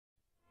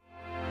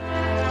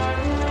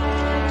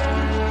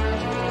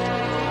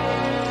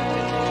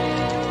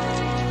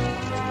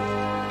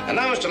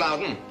Now, Mr.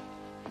 Loudon,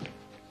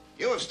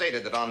 you have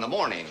stated that on the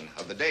morning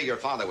of the day your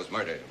father was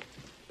murdered,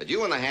 that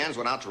you and the Hands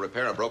went out to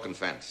repair a broken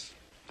fence.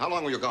 How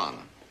long were you gone?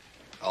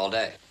 All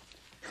day.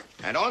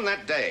 And on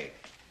that day,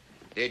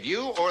 did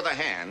you or the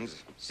Hands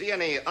see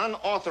any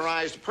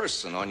unauthorized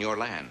person on your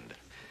land?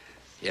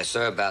 Yes,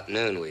 sir. About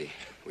noon, we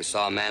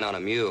saw a man on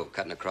a mule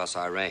cutting across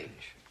our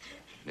range.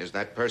 Is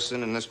that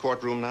person in this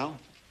courtroom now?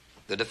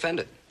 The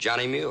defendant,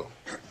 Johnny Mule.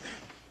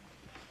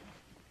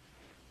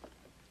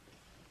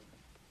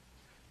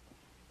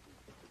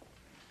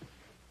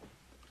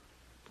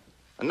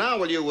 And now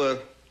will you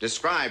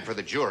describe for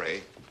the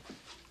jury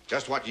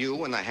just what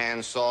you and the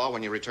Hands saw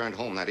when you returned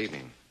home that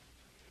evening?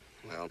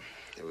 Well,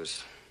 there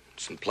was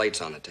some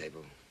plates on the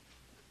table.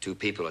 2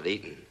 people had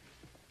eaten.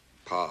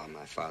 Pa,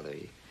 my father,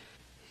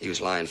 he was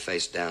lying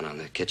face down on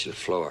the kitchen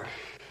floor.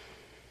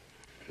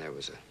 And there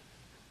was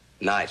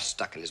a knife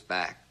stuck in his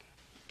back.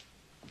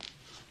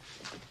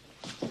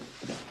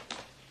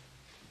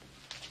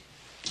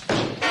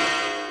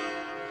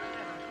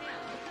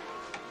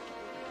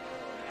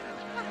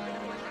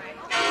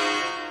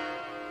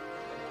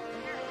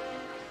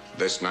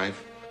 This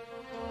knife?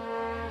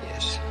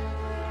 Yes.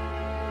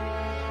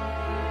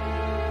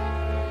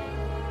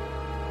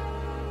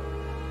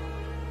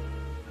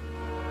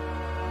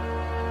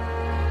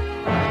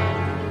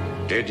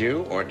 Did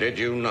you or did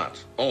you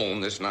not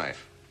own this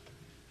knife?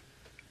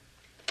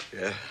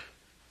 Yeah.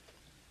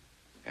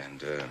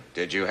 And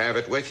did you have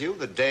it with you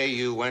the day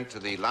you went to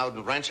the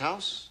Loudon Ranch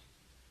house?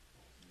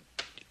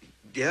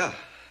 Yeah.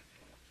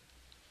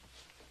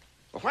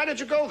 Well, why did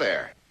you go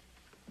there?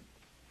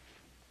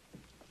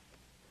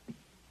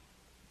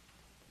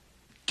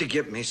 To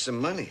get me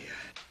some money.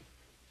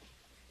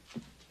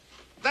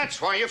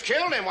 That's why you've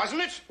killed him,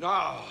 wasn't it?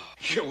 No.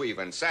 You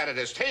even sat at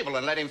his table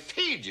and let him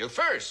feed you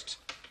first.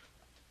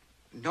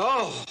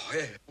 No,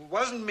 it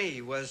wasn't me.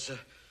 It was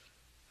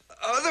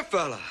other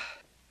fella.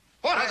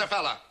 What other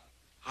fella?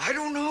 I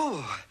don't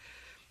know.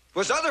 It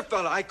was other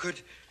fella. I could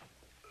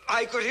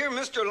hear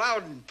Mr.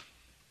 Loudon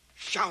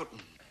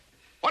shouting.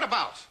 What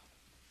about?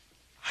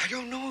 I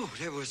don't know.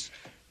 There was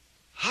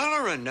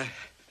hollering.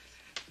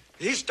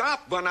 He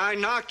stopped when I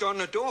knocked on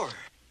the door.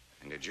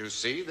 And did you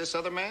see this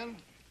other man?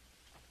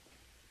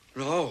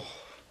 No.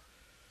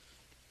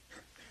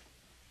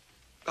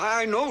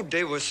 I know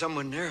there was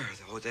someone there,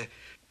 though.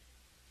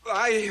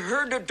 I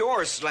heard the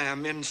door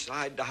slam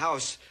inside the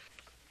house.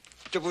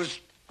 There was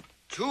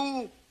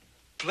 2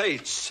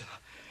 plates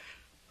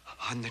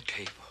on the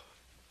table.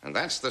 And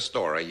that's the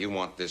story you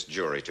want this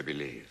jury to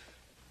believe.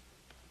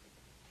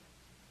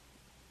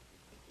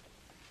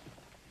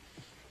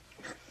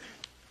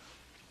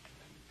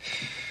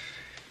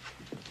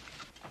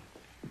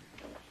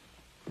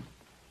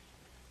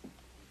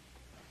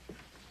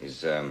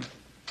 Is,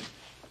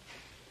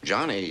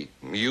 Johnny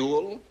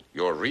Mule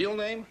your real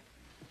name?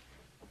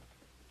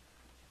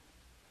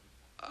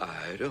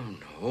 I don't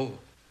know.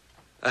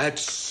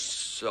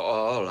 That's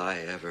all I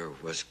ever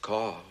was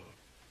called.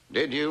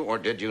 Did you or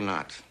did you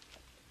not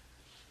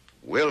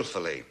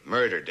willfully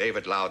murder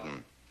David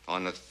Loudon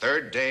on the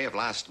 3rd day of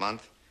last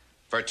month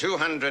for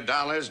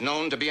 $200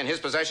 known to be in his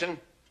possession?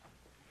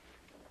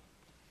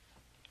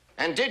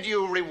 And did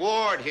you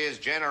reward his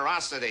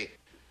generosity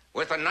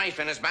with a knife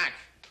in his back?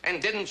 And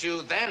didn't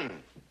you then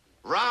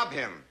rob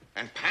him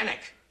and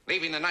panic,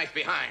 leaving the knife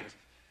behind?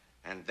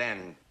 And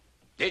then,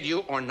 did you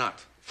or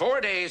not, 4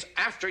 days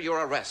after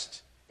your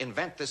arrest,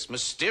 invent this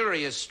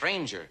mysterious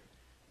stranger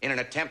in an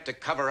attempt to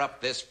cover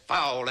up this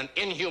foul and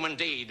inhuman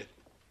deed?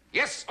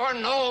 Yes or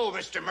no,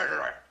 Mr.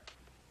 Murderer?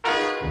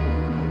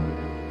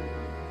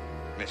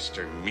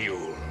 Mr.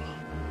 Mule.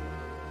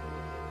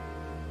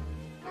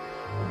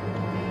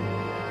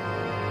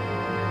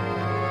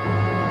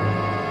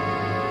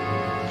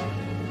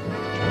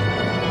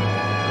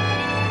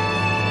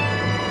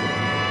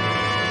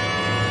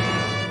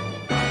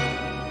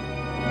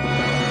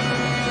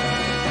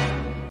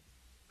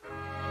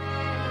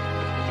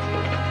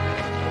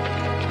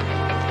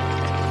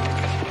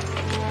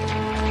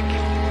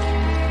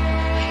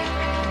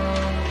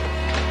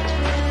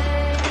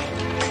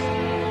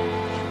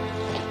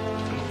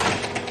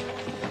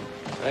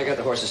 I got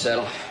the horse's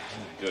saddle.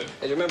 Good.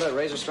 Hey, do you remember that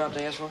razor strap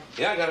they asked for?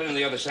 Yeah, I got it in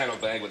the other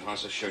saddlebag with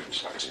Hans's shirt and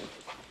socks.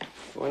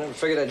 Well, I never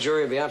figured that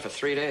jury would be out for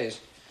 3 days.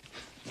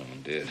 No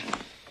one did.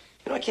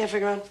 You know, I can't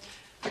figure out.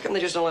 How come they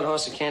just don't let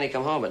Horse and Candy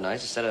come home at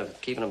night instead of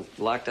keeping them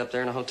locked up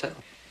there in a hotel?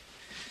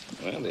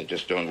 Well, they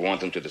just don't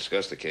want them to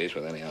discuss the case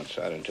with any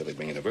outsider until they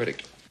bring in a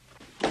verdict.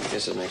 I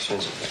guess it makes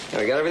sense. Have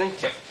we got everything?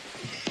 Yeah.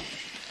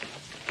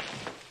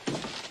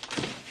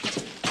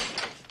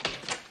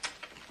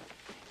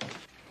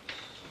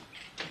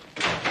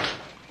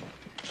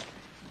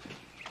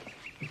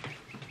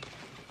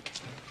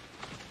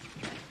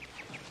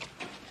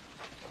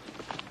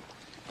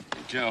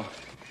 Joe,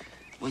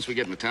 once we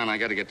get into town, I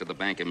got to get to the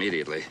bank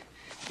immediately.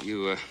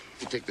 You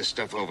take this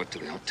stuff over to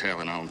the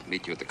hotel, and I'll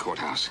meet you at the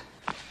courthouse.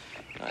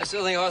 I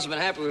still think Horse has been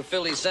happy we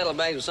filled these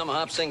saddlebags with some of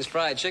Hop Singh's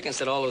fried chicken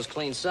instead of all those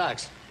clean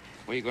socks.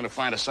 Where are you going to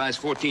find a size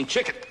 14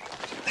 chicken?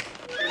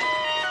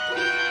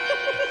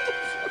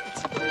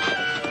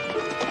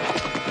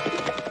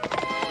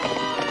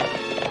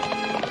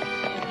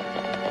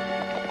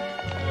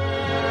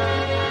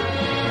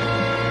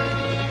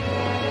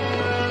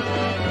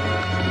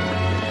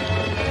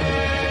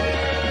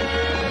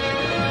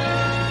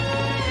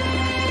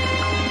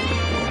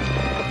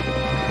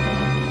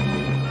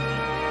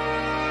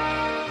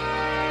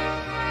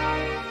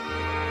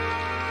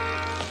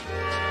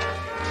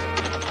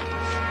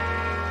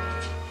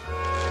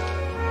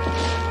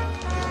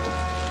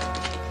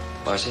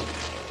 Marcy?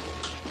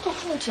 Oh,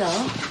 hello,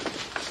 Joe.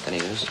 Any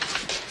news?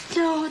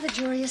 No, the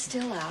jury is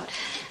still out.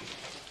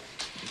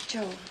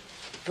 Joe,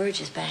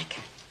 Verge is back.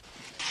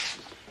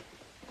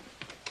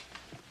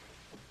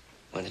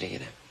 When did he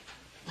get in?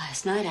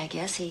 Last night, I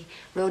guess. He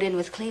rode in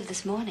with Cleve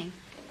this morning.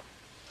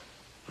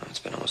 Well, it's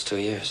been almost 2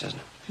 years,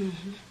 hasn't it?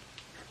 Mm-hmm.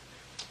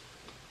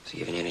 Has he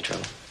given you any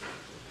trouble?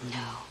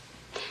 No.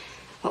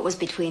 What was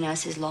between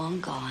us is long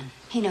gone.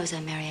 He knows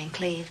I'm marrying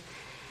Cleve.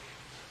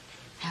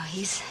 Now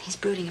he's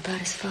brooding about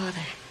his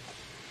father.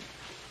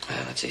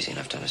 Well, that's easy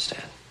enough to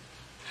understand.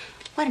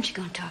 Why don't you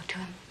go and talk to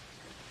him?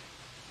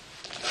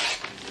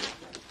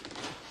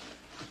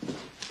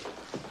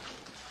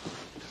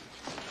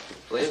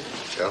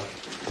 Cleve? Joe?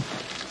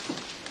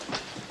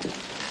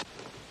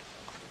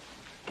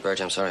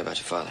 Verge, I'm sorry about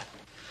your father.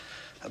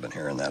 I've been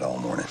hearing that all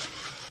morning.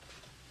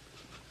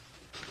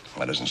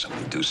 Why doesn't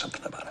somebody do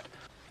something about it?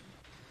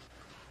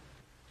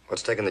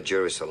 What's taking the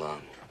jury so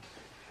long?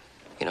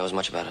 You know as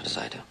much about it as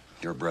I do.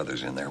 Your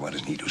brother's in there. Why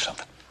doesn't he do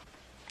something?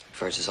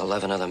 Verge, there's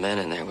 11 other men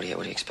in there. What do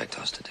you expect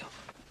us to do?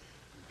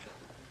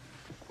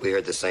 We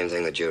heard the same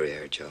thing the jury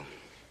heard, Joe.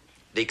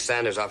 Deke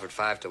Sanders offered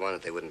 5 to 1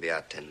 that they wouldn't be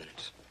out 10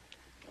 minutes.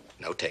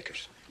 No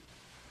takers.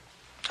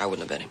 I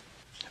wouldn't have bet him.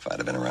 If I'd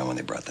have been around when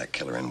they brought that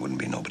killer in, wouldn't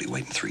be nobody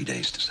waiting 3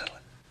 days to settle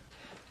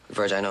it.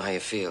 Verge, I know how you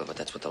feel, but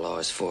that's what the law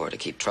is for, to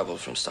keep trouble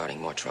from starting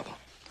more trouble.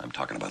 I'm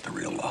talking about the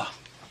real law.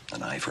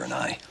 An eye for an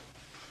eye.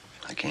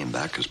 I came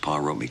back because Pa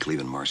wrote me Cleve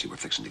and Marcy were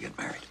fixing to get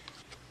married.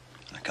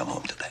 And I come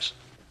home to this.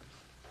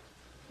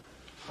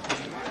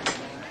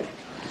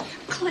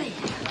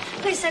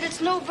 Cleve, they said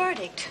it's no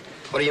verdict.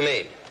 What do you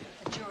mean?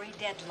 The jury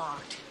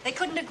deadlocked. They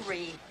couldn't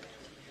agree.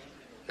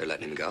 They're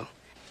letting him go?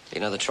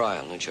 Another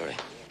trial, new jury.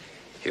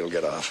 He'll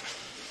get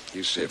off.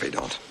 You see if he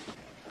don't.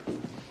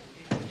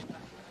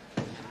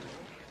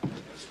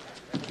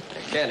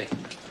 Hey, Candy.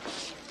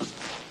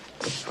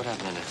 What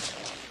happened in there?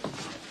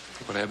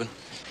 What happened?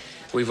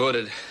 We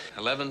voted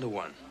 11 to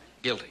 1.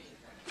 Guilty.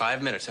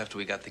 5 minutes after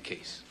we got the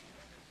case.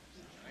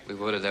 We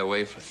voted that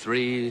way for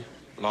 3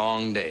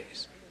 long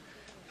days.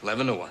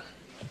 11 to 1.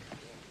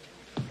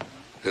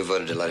 Who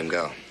voted to let him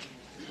go?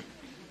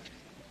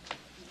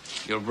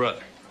 Your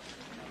brother.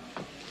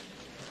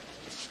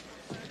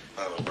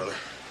 Hello, brother.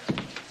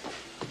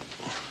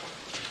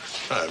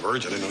 Hi,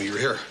 Verge. I didn't know you were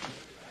here.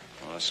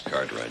 Oh, that's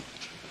Cartwright.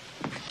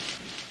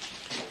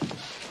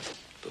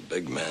 The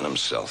big man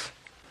himself.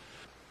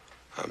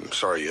 I'm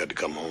sorry you had to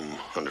come home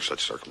under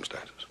such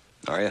circumstances.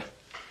 Are you?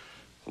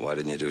 Why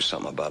didn't you do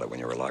something about it when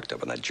you were locked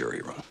up in that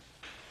jury room?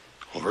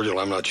 Well, Virgil,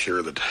 I'm not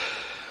sure that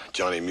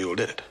Johnny Mule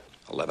did it.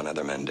 11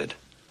 other men did.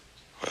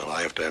 Well,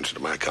 I have to answer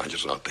to my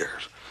conscience, not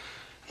theirs.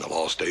 And the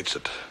law states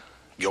that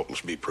guilt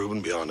must be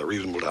proven beyond a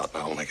reasonable doubt,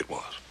 and I don't think it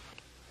was.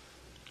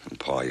 And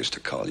Pa used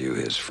to call you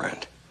his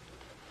friend.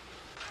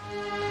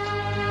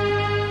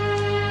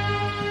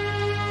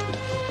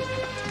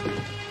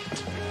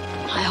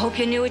 I hope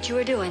you knew what you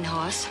were doing,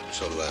 Hoss.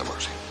 So did I,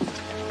 Marcy.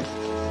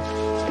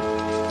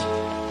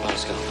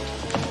 Let's go.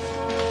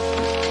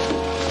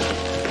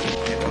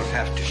 You don't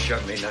have to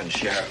shove me none,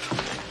 Sheriff.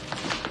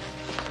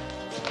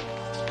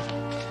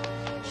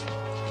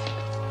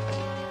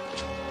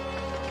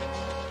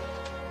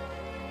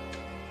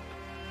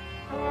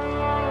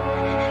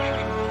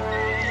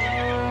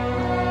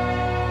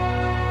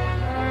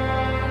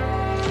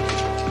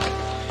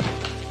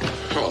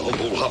 Oh, I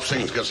hope old Hop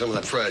Sing's got some of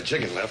that fried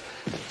chicken left.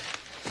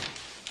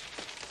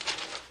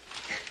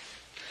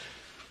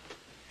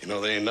 You know,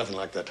 there ain't nothing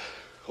like that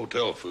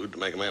hotel food to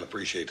make a man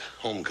appreciate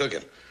home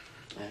cooking.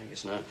 I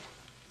guess not.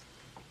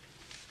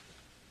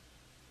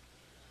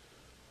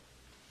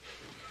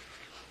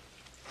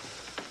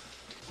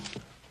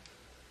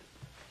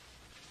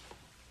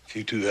 If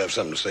you two have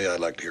something to say, I'd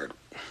like to hear it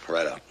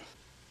right out.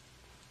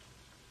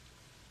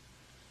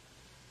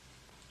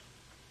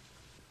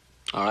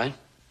 All right.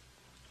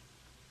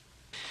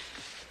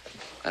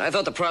 And I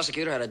thought the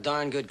prosecutor had a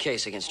darn good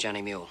case against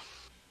Johnny Mule.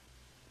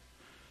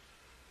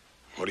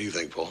 What do you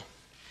think, Paul?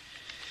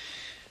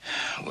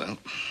 Well,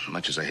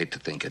 much as I hate to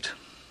think it,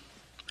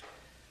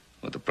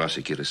 what the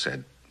prosecutor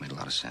said made a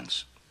lot of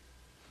sense.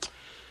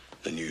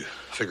 Then you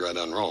figure I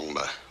done wrong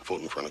by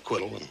voting for an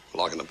acquittal and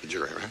locking up the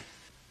jury, right?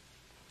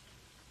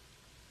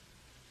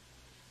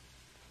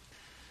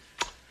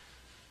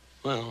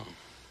 Well,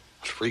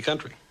 it's a free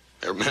country.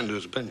 Every man to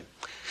his opinion.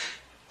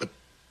 But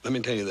let me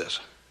tell you this.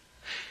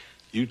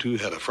 You two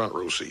had a front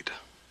row seat.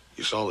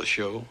 You saw the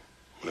show.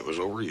 When it was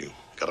over, you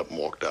got up and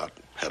walked out,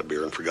 had a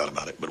beer and forgot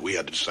about it. But we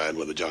had to decide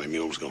whether Johnny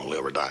Mule was going to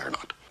live or die or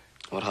not.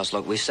 Well, Hoss,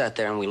 look, we sat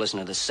there and we listened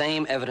to the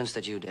same evidence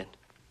that you did.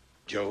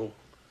 Joe,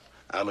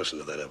 I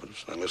listened to that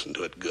evidence. I listened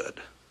to it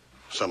good.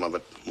 Some of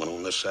it went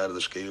on this side of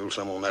the scale,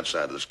 some on that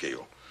side of the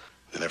scale.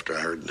 And after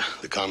I heard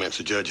the comments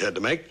the judge had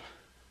to make,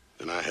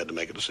 then I had to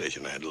make a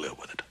decision. I had to live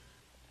with it.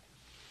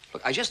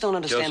 Look, I just don't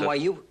understand Joseph. why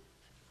you...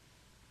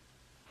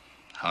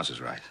 House is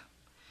right.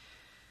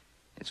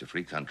 It's a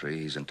free country.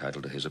 He's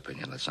entitled to his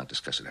opinion. Let's not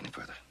discuss it any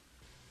further.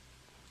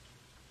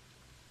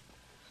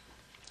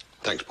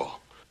 Thanks, Paul.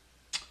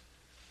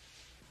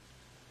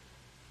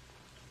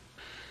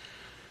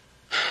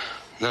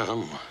 Now,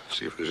 I'm gonna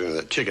see if there's any of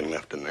that chicken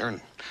left in there,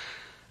 and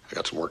I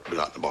got some work to do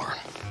out in the barn.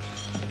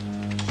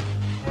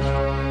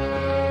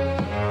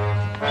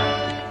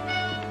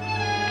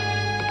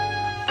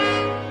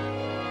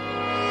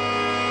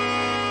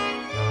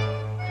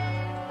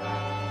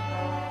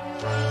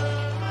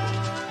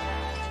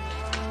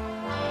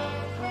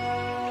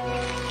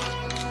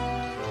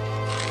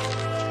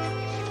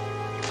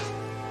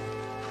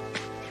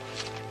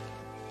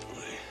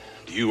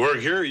 Do you work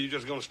here, or are you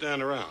just gonna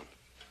stand around?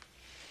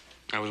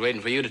 I was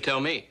waiting for you to tell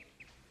me.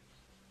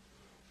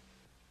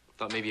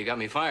 Thought maybe you got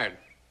me fired.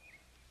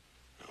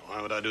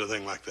 Why would I do a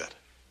thing like that?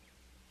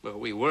 Well,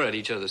 we were at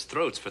each other's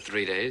throats for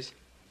 3 days.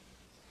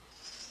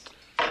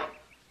 That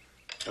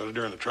was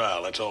during the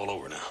trial. That's all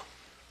over now.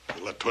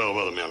 We'll let 12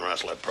 other men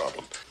wrestle that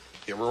problem.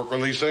 You ever work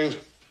one of these things?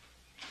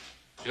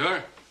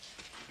 Sure.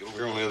 Get over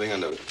here on the other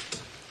end of it.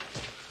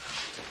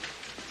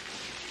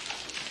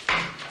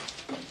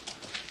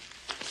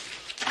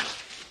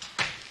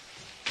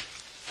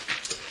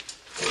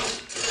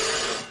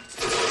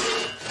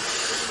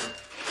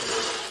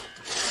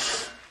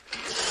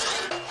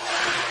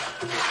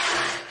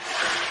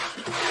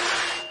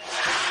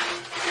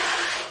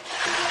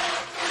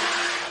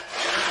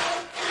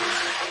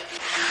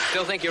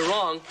 Still think you're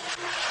wrong.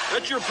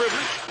 That's your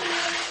privilege.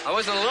 I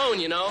wasn't alone,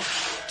 you know.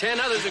 10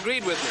 others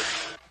agreed with me.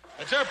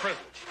 That's their privilege.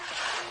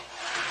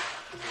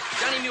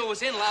 Johnny Mule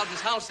was in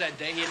Loudon's house that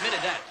day. He admitted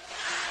that.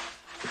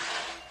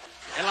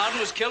 And Loudon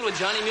was killed with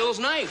Johnny Mule's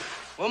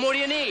knife. What more do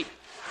you need?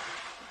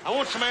 I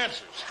want some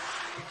answers.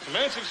 Some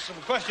answers to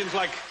some questions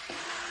like,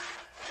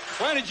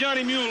 why did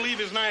Johnny Mule leave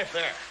his knife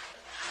there?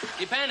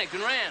 He panicked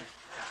and ran.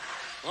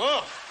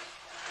 Oh,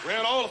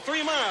 ran all of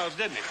 3 miles,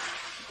 didn't he?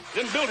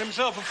 Then built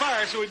himself a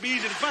fire so he'd be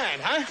easy to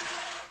find, huh?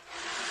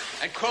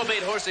 That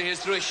crowbait horse of his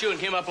threw his shoe and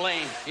came up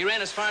lane. He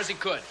ran as far as he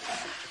could.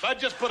 If I'd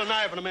just put a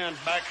knife in a man's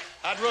back,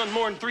 I'd run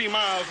more than 3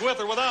 miles with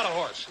or without a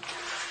horse.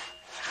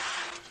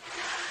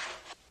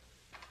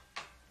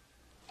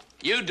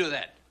 You do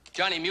that.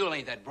 Johnny Mule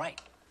ain't that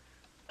bright.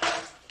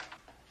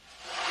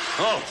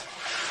 Oh,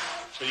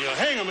 so you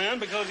hang a man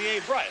because he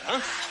ain't bright,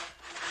 huh?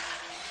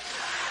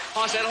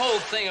 Boss, that whole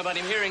thing about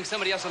him hearing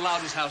somebody else at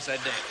Loudon's house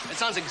that day, it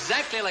sounds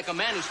exactly like a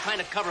man who's trying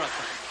to cover up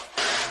for him.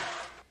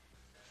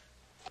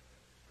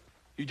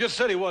 You just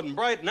said he wasn't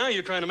bright. Now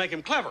you're trying to make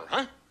him clever,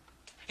 huh?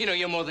 You know,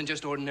 you're more than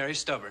just ordinary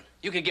stubborn.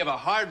 You could give a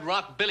hard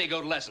rock billy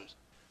goat lessons.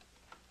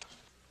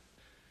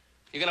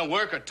 You gonna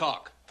work or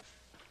talk?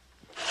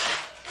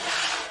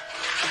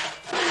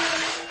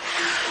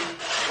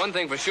 One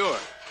thing for sure.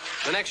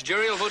 The next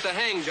jury will vote to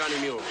hang Johnny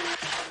Mule.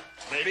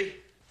 Maybe.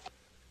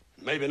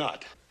 Maybe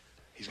not.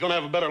 He's gonna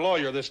have a better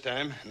lawyer this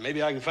time, and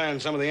maybe I can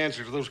find some of the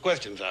answers to those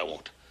questions I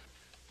want.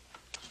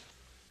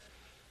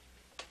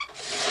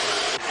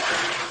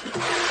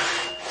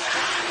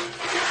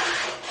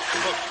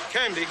 Look,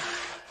 Candy,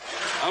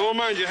 I won't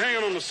mind you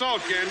hanging on the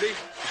salt, Candy.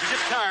 If you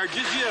get tired,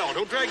 just yell.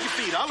 Don't drag your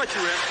feet. I'll let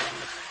you rest.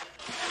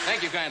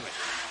 Thank you kindly.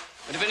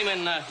 But if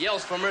anyone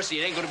yells for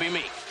mercy, it ain't gonna be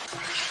me.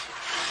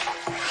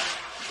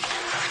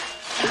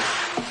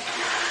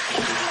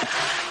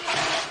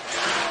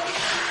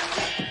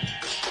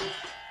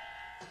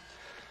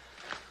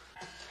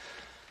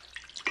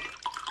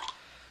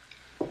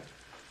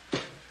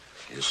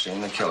 You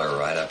seen the killer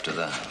right up to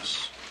the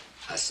house.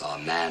 I saw a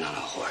man on a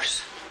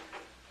horse.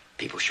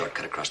 People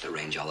shortcut across the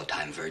range all the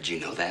time, Verge. You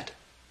know that?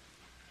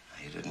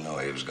 You didn't know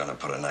he was going to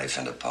put a knife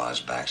into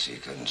Pa's back, so you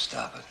couldn't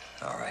stop it.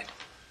 All right.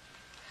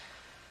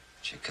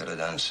 But you could have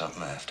done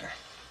something after.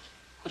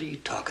 What are you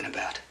talking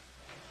about?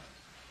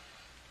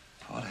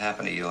 What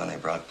happened to you when they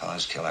brought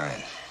Pa's killer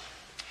in?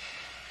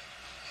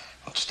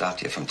 What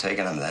stopped you from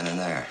taking him then and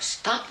there?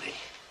 Stop me?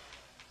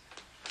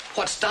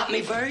 What stopped me,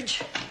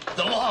 Verge?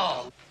 The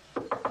law.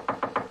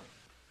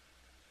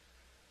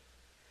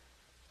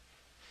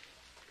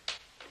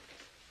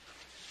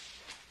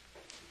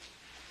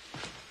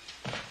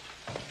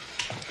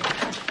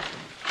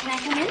 Can I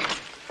come in?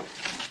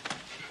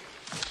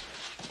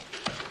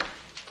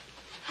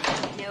 I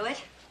knew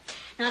it.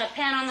 Not a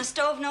pan on the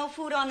stove, no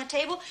food on the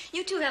table.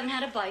 You two haven't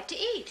had a bite to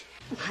eat.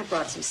 I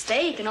brought some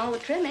steak and all the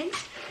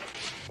trimmings.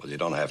 Well, you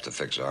don't have to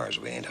fix ours.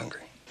 We ain't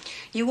hungry.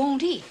 You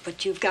won't eat,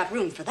 but you've got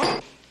room for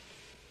that.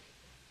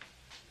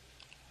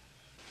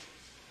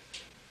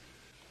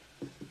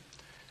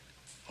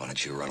 Why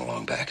don't you run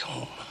along back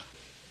home?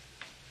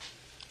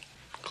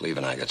 Cleve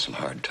and I got some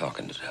hard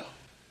talking to do.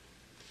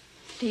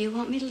 Do you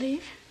want me to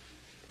leave?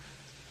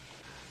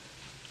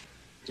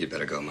 You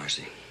better go,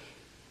 Marcy.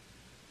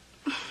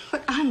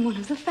 But I'm one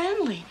of the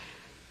family.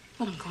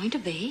 Well, I'm going to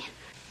be.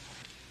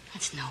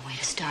 That's no way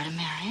to start a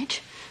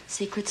marriage.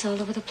 Secrets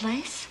all over the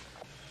place.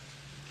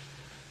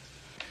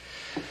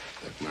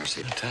 Look,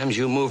 Marcy. At times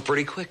you move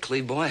pretty quick,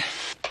 Cleve boy.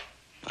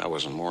 I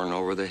wasn't more'n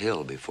over the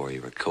hill before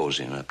you were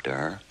cozying up to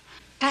her.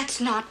 That's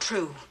not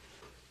true.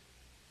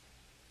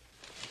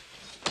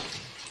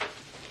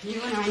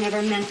 You and I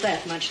never meant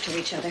that much to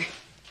each other.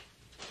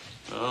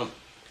 Oh.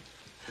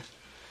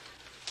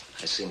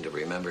 I seem to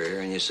remember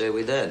hearing you say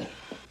we did.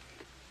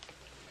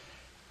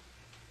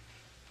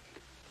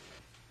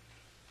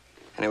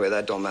 Anyway,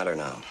 that don't matter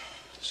now.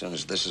 As soon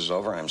as this is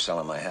over, I'm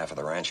selling my half of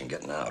the ranch and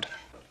getting out.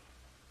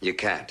 You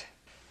can't.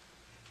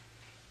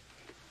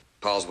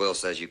 Paul's will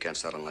says you can't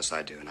settle unless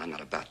I do, and I'm not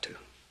about to.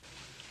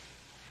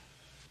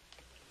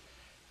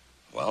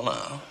 Well,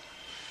 now.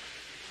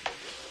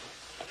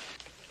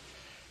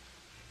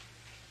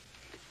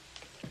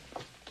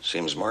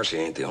 Seems Marcy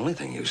ain't the only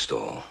thing you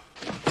stole.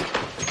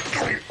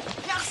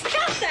 Now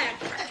stop that!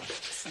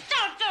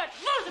 Stop that,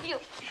 both of you!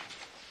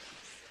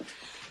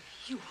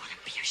 You ought to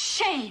be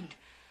ashamed.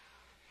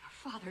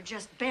 Your father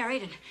just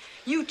buried, and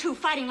you two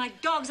fighting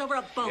like dogs over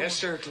a bone. Yes,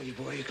 sir, Cleve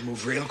boy. You can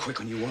move real quick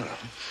when you want to.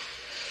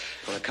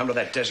 When I come to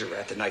that desert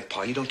rat tonight,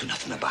 Pa, you don't do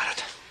nothing about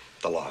it.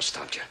 The law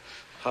stopped you.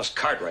 Us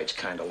Cartwrights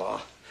kind of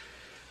law.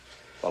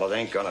 Well, it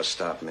ain't gonna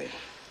stop me.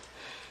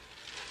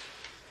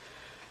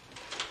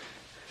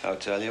 I'll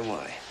tell you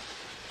why.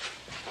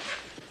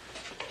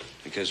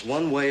 Because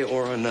one way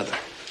or another,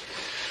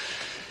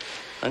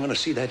 I'm gonna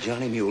see that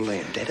Johnny Mule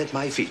laying dead at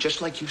my feet,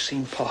 just like you've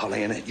seen Pa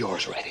laying at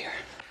yours right here.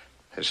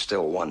 There's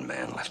still one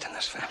man left in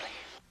this family.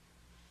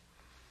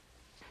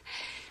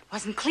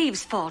 Wasn't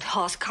Cleve's fault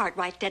Hoss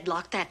Cartwright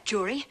deadlocked that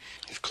jury.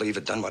 If Cleve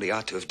had done what he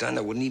ought to have done,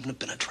 there wouldn't even have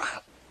been a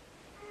trial.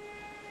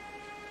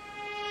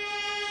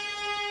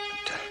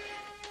 But,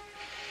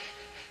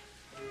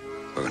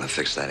 we're gonna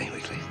fix that, ain't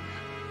we, Cleve?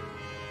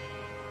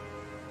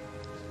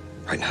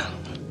 Right now.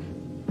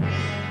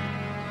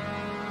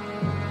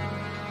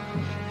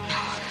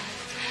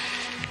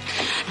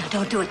 No,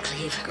 don't do it,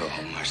 Cleve. Go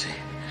home, Marcy.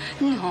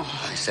 No.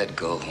 I said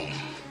go home.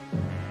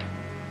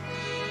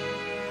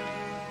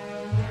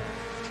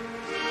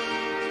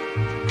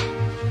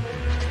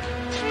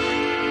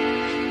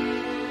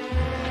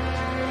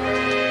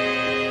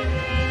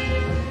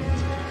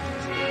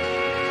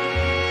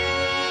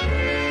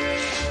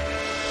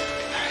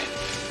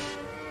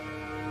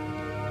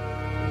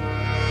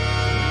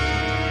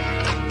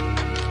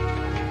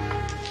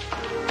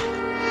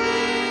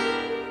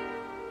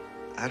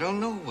 I don't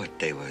know what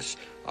they was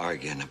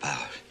arguing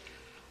about.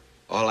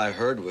 All I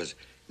heard was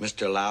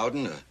Mr.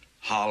 Loudon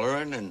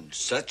hollering and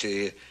such.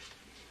 He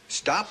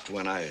stopped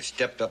when I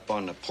stepped up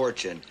on the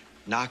porch and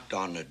knocked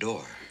on the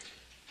door.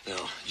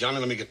 Now, Johnny,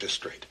 let me get this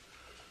straight.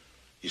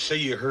 You say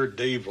you heard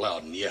Dave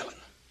Loudon yelling,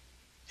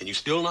 and you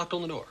still knocked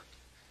on the door?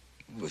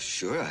 Well,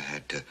 sure, I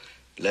had to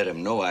let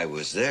him know I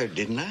was there,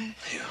 didn't I?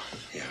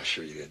 Yeah,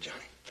 sure you did,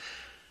 Johnny.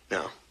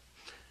 Now,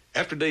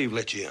 after Dave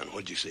let you in,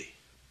 what'd you see?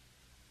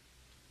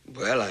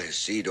 Well, I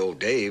seed old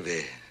Dave.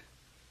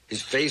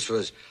 His face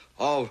was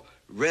all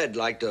red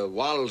like the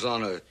wattles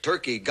on a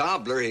turkey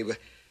gobbler.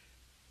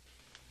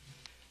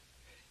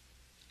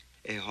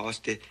 Hey, Hoss,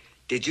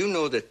 did you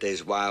know that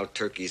there's wild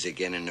turkeys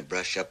again in the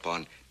brush up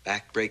on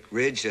Backbreak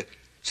Ridge?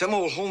 Some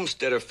old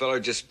homesteader feller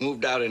just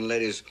moved out and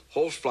let his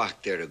whole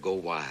flock there to go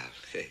wild.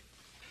 Hey,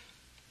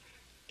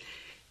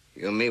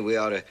 you and me, we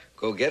ought to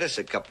go get us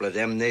a couple of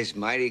them. They's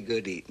mighty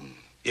good eating.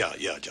 Yeah,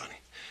 Johnny.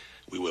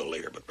 We will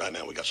later, but right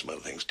now we got some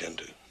other things to tend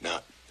to.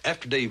 Now,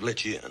 after Dave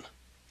let you in,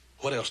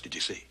 what else did you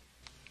see?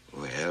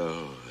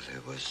 Well,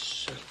 there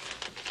was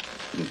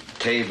a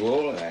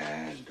table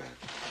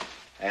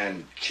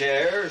and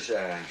chairs,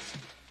 a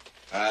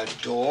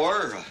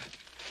door.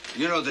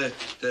 You know,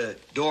 the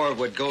door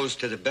what goes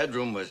to the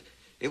bedroom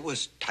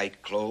was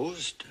tight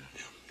closed.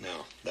 Yeah.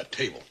 Now, that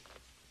table.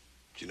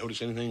 Did you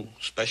notice anything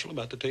special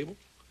about the table?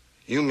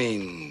 You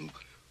mean,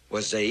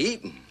 was they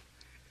eating?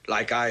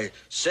 Like I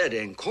said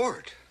in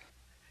court.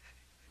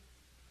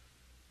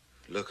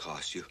 Look,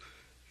 Hoss,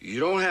 you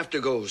don't have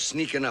to go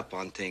sneaking up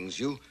on things.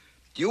 You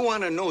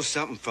want to know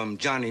something from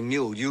Johnny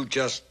Mule, you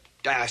just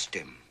asked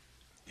him.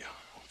 Yeah,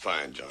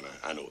 fine, John.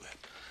 I know that.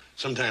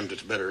 Sometimes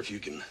it's better if you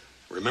can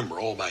remember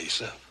all by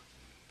yourself.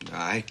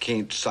 I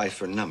can't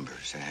cipher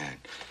numbers,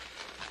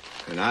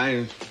 and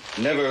I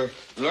never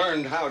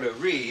learned how to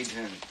read,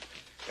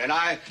 and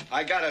I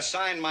gotta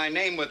sign my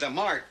name with a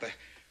mark,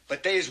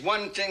 but there's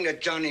one thing that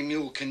Johnny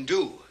Mule can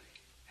do,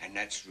 and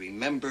that's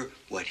remember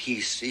what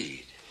he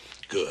seed.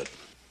 Good.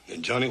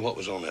 And Johnny, what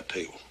was on that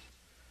table?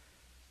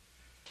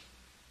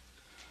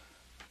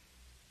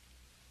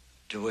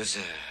 There was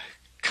a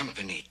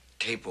company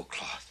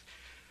tablecloth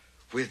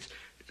with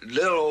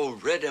little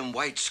old red and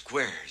white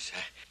squares.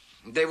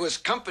 There was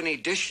company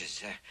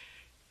dishes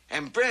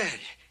and bread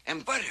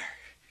and butter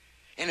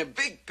and a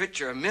big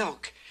pitcher of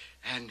milk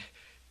and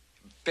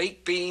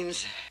baked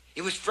beans.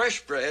 It was fresh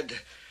bread.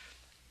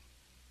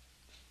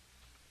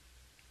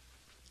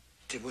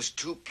 There was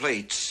 2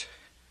 plates.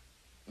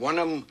 One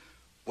of them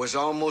was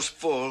almost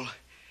full,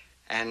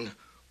 and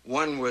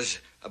one was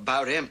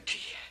about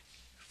empty.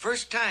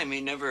 First time he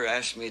never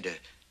asked me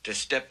to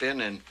step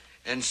in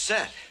and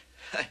set.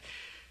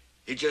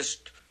 He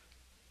just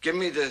give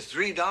me the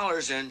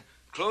 $3 and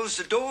closed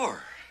the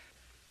door.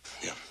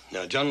 Yeah.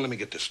 Now, John, let me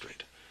get this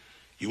straight.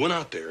 You went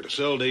out there to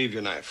sell Dave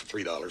your knife for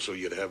 $3 so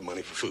you'd have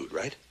money for food,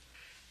 right?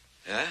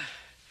 Yeah.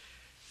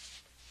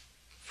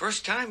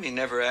 First time he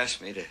never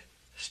asked me to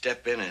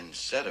step in and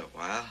set a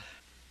while.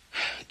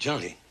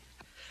 Johnny.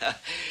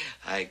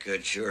 I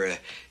could sure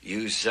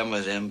use some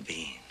of them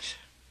beans.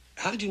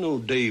 How did you know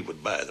Dave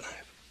would buy the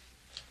knife?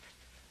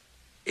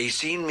 He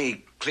seen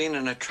me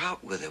cleaning a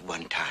trout with it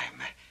one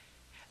time.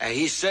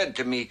 He said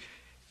to me,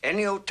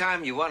 any old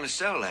time you want to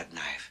sell that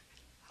knife,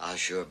 I'll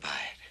sure buy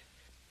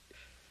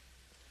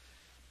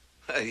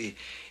it.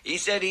 He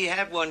said he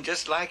had one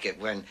just like it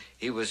when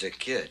he was a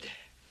kid.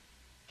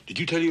 Did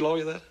you tell your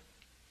lawyer that?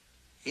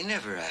 He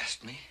never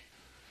asked me.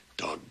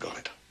 Doggone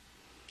it.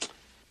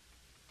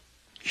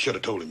 You should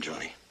have told him,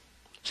 Johnny.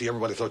 See,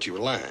 everybody thought you were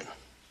lying.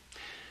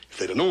 If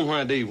they'd have known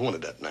why Dave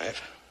wanted that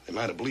knife, they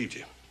might have believed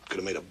you. Could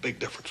have made a big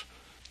difference.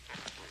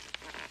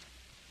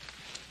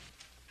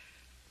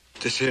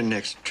 This here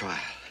next trial,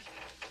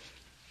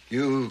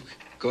 you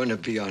going to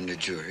be on the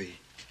jury?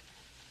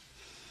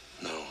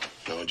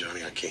 No,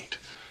 Johnny, I can't.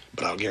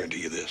 But I'll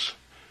guarantee you this.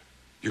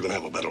 You're going to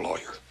have a better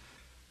lawyer.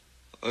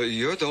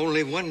 You're the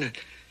only one that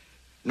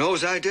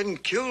knows I didn't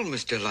kill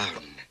Mr.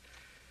 Loudon.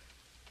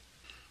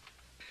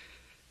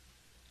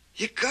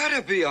 You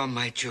gotta be on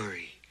my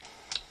jury.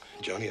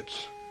 Johnny,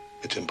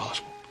 it's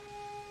impossible.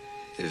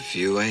 If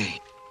you ain't,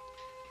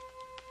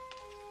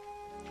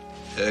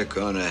 they're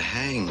gonna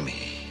hang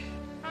me.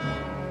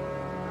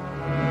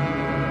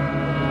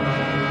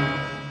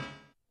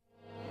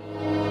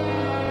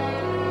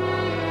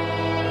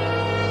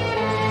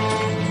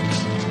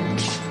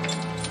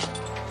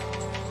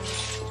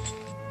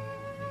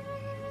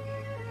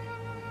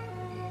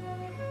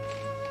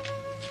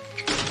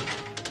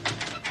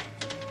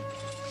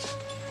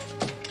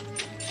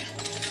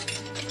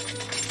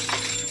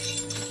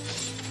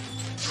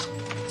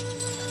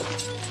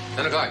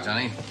 10 o'clock,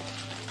 Johnny.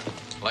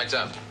 Lights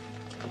out.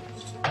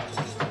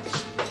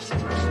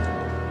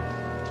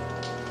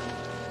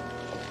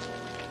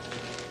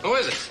 Who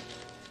is it?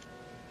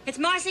 It's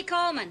Marcy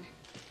Coleman.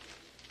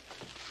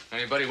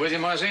 Anybody with you,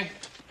 Marcy?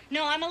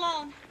 No, I'm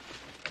alone.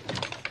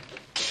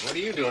 What are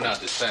you doing out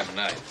this time of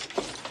night?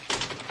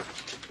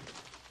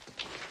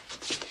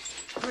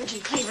 Virg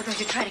and Cleve are going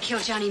to try to kill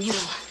Johnny Mule.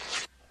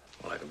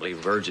 Well, I can believe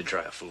Verge would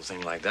try a fool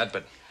thing like that,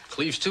 but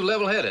Cleve's too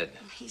level-headed.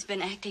 He's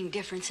been acting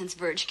different since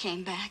Verg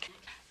came back.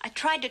 I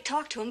tried to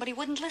talk to him, but he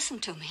wouldn't listen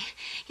to me.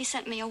 He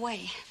sent me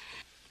away.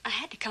 I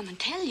had to come and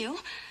tell you.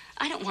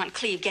 I don't want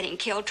Cleve getting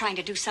killed trying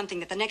to do something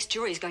that the next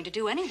jury is going to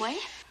do anyway.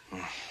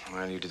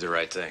 Well, you did the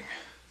right thing.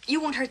 You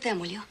won't hurt them,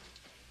 will you?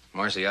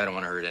 Marcy, I don't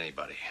want to hurt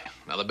anybody.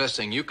 Now, the best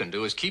thing you can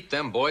do is keep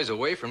them boys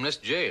away from this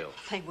jail.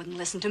 They wouldn't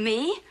listen to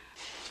me.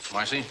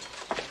 Marcy,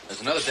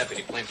 there's another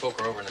deputy playing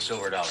poker over in the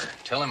Silver Dollar.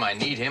 Tell him I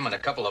need him and a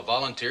couple of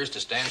volunteers to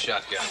stand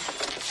shotgun.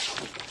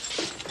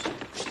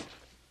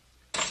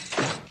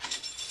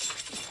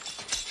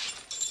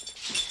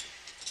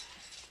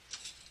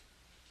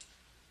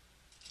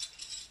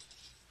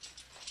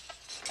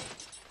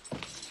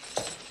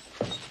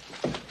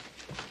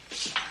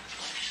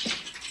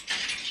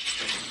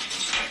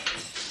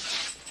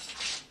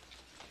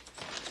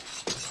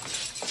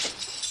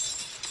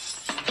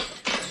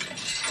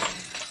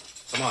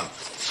 Come on.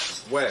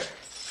 Where?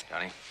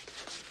 Johnny,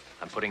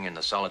 I'm putting you in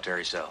the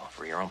solitary cell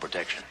for your own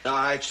protection. No,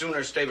 I'd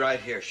sooner stay right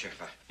here,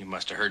 Sheriff. You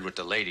must have heard what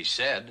the lady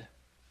said.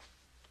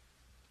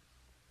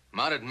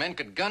 Mounted men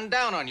could gun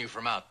down on you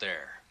from out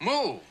there.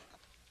 Move!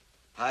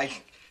 I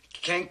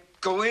can't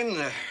go in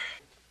there.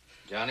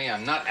 Johnny,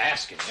 I'm not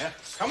asking you.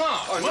 Come on,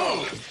 Oh,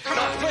 move! no. Come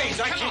No, on, please,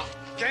 I come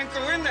can't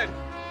go in that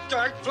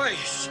dark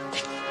place.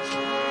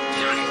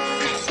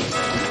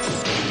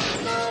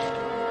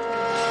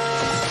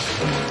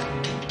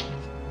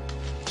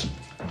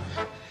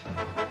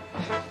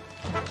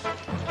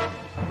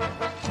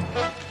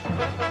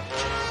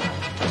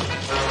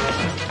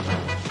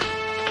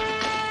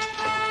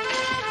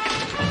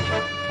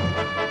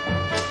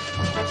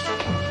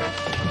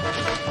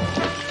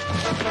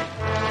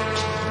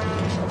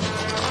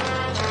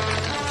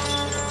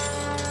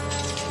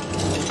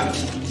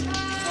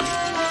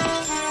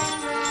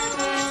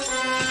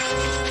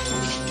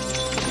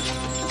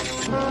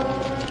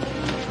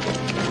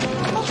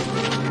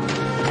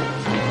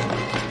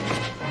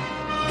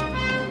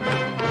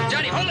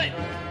 Johnny, hold it!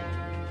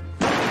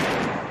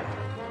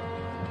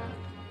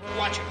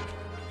 Watch it.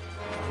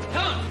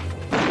 Come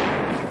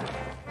on!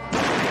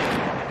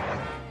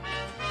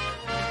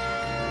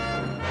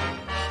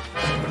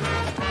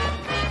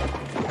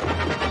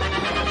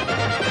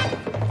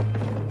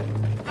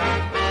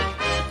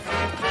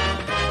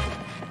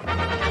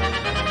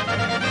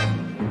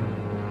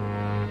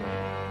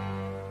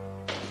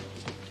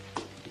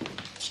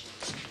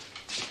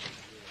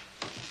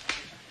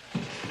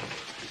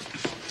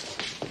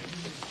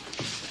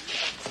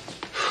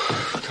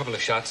 A couple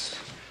of shots.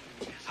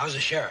 How's the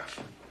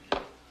sheriff?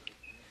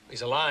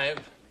 He's alive.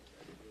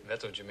 If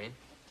that's what you mean.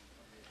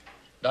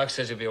 Doc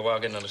says he'll be a while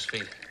getting on his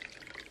feet.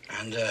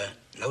 And,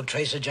 no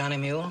trace of Johnny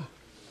Mule?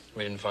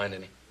 We didn't find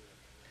any.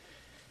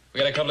 We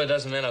got a couple of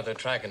dozen men out there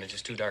tracking. It's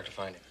just too dark to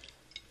find him.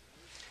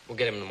 We'll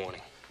get him in the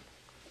morning.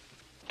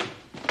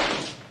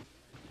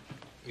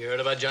 You heard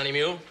about Johnny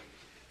Mule?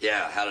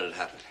 Yeah, how did it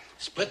happen?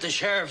 Split the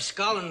sheriff's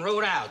skull and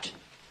rode out.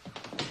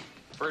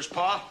 First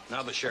paw,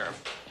 now the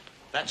sheriff.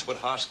 That's what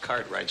Hoss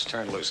Cartwrights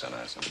turned loose on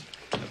us.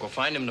 Look, we'll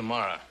find him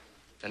tomorrow.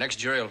 The next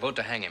jury will vote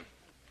to hang him.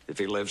 If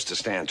he lives to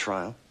stand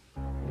trial.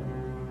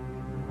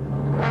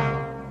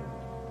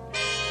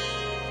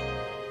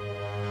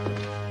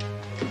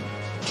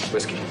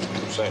 Whiskey.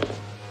 Same.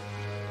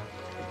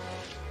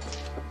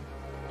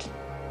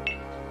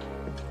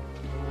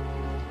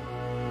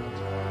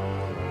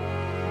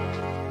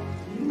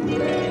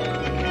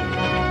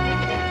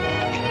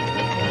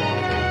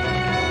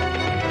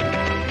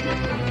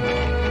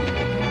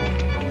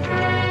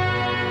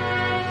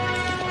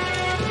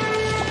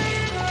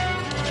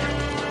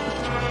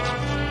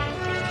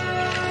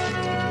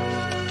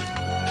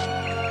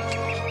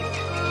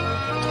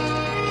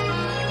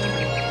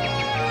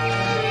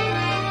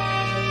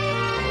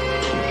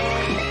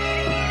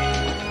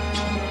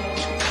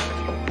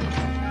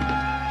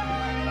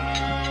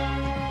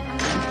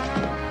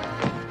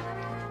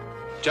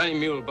 Johnny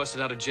Mule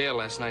busted out of jail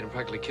last night and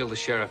practically killed the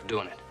sheriff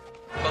doing it.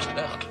 Busted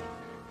out.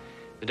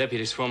 The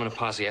deputies forming a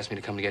posse asked me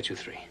to come to get you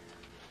three.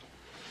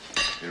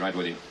 Be right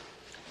with you.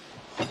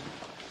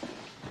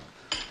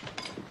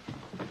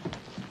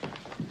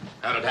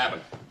 How'd it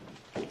happen?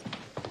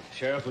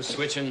 Sheriff was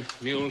switching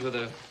Mule to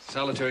the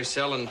solitary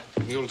cell, and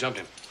Mule jumped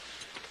him.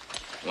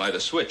 Why the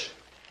switch?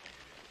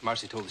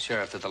 Marcy told the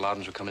sheriff that the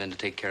Loudons were coming in to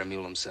take care of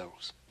Mule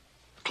themselves.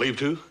 Cleve,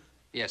 too?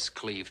 Yes,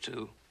 Cleve,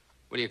 too.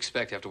 What do you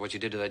expect after what you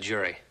did to that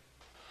jury?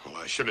 Well,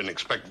 I shouldn't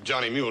expect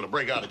Johnny Mule to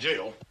break out of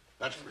jail.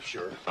 That's for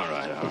sure. All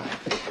right, all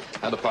right.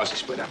 How'd the posse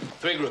split up?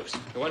 3 groups.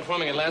 The one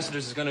forming at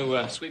Lassiter's is going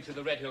to sweep through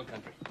the Red Hill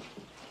country.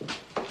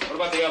 What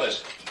about the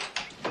others?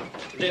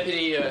 The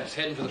deputy is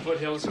heading for the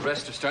foothills. The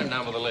rest are starting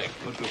down by the lake.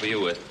 What group are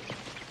you with?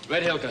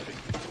 Red Hill country.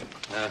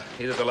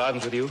 Either the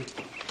Loudons with you?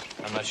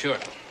 I'm not sure.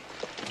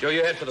 Joe,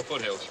 you head for the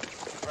foothills.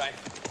 Right.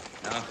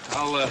 Now,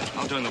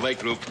 I'll join the lake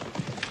group.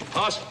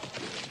 Hoss,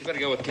 you better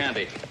go with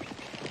Candy.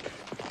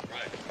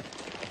 Right.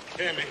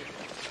 Candy.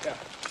 Yeah.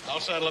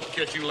 I'll saddle up and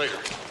catch you later.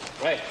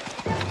 Right.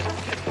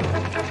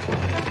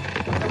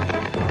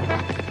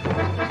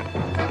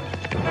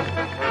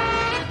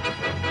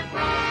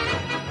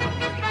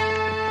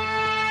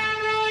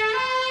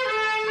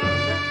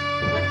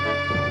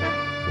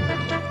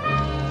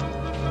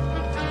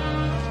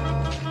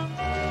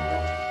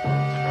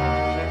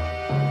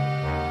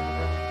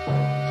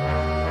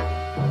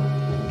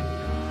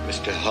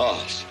 Mr.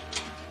 Hoss.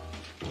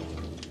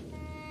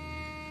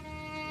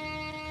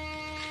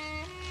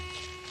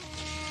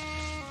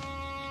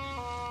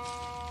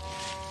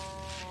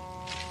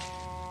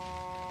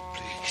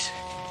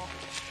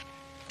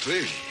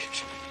 Please.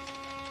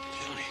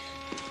 Johnny,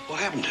 what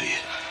happened to you?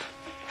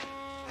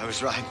 I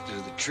was riding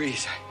through the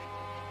trees.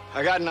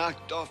 I got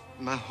knocked off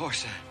my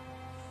horse and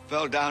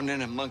fell down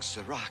in amongst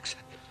the rocks.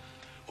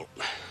 Well,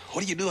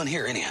 what are you doing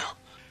here, anyhow?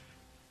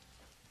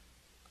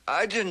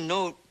 I didn't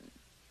know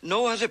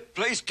no other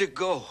place to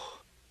go.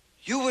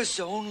 You was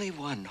the only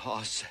one,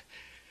 Hoss.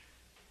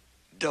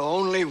 The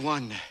only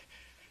one.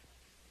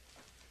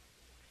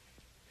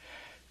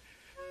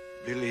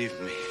 Believe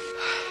me.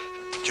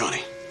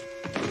 Johnny.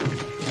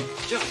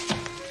 Johnny.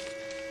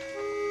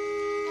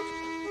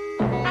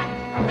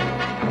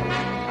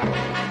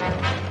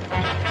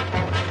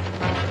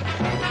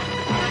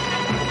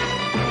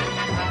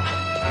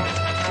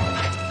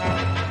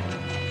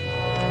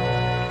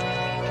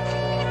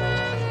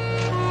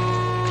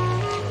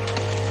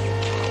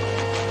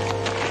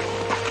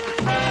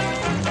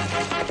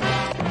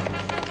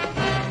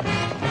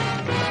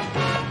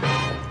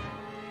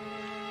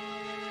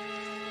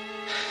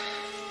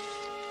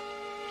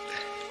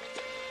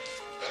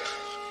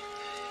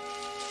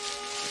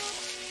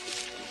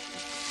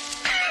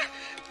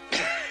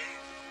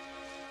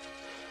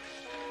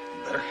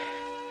 Better?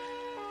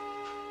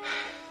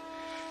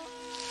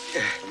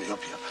 Let me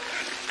help you up.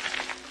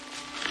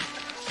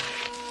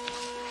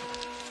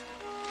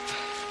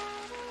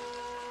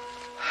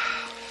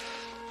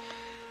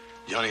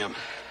 Johnny, I'm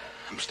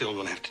still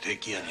gonna have to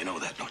take you in. You know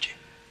that, don't you?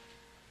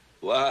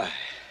 Why?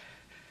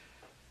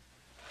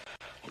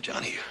 Well,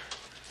 Johnny,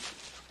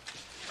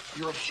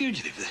 you're a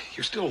fugitive.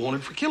 You're still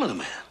wanted for killing a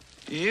man.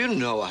 You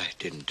know I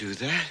didn't do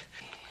that.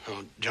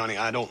 Oh, Johnny,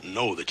 I don't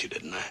know that you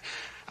didn't.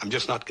 I'm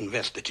just not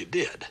convinced that you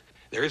did.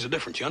 There is a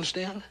difference, you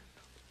understand?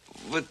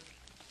 But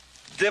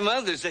them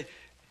others,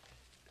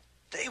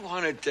 they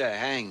wanted to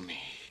hang me.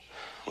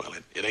 Well,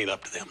 it ain't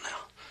up to them now.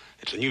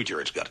 It's a new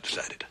jury that's got to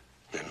decide it.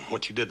 And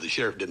what you did to the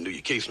sheriff didn't do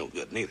your case no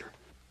good, neither.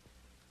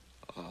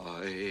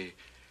 Oh,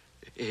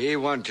 he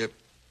wanted to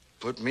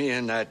put me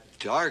in that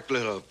dark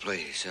little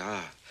place,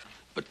 huh?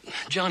 But,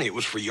 Johnny, it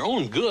was for your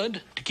own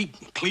good to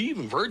keep Cleve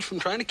and Verge from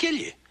trying to kill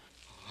you.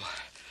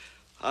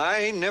 I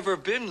ain't never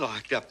been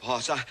locked up,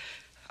 Hoss.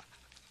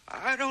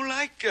 I don't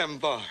like them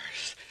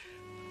bars.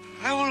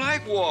 I don't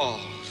like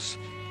walls.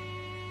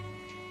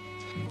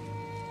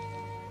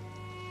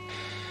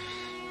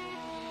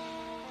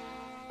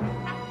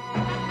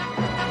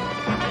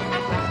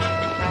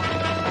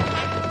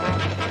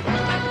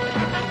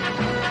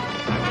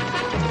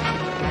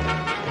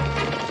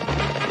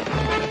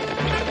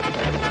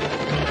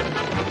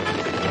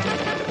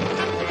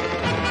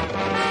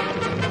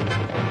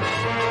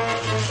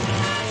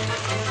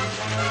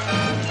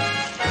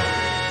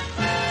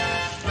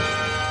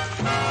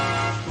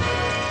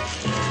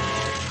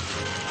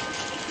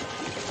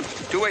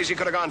 Two ways he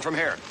could have gone from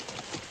here.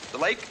 The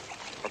lake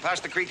or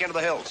past the creek into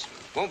the hills?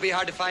 Won't be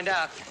hard to find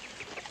out.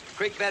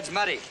 Creek bed's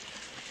muddy.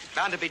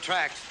 Bound to be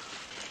tracked.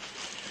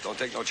 Don't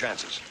take no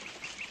chances.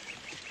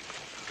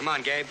 Come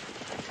on, Gabe.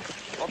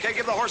 Okay,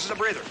 give the horses a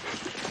breather.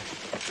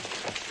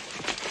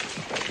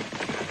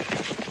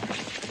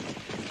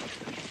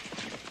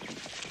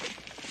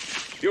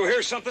 You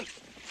hear something?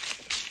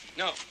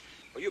 No.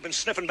 Well, you've been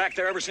sniffing back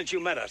there ever since you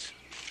met us.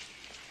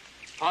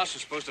 Hoss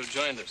was supposed to have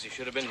joined us. He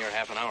should have been here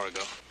half an hour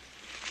ago.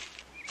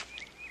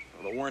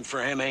 Well, if it weren't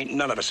for him, ain't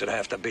none of us would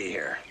have to be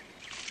here.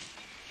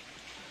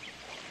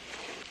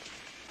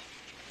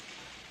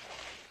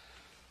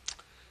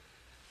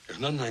 There's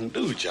nothing I can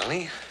do,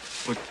 Johnny.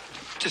 Well,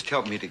 just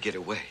help me to get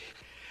away.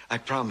 I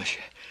promise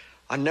you.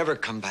 I'll never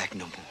come back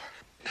no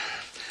more.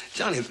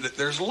 Johnny,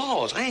 there's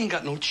laws. I ain't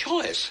got no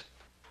choice.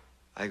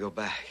 I go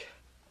back.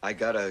 I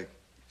gotta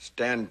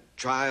stand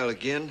trial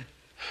again.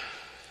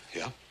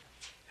 Yeah?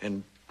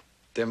 And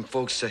them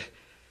folks,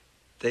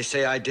 they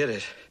say I did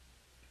it.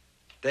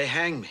 They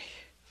hang me.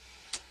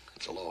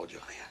 It's a law,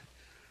 Johnny.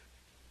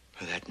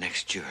 For that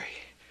next jury.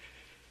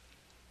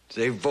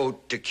 They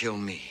vote to kill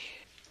me.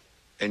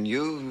 And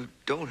you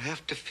don't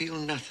have to feel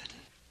nothing.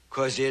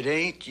 'Cause it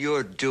ain't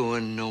your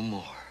doing no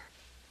more.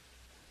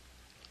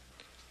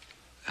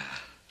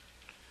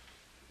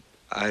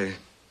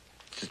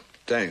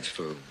 Thanks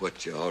for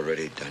what you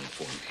already done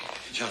for me.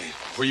 Johnny,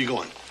 where you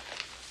going?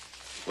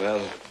 Well,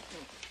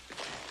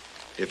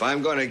 if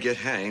I'm gonna get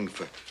hanged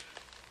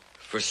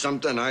for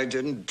something I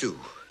didn't do,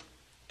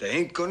 they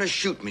ain't gonna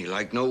shoot me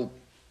like no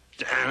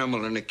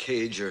animal in a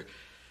cage or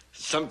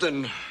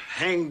something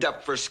hanged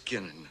up for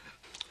skinning.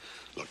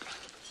 Look,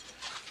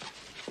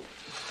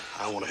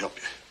 I want to help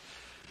you,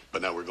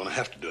 but now we're going to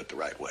have to do it the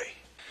right way.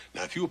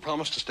 Now, if you will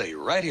promise to stay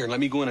right here and let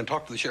me go in and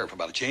talk to the sheriff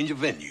about a change of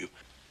venue.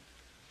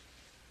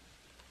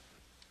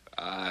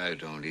 I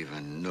don't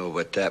even know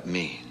what that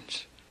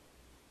means.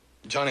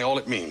 Johnny, all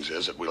it means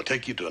is that we'll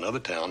take you to another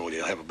town where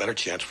you'll have a better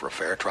chance for a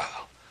fair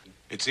trial.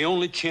 It's the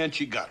only chance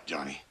you got,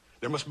 Johnny.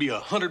 There must be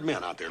 100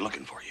 men out there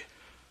looking for you.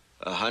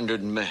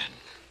 100 men.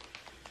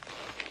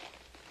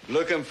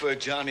 Looking for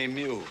Johnny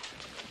Mule.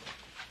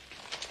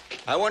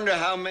 I wonder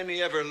how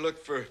many ever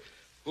looked for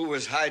who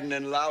was hiding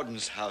in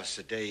Loudon's house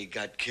the day he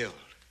got killed.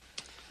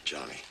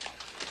 Johnny,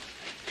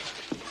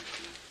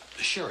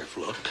 the sheriff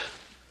looked.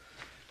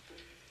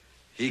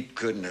 He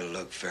couldn't have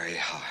looked very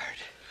hard.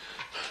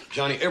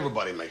 Johnny,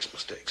 everybody makes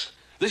mistakes.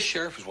 This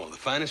sheriff is one of the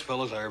finest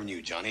fellows I ever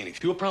knew, Johnny, and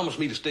if you'll promise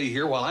me to stay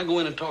here while I go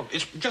in and talk,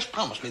 just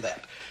promise me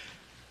that.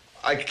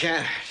 I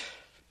can't.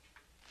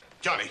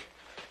 Johnny,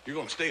 you're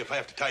going to stay if I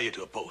have to tie you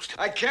to a post.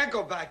 I can't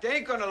go back. They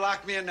ain't going to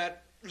lock me in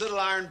that little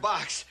iron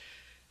box.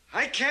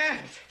 I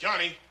can't.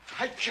 Johnny.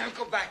 I can't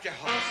go back there,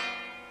 Hoss.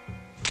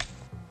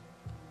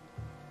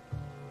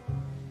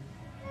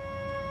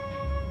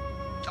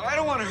 I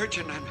don't want to hurt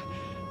you none.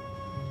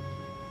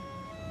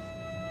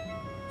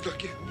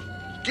 Look, you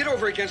get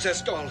over against that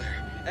stall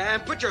there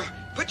and put your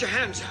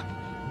hands up.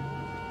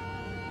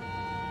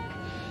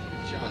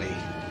 Johnny.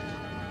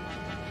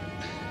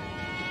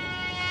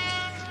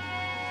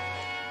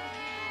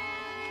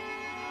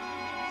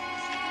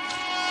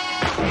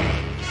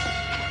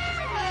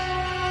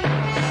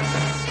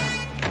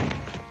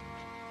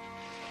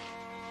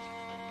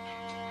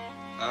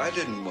 I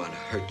didn't want to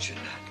hurt you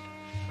none.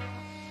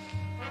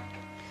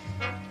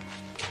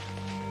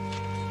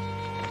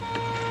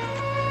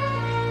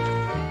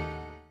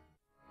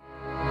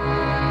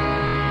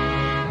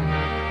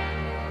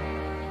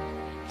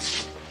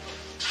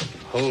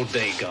 Whole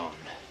day gone.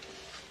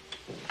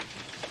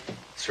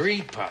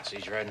 3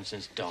 posses riding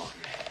since dawn.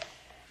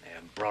 They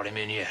haven't brought him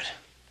in yet.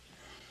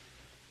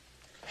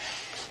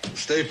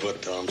 Stay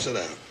put, Tom. Sit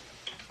down.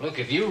 Look,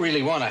 if you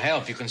really want to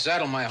help, you can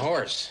saddle my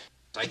horse.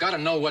 I gotta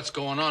know what's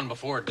going on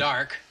before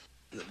dark.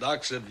 The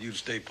doc said you'd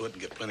stay put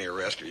and get plenty of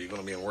rest, or you're going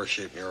to be in worse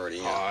shape than you're already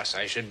in. Boss,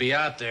 I should be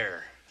out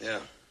there.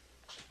 Yeah.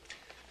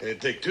 It'd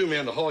take 2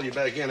 men to haul you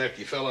back in after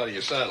you fell out of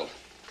your saddle.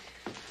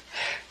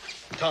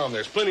 Tom,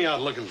 there's plenty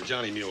out looking for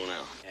Johnny Mule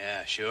now.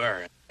 Yeah,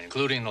 sure.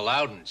 Including the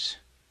Loudons.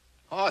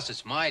 Boss,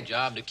 it's my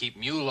job to keep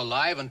Mule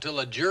alive until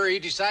a jury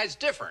decides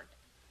different.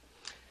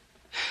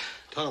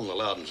 Tom, the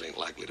Loudons ain't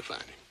likely to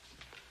find him.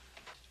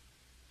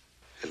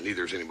 And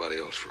neither's anybody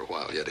else for a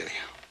while yet,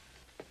 anyhow.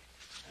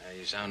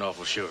 You sound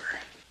awful sure.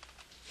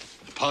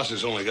 The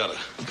posse's only got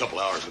a couple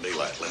hours of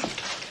daylight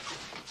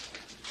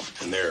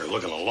left. And they're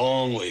looking a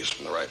long ways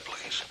from the right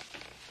place.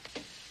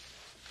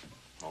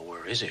 Well,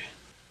 where is he?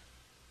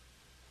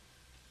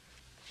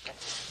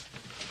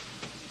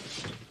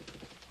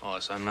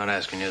 Boss, I'm not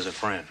asking you as a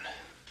friend.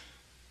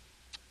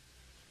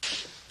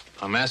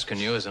 I'm asking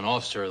you as an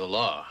officer of the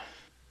law.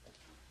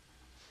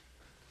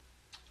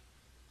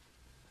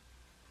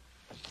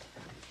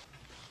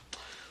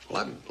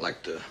 Well, I'd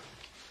like to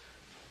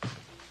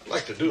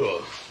do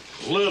a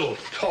little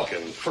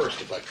talking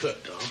first, if I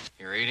could, Tom.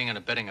 You're aiding and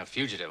abetting a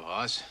fugitive,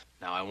 Hoss.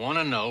 Now, I want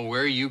to know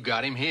where you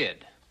got him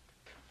hid.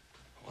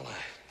 Well, I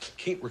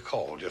can't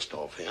recall just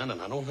offhand,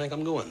 and I don't think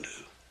I'm going to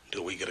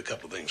until we get a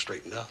couple of things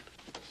straightened out.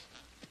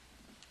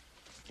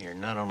 You're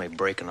not only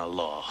breaking a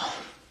law,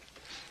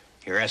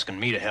 you're asking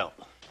me to help.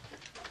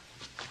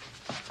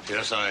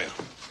 Yes, I am.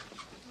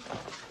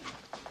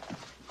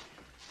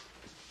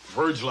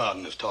 Verge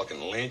Loudon is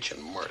talking lynch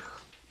and murder.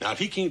 Now, if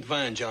he can't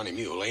find Johnny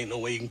Mule, ain't no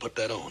way you can put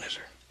that on, is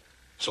there?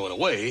 So, in a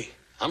way,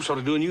 I'm sort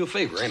of doing you a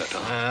favor, ain't I,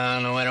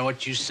 Tom? No matter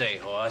what you say,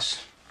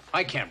 Hoss.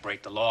 I can't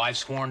break the law I've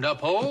sworn to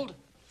uphold.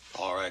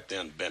 All right,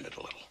 then, bend it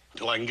a little.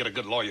 Until I can get a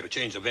good lawyer to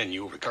change the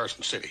venue over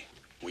Carson City.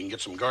 We can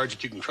get some guards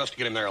that you can trust to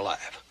get him there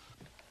alive.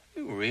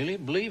 You really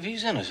believe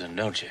he's innocent,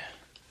 don't you?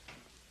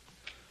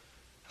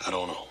 I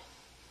don't know.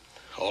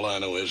 All I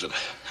know is that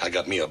I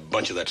got me a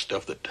bunch of that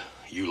stuff that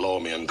you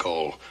lawmen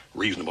call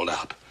reasonable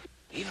doubt.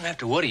 Even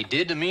after what he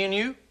did to me and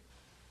you?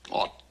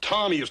 Oh,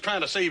 Tom, he was trying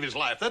to save his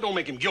life. That don't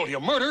make him guilty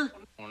of murder.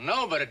 Well,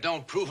 no, but it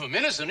don't prove him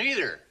innocent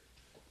either.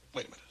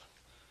 Wait a minute.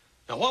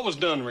 Now, what was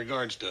done in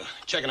regards to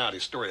checking out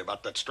his story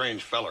about that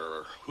strange feller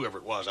or whoever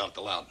it was out at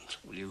the Loudons?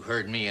 Well, you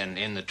heard me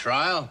in the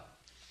trial.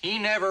 He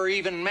never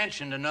even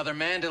mentioned another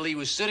man till he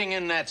was sitting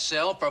in that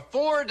cell for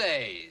 4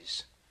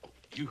 days.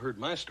 You heard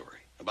my story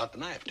about the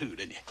knife, too,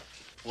 didn't you?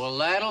 Well,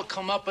 that'll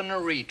come up in a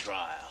retrial.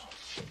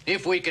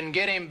 If we can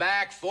get him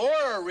back for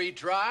a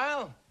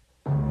retrial.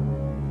 Hey,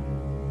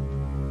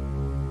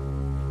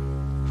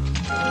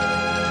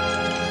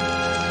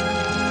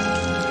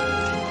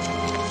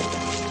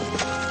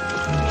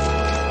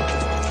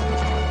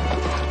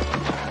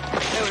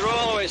 we roll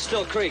all the way to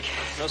Still Creek.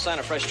 No sign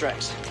of fresh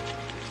tracks.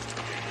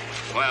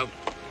 Well,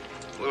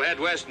 we'll head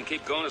west and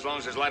keep going as long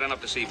as there's light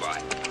enough to see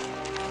by.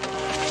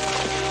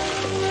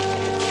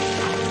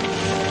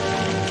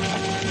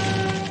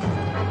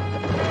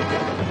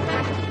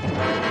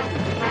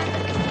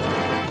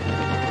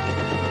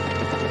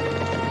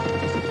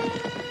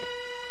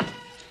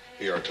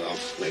 Here you are, Tom.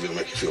 Maybe it'll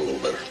make you feel a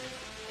little better.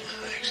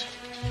 Thanks.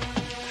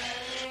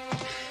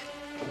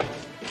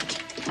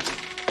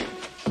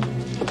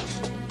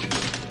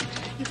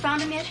 You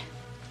found him yet?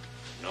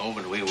 No,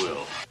 but we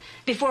will.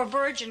 Before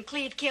Verge and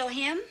Cleve kill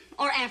him,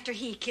 or after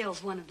he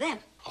kills one of them?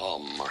 Oh,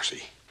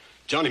 Marcy.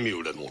 Johnny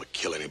Mule doesn't want to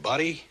kill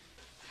anybody.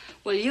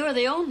 Well, you're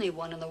the only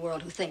one in the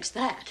world who thinks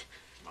that.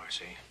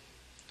 Marcy,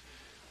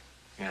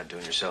 you're not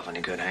doing yourself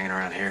any good hanging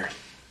around here.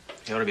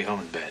 You ought to be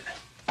home in bed.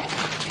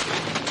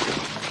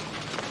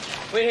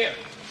 Wait here.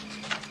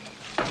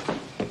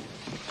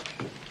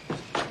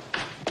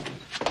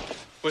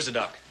 Where's the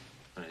doc?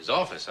 In his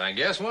office, I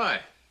guess. Why?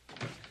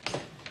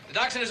 The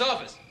doc's in his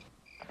office.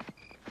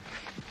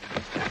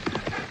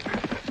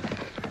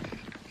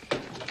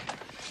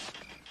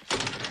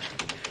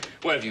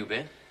 Where have you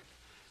been?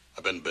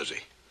 I've been busy.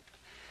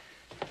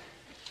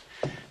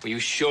 Well, you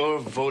sure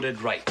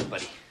voted right,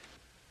 buddy.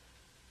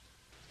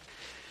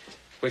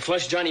 We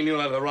flushed Johnny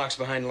Mule out of the rocks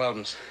behind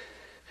Loudon's.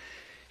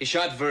 He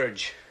shot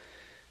Verge.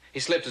 He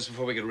slipped us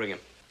before we could rig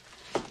him.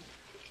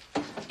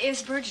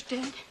 Is Verge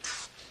dead?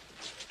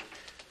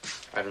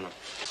 I don't know.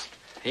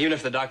 Even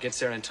if the doc gets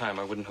there in time,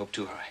 I wouldn't hope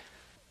too high.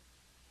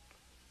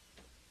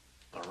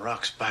 The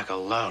rocks back of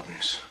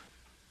Loudon's.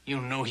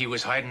 You knew he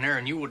was hiding there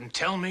and you wouldn't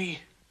tell me?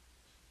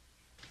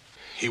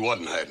 He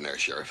wasn't hiding there,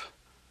 Sheriff.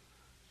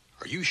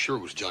 Are you sure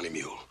it was Johnny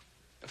Mule?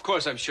 Of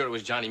course I'm sure it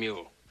was Johnny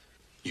Mule.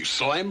 You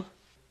saw him?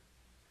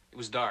 It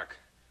was dark.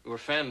 We were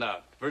fanned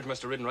out. Verge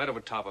must have ridden right over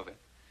top of it.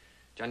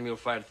 Johnny Mule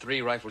fired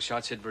 3 rifle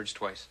shots, hit Verge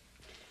twice.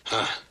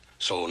 Huh.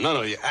 So none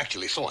of you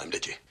actually saw him,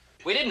 did you?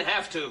 We didn't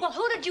have to. Well,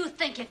 who did you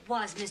think it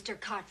was, Mr.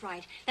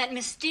 Cartwright? That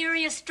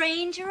mysterious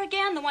stranger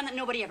again? The one that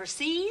nobody ever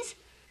sees?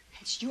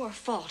 It's your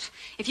fault.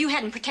 If you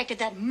hadn't protected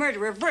that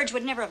murderer, Verge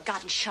would never have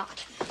gotten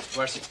shot.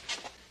 Marcy,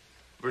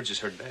 Verge is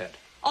hurt bad.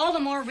 All the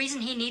more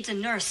reason he needs a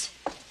nurse.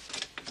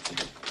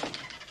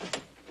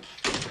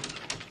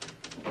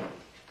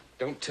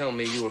 Don't tell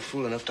me you were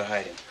fool enough to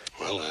hide him.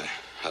 Well,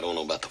 I don't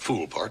know about the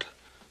fool part,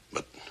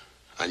 but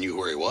I knew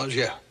where he was,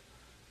 yeah.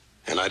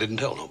 And I didn't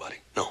tell nobody,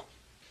 no.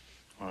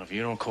 Well, if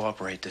you don't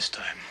cooperate this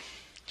time,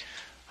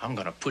 I'm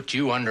gonna put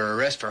you under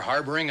arrest for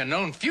harboring a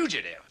known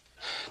fugitive.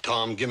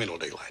 Tom, give me no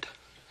daylight.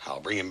 I'll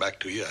bring him back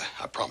to you.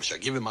 I promise you. I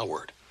give him my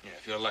word. Yeah,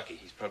 if you're lucky,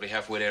 he's probably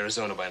halfway to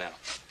Arizona by now.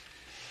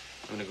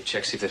 I'm gonna go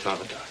check, see if they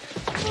found the doc.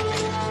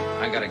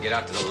 I gotta get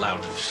out to the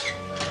Loudons.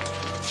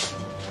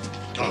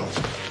 Tom,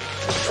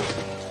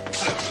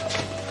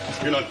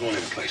 you're not going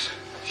anyplace.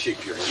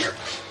 Shake your hair.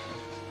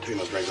 Tell you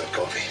must drink that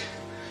coffee.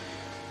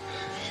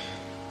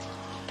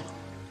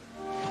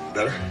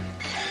 Better?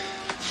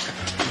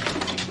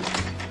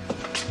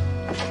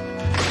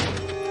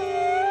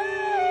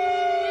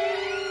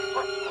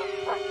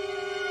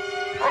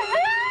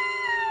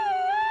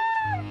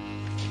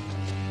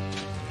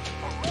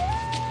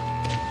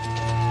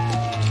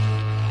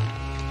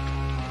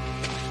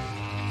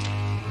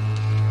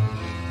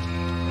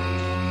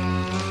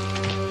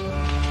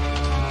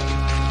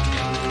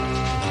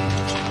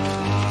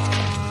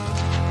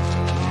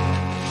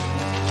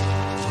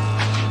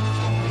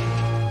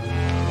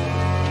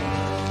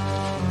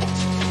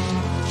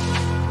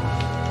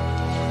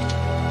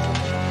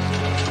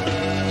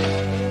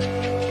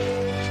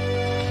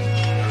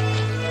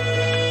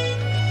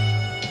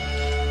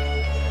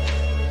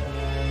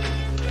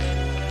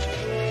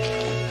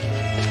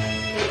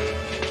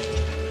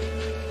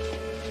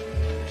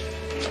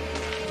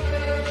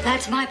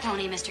 That's my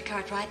pony, Mr.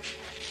 Cartwright.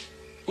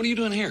 What are you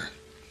doing here?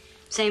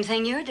 Same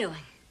thing you're doing.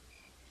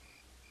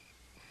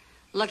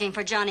 Looking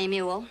for Johnny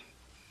Mule.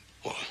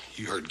 Well,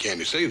 you heard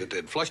Candy say that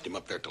they'd flushed him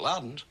up there to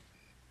Loudon's.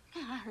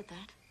 Yeah, I heard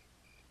that.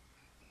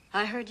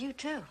 I heard you,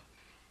 too.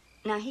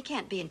 Now, he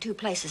can't be in two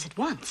places at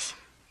once.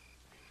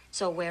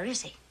 So where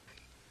is he?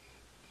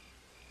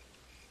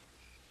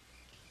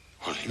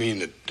 Well, you mean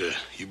that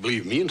you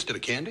believe me instead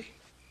of Candy?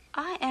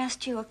 I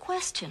asked you a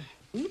question.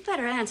 You'd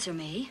better answer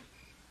me.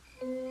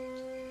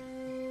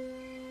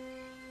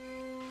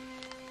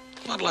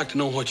 Well, I'd like to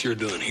know what you're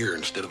doing here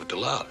instead of at the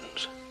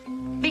Loudon's.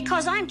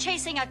 Because I'm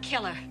chasing a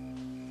killer.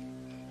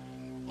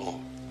 Oh.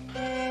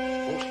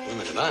 Most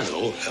women that I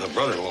know had a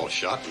brother-in-law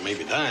shot and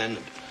maybe dying.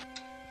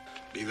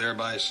 Be there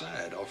by his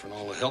side, offering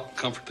all the help and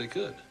comfort they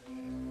could.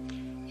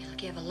 It'll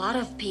give a lot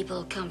of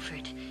people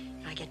comfort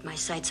if I get my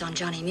sights on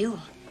Johnny Mule.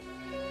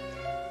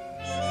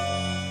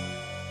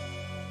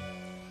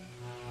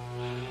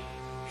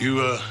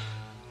 You're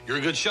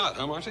a good shot,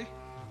 huh, Marcy?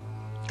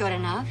 Good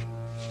enough.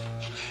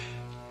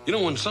 You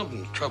know, when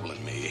something's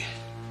troubling me,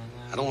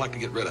 I don't like to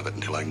get rid of it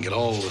until I can get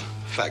all the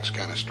facts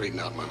kind of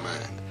straightened out in my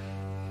mind.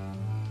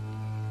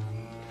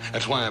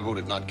 That's why I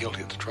voted not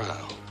guilty at the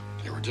trial.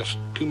 There were just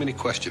too many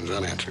questions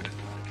unanswered.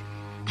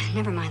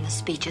 Never mind the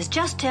speeches.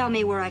 Just tell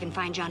me where I can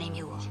find Johnny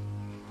Mule.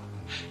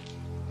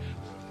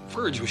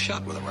 Verge was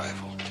shot with a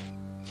rifle.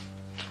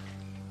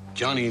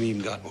 Johnny ain't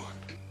even got one.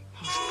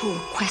 These fool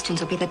questions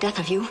will be the death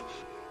of you.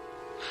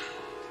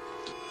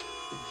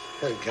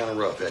 Had it kind of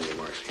rough, hadn't you,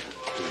 Marcy?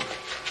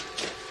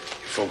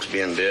 Your folks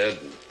being dead,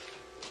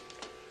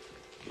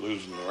 and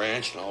losing the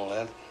ranch and all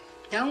that.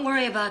 Don't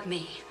worry about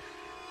me.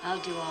 I'll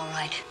do all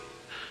right.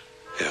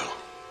 Yeah.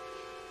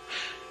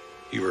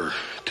 You were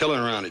telling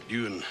around that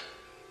you and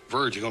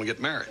Verge are going to get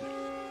married.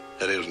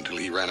 That is, until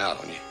he ran out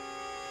on you.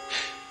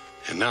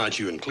 And now it's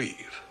you and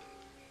Cleve.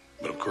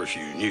 But, of course,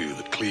 you knew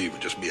that Cleve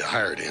would just be a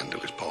hired hand till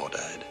his pa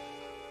died.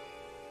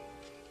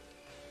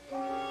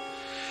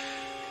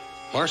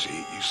 Marcy,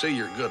 you say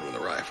you're good with a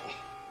rifle.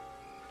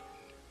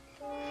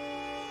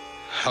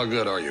 How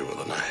good are you with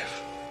a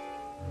knife?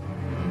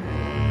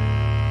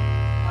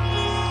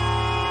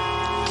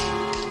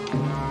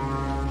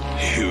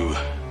 You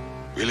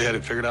really had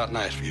it figured out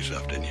nice for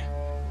yourself, didn't you?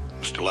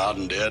 Mr.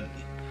 Loudon dead,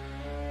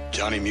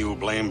 Johnny Mule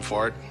blamed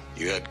for it.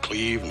 You had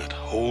Cleve and that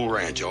whole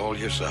ranch all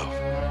yourself.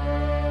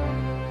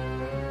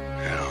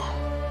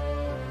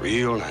 Yeah,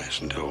 real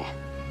nice until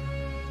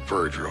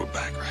Verge rode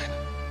back, right?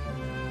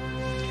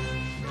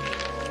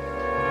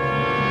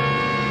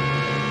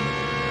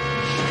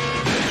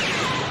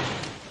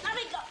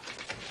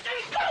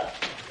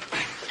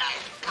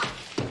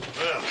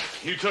 Well,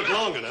 you took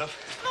long enough.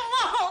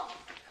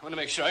 I want to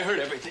make sure I heard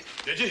everything.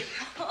 Did you?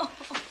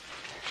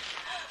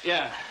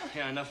 Yeah,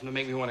 enough to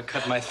make me want to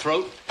cut my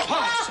throat.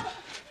 Pops!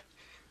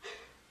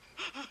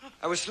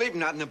 I was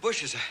sleeping out in the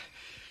bushes.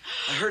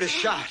 I heard a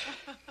shot.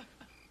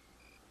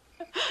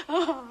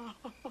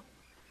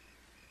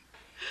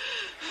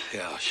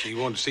 Yeah, she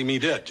wanted to see me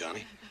dead,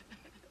 Johnny.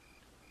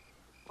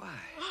 Why?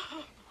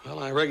 Well,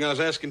 I reckon I was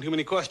asking too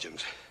many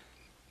questions.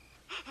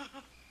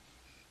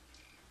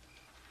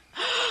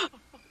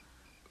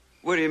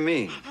 What do you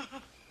mean?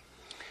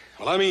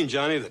 Well, I mean,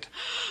 Johnny, that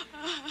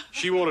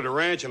she wanted a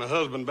ranch and a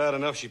husband bad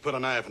enough she put a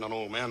knife in an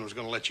old man and was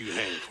going to let you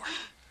hang for it.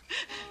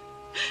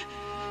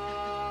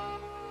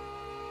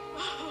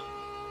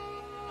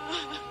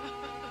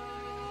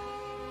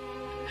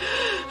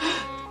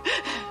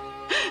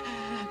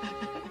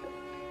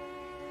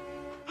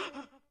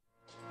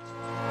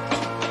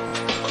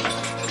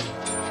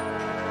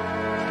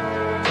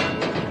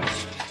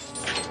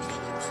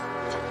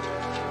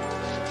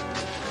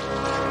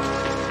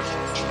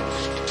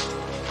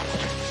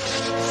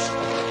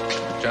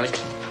 Johnny,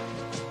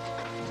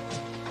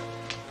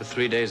 for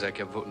 3 days I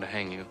kept voting to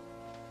hang you.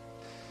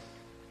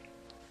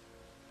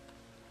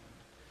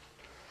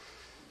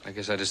 I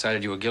guess I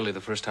decided you were guilty the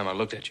first time I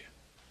looked at you.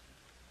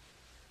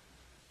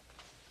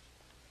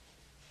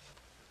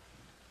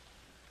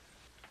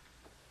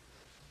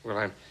 Well,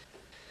 I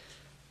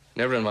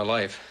never in my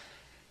life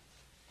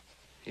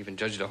even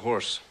judged a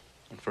horse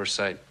on first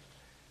sight.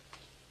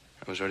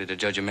 I was ready to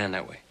judge a man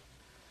that way.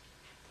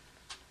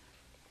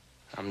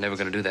 I'm never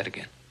going to do that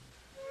again.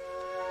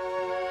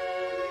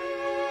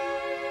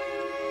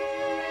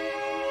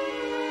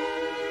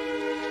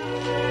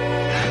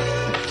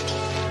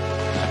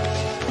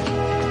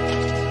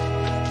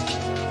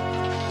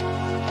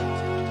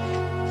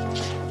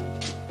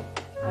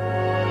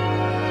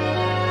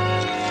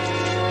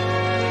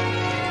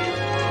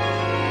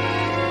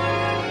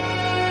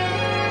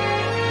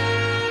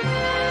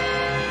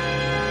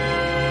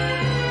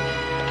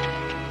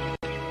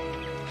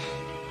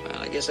 Well,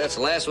 I guess that's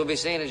the last we'll be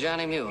seeing of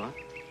Johnny Mule, huh?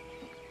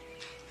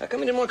 How come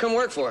he didn't want to come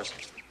work for us?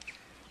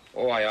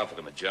 Oh, I offered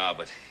him a job,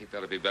 but he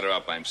thought he'd be better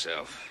off by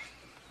himself.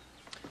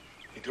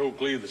 He told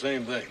Cleve the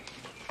same thing.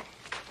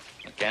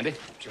 Candy?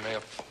 Your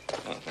mail.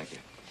 Oh, thank you.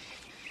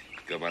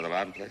 Go by the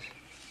Loudon place?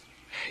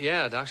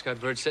 Yeah, Doc's got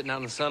Verge sitting out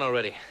in the sun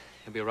already.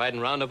 He'll be riding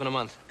round up in a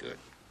month. Good.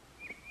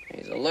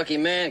 He's a lucky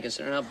man,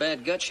 considering how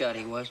bad gut shot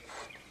he was.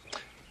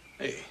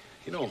 Hey,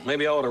 you know,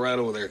 maybe I ought to ride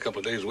over there a couple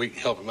of days a week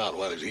and help him out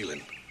while he's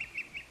healing.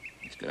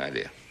 It's a good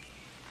idea.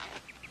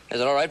 Is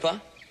it all right, Pa?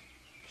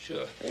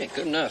 Sure. Hey,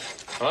 good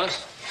enough.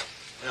 Boss?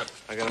 Yeah.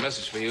 I got a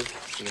message for you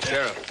from the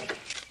sheriff.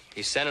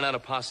 He's sending out a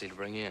posse to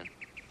bring you in.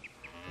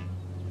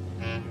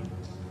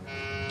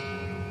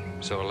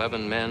 So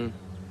 11 men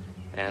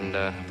and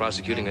a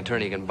prosecuting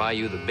attorney can buy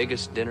you the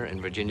biggest dinner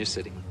in Virginia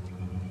City.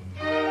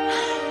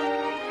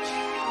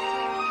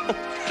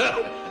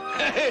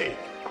 Hey,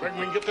 reckon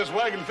we can get this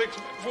wagon fixed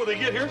before they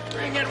get here?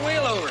 Bring that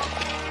wheel over.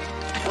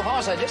 Well,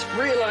 Hoss, I just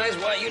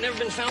realized why you never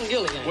been found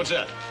guilty. What's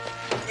that?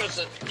 Because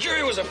the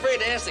jury was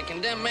afraid to ask the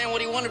condemned man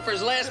what he wanted for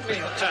his last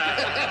meal.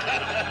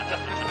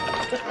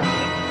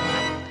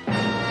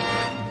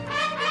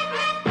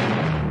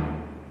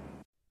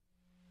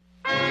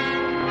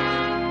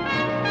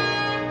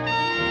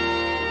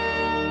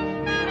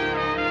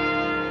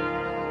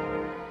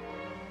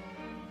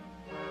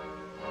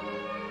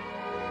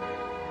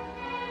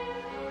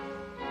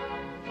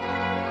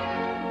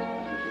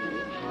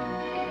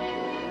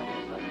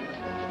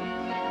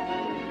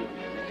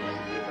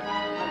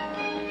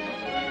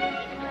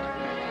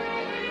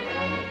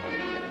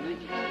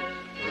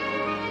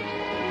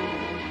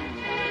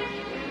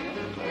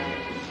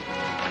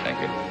 Thank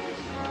you.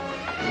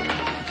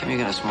 Come you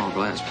got a small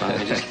glass, Pa?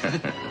 I just...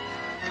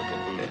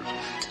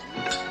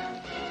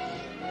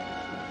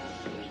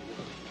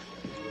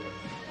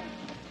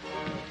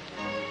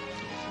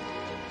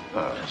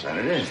 Oh, is that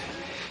it is?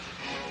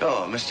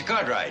 Oh, Mr.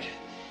 Cartwright,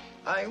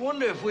 I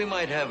wonder if we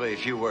might have a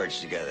few words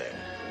together.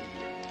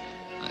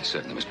 I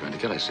certainly, Mr.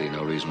 Endicott. I see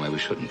no reason why we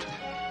shouldn't.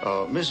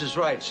 Oh, Mrs.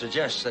 Wright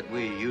suggests that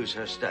we use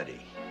her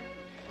study.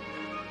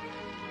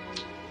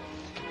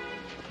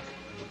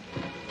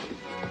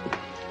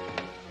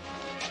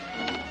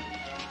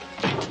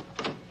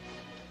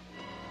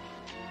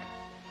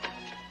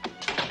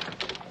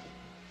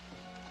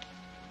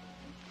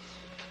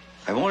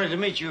 I wanted to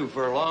meet you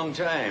for a long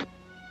time.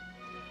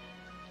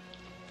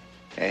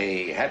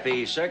 A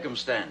happy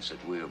circumstance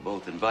that we were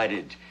both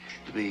invited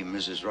to be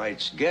Mrs.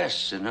 Wright's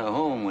guests in her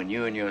home when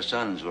you and your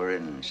sons were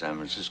in San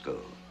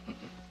Francisco.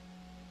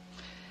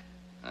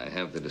 I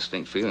have the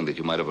distinct feeling that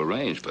you might have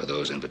arranged for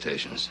those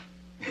invitations.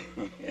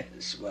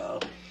 Yes,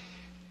 well,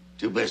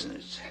 to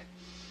business.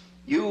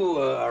 You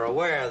are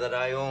aware that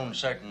I own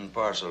certain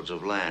parcels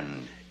of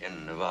land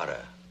in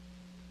Nevada.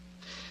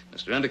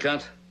 Mr.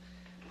 Endicott,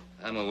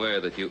 I'm aware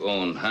that you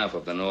own half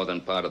of the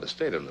northern part of the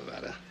state of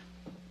Nevada.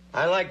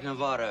 I like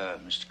Nevada,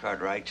 Mr.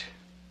 Cartwright.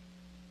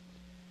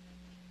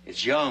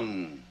 It's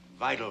young,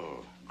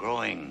 vital,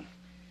 growing.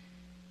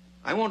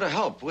 I want to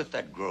help with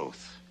that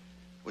growth,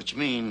 which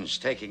means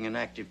taking an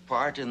active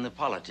part in the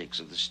politics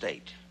of the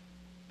state.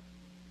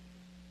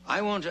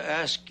 I want to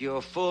ask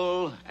your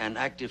full and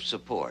active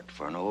support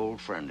for an old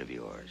friend of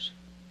yours.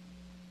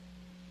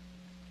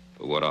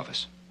 For what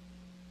office?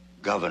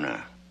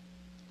 Governor.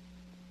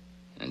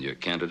 And your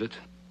candidate?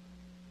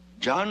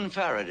 John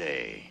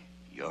Faraday,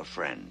 your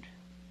friend.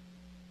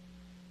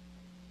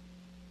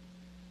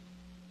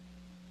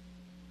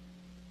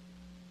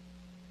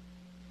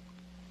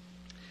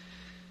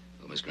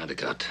 Well, Mr.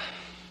 Endicott,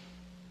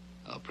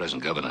 our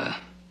present governor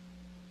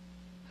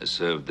has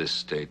served this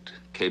state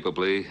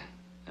capably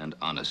and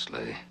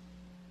honestly,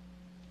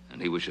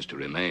 and he wishes to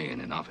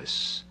remain in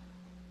office,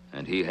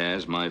 and he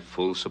has my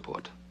full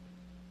support.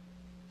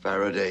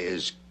 Faraday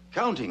is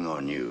counting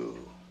on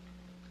you.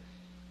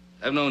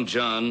 I've known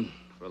John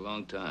for a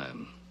long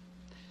time,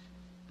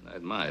 and I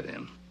admired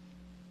him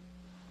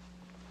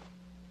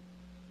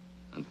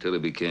until he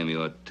became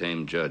your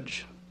tame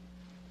judge.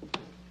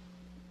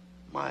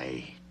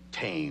 My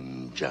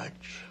tame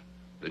judge.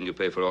 Didn't you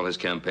pay for all his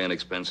campaign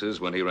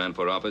expenses when he ran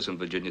for office in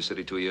Virginia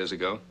City 2 years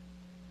ago?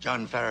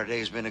 John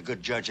Faraday's been a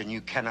good judge, and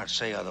you cannot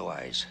say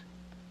otherwise.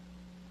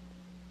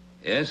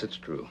 Yes, it's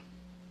true.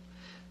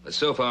 But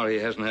so far, he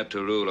hasn't had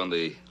to rule on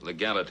the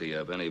legality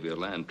of any of your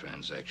land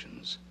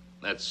transactions.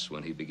 That's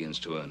when he begins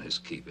to earn his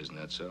keep, isn't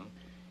that so?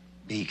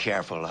 Be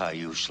careful how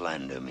you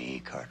slander me,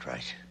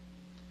 Cartwright.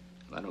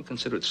 I don't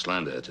consider it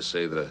slander to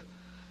say that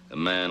a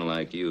man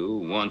like you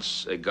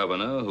wants a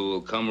governor who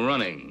will come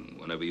running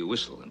whenever you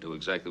whistle and do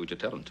exactly what you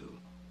tell him to.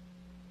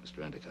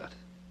 Mr. Endicott,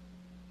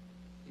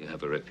 you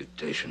have a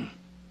reputation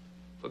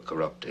for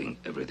corrupting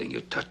everything you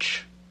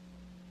touch.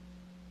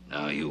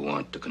 Now you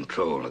want to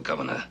control a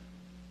governor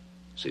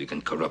so you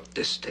can corrupt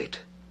this state.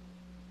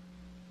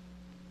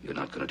 You're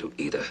not going to do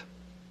either.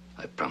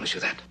 I promise you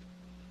that.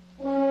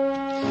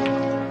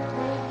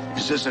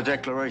 Is this a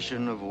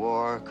declaration of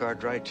war,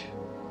 Cartwright?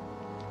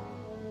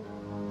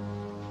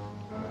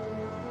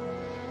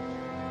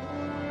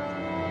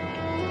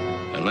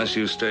 Unless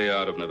you stay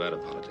out of Nevada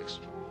politics.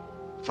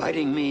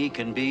 Fighting me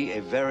can be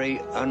a very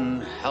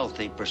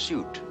unhealthy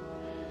pursuit.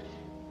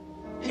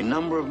 A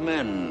number of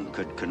men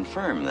could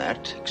confirm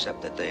that,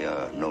 except that they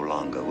are no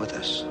longer with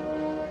us.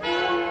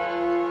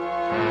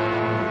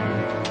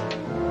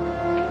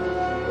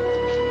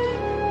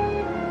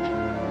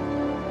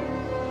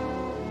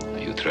 Are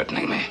you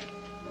threatening me?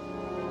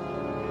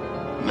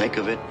 Make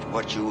of it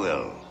what you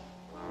will,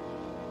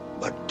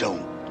 but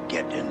don't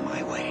get in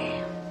my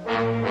way.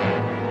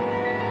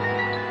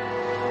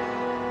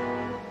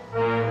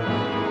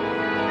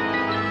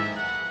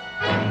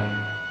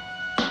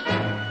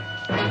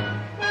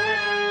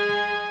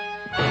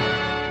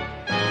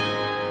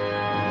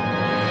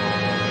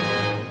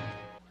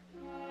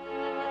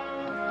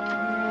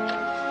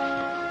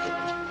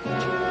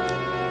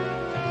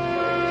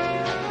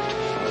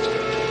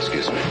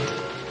 Excuse me.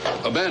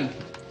 Oh, Ben.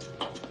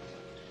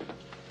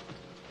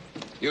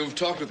 You've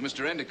talked with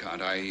Mr.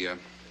 Endicott. I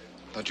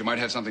thought you might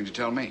have something to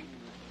tell me.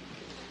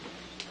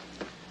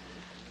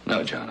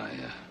 No, John,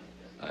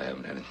 I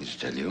haven't anything to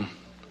tell you.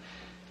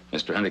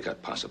 Mr.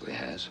 Endicott possibly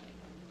has.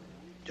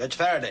 Judge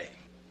Faraday.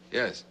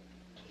 Yes.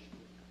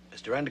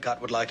 Mr.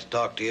 Endicott would like to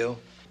talk to you.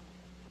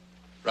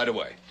 Right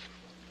away.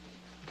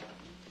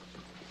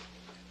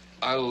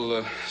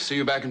 I'll see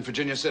you back in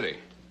Virginia City.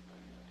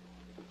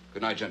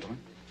 Good night, gentlemen.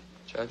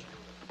 Judge?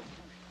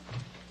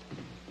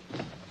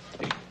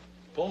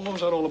 Paul, what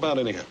was that all about,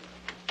 anyhow?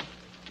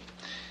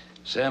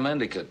 Sam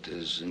Endicott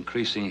is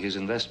increasing his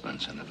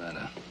investments in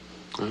Nevada.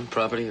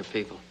 Property or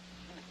people?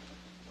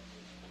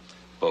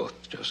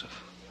 Both,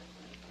 Joseph.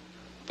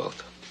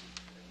 Both.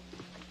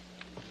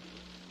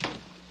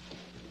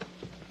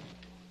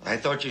 I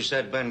thought you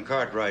said Ben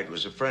Cartwright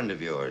was a friend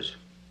of yours.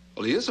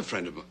 Well, he is a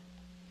friend of mine.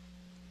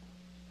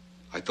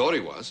 I thought he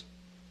was.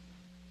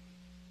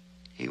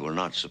 He will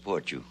not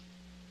support you.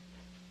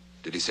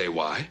 Did he say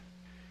why?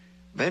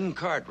 Ben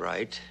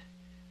Cartwright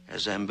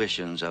has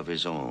ambitions of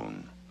his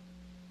own.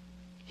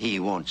 He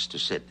wants to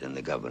sit in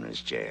the governor's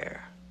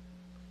chair.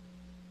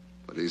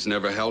 But he's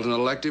never held an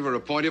elective or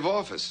appointive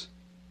office.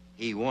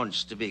 He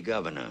wants to be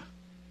governor.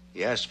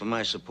 He asked for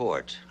my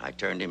support. I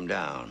turned him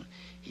down.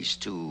 He's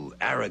too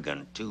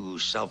arrogant, too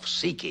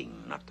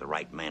self-seeking, not the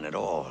right man at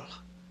all.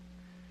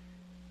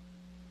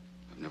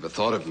 I've never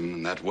thought of him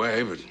in that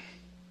way, but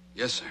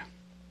yes, sir.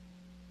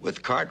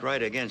 With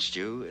Cartwright against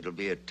you, it'll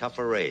be a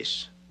tougher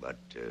race, but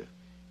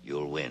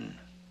you'll win.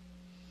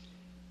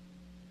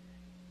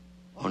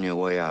 On your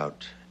way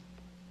out,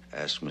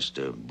 ask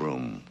Mr.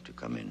 Broom to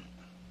come in.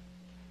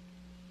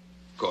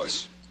 Of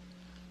course.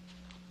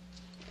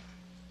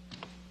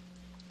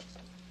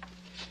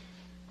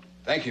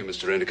 Thank you,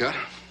 Mr. Endicott.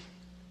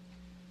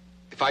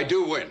 If I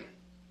do win,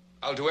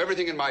 I'll do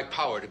everything in my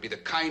power to be the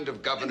kind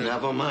of governor...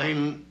 Never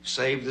mind.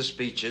 Save the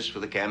speeches for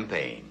the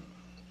campaign.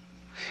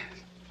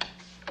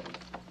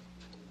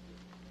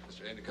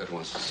 Mr. Endicott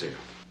wants to see you.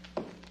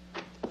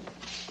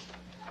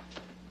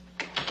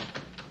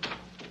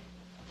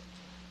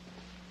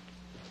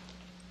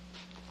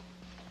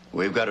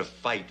 We've got a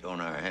fight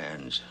on our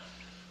hands.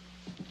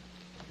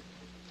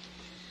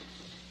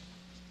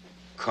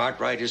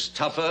 Cartwright is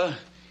tougher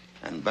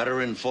and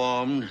better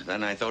informed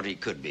than I thought he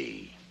could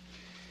be.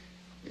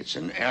 It's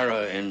an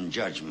error in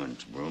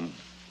judgment, Broom.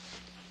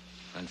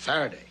 And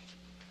Faraday?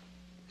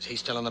 Is he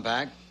still in the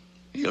bag?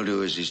 He'll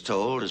do as he's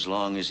told as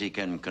long as he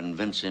can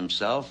convince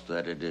himself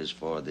that it is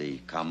for the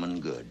common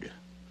good.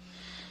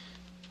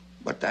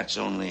 But that's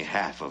only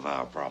half of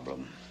our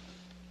problem.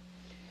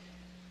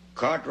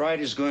 Cartwright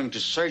is going to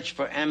search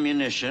for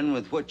ammunition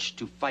with which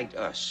to fight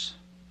us.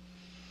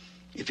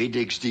 If he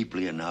digs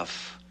deeply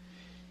enough,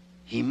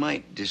 he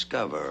might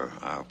discover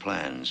our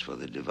plans for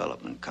the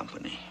development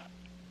company.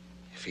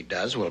 If he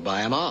does, we'll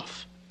buy him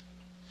off.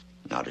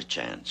 Not a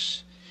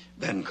chance.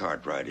 Ben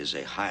Cartwright is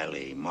a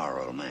highly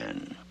moral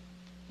man.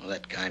 Well,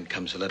 that kind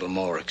comes a little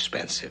more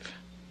expensive.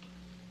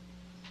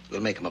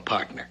 We'll make him a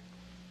partner.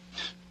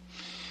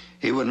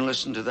 He wouldn't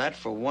listen to that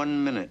for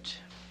 1 minute.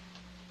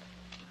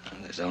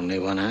 Well, there's only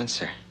one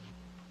answer.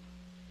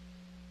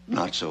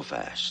 Not so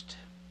fast.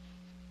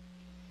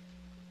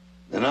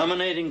 The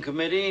nominating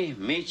committee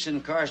meets in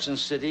Carson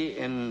City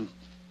in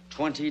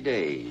 20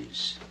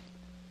 days.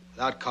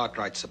 Without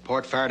Cartwright's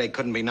support, Faraday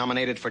couldn't be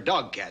nominated for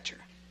dog catcher.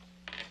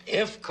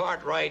 If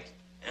Cartwright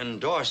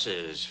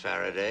endorses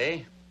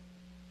Faraday...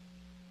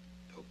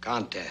 No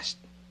contest.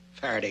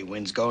 Faraday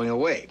wins going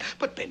away.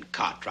 But Ben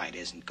Cartwright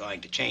isn't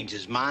going to change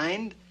his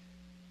mind.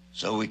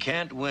 So we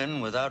can't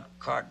win without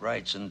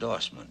Cartwright's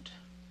endorsement.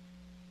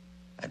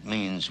 That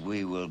means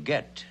we will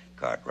get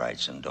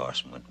Cartwright's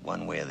endorsement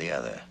one way or the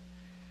other.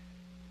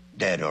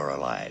 Dead or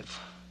alive.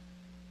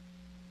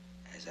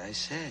 As I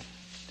said,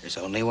 there's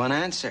only one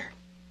answer.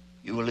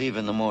 You will leave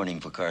in the morning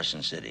for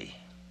Carson City.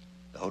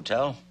 The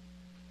hotel?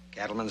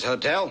 Cattleman's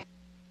Hotel.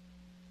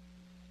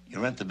 You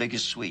rent the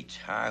biggest suite.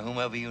 Hire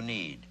whomever you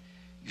need.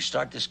 You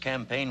start this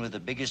campaign with the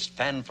biggest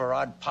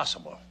fanfarade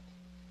possible.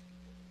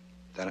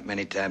 Done it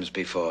many times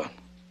before.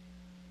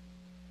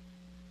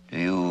 Do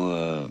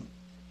you,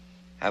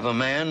 have a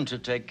man to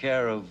take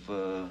care of,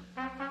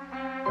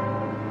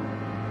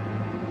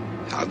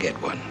 I'll get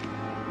one.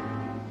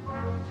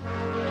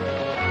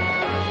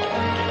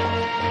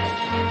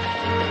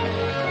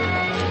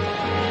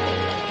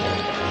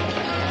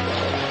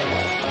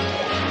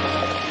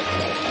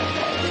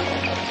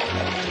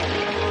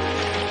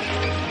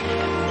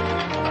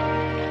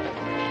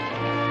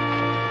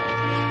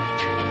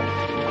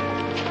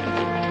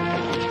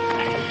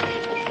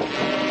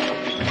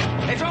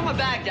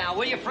 bag now,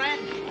 will you, friend?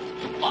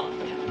 Look,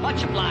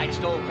 much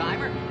obliged,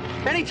 old-timer.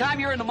 Anytime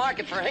you're in the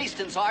market for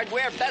Hastings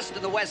hardware, best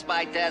in the West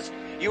by test,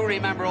 you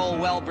remember old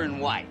Welburn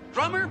White,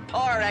 drummer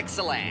par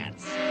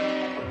excellence.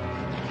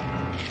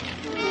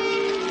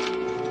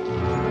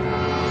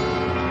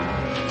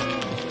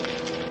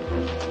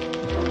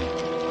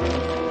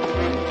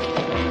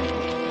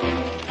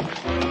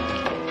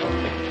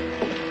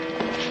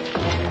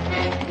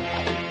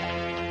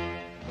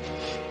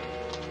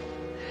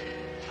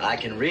 I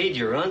can read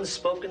your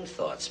unspoken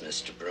thoughts,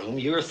 Mr. Broom.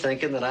 You're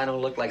thinking that I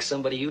don't look like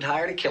somebody you'd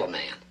hire to kill a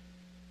man.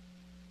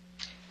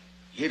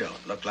 You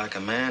don't look like a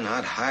man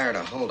I'd hire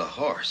to hold a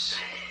horse.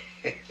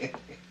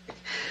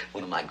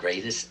 One of my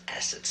greatest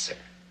assets, sir.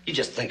 You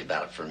just think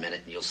about it for a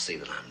minute and you'll see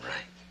that I'm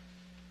right.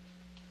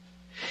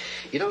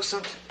 You know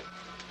something?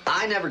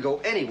 I never go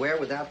anywhere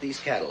without these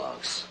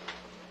catalogs.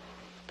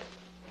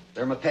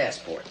 They're my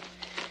passport.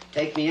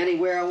 Take me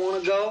anywhere I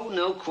want to go,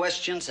 no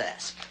questions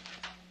asked.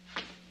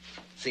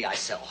 See, I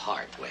sell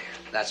hardware.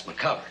 That's my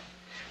cover.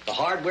 The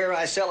hardware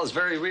I sell is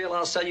very real.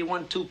 I'll sell you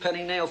 1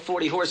 2-penny nail,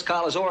 40 horse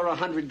collars, or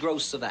 100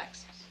 gross of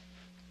axes.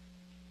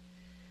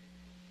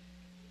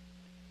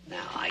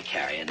 Now, I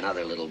carry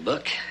another little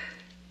book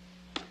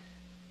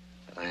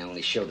that I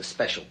only show to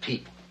special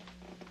people,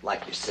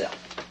 like yourself.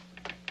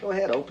 Go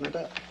ahead, open it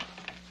up.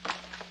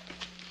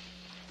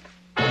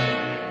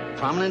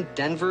 Prominent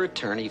Denver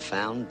attorney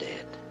found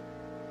dead.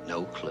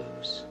 No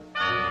clues.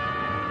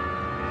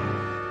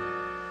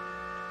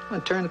 I'm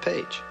gonna turn the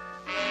page.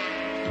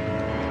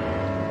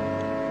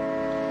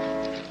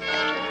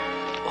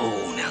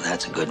 Oh, now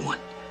that's a good one.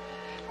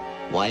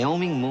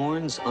 Wyoming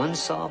mourns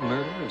unsolved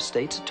murder of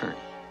state's attorney.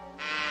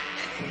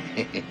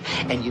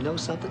 And you know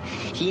something?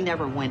 He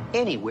never went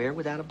anywhere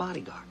without a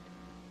bodyguard.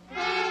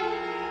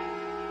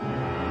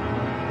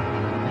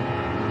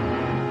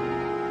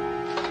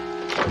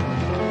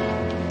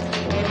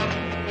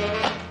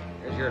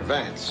 Here's your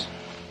advance.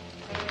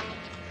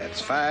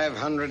 That's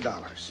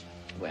 $500.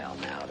 Well,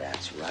 now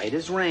that's right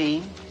as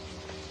rain.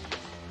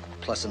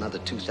 Plus another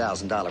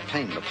 $2,000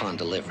 payment upon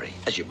delivery,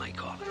 as you might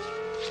call it.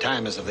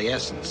 Time is of the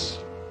essence.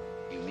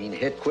 You mean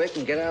hit quick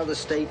and get out of the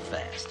state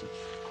fast?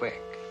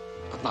 Quick,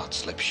 but not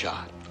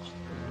slipshod.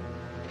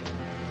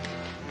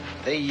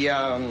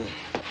 The,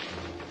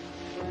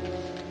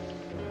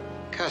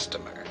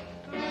 customer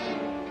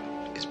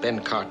is Ben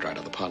Cartwright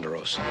of the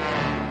Ponderosa.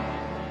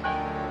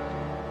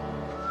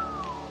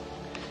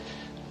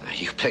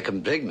 You pick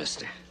 'em big,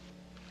 mister.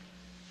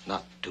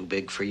 Not too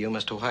big for you,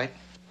 Mr. White?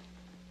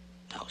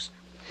 No, sir.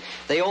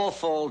 They all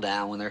fall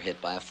down when they're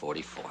hit by a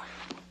 44.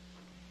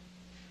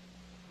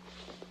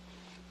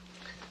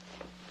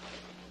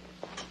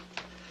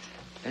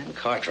 Ben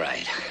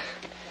Cartwright.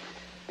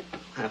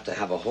 I have to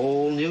have a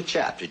whole new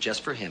chapter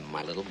just for him in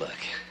my little book.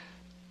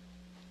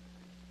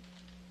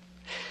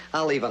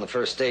 I'll leave on the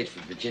first stage for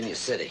Virginia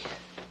City.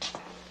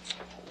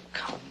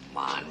 Come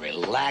on,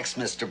 relax,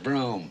 Mr.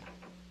 Broom.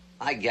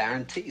 I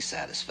guarantee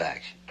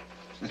satisfaction.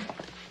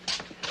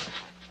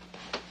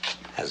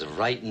 As of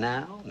right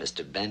now,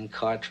 Mr. Ben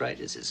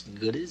Cartwright is as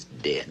good as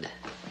dead.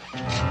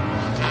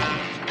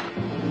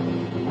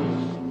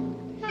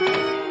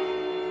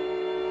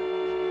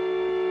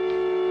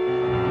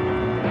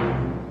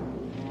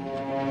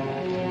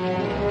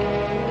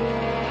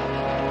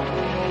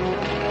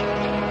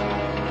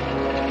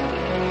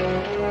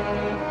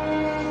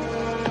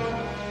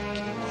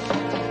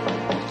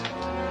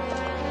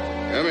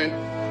 Come in.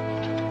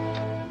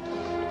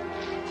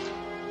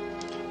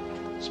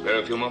 Spare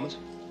a few moments?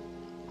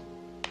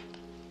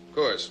 Of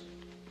course.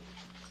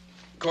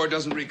 Court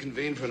doesn't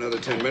reconvene for another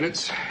 10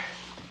 minutes.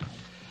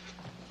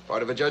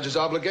 Part of a judge's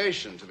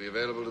obligation to be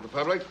available to the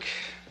public.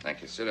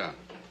 Thank you. Sit down.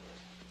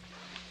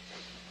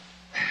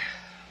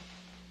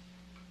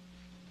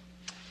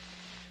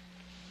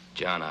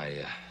 John,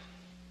 I'd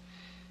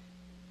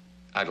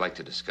like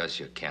to discuss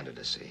your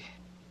candidacy.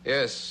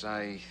 Yes,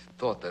 I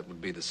thought that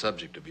would be the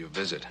subject of your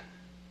visit.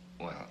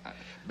 Well,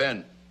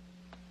 Ben,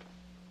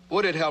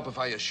 would it help if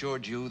I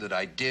assured you that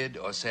I did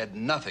or said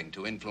nothing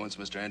to influence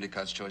Mr.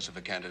 Endicott's choice of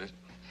a candidate?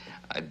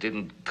 I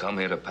didn't come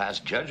here to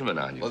pass judgment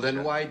on you. Well,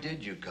 then why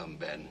did you come,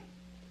 Ben?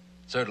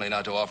 Certainly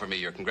not to offer me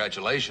your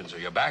congratulations or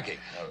your backing.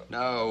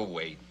 No,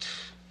 wait.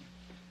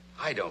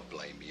 I don't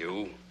blame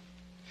you.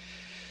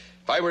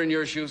 If I were in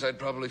your shoes, I'd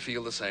probably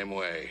feel the same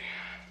way.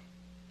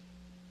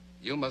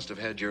 You must have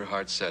had your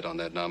heart set on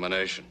that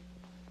nomination.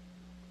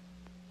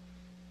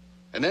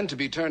 And then to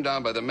be turned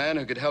down by the man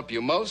who could help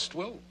you most,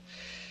 well,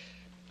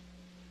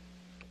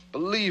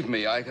 believe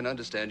me, I can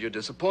understand your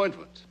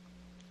disappointment.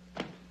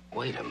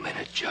 Wait a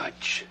minute,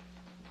 Judge.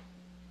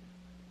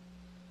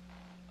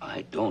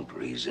 I don't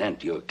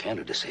resent your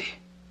candidacy.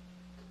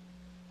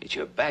 It's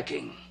your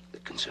backing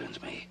that concerns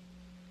me.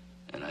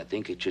 And I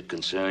think it should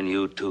concern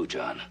you too,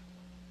 John.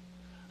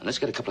 And let's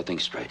get a couple of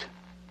things straight.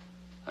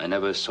 I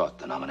never sought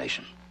the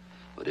nomination.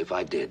 But if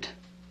I did,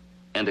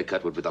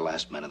 Endicott would be the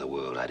last man in the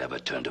world I'd ever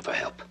turn to for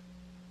help.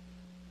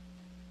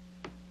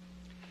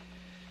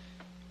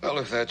 Well,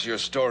 if that's your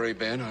story,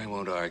 Ben, I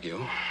won't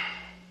argue.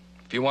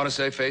 If you want to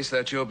save face,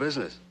 that's your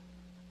business.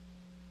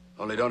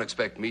 Only don't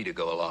expect me to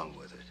go along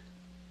with it.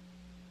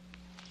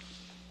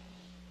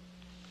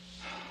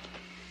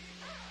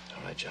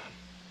 All right, John.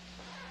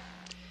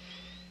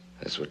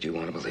 That's what you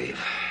want to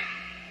believe.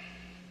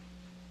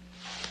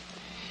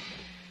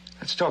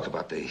 Let's talk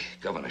about the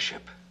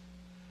governorship.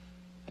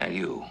 And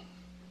you.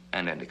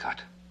 And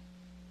Endicott.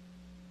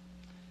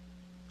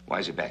 Why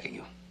is he backing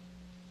you?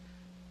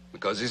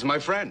 Because he's my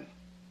friend.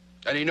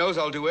 And he knows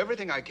I'll do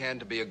everything I can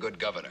to be a good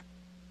governor.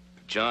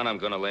 John, I'm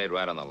going to lay it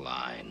right on the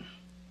line.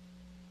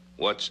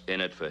 What's in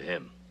it for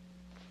him?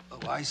 Oh,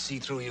 I see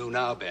through you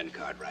now, Ben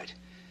Cartwright.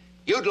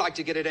 You'd like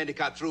to get at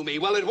Endicott through me.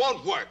 Well, it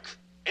won't work.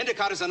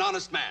 Endicott is an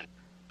honest man.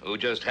 Who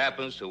just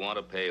happens to want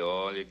to pay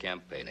all your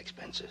campaign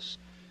expenses.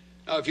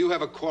 Now, if you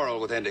have a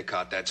quarrel with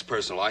Endicott, that's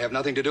personal. I have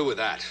nothing to do with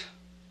that.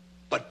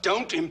 But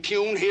don't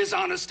impugn his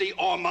honesty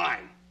or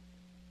mine.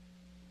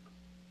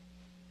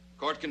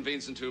 Court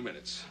convenes in 2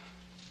 minutes.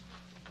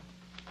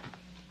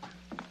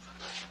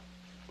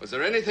 Was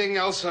there anything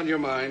else on your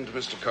mind,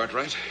 Mr.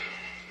 Cartwright?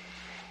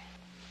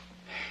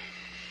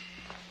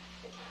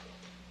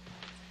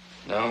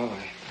 No,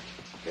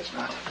 I guess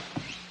not.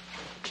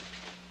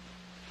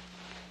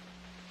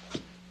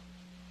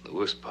 The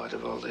worst part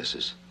of all this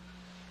is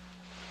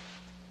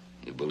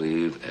you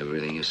believe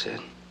everything you said.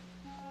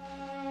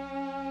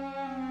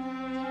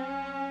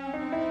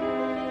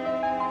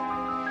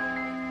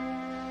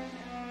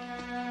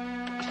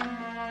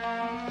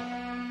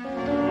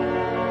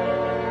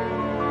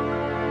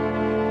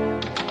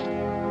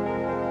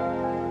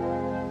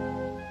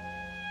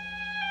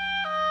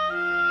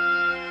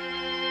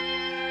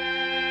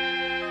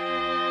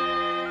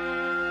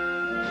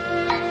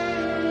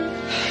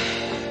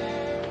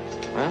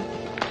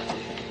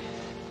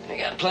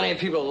 Plenty of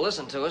people to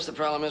listen to us. The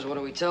problem is, what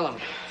do we tell them?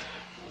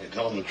 You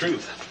tell them the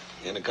truth.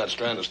 Endicott's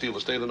trying to steal the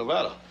state of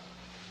Nevada.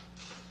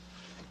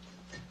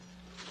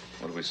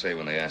 What do we say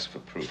when they ask for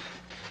proof?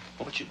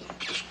 What you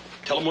just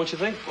tell them what you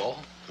think, Paul.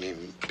 I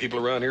mean, people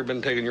around here have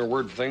been taking your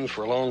word for things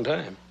for a long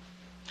time.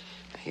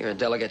 You're a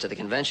delegate to the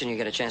convention. You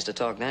get a chance to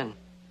talk then.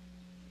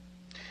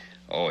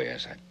 Oh,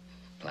 yes, I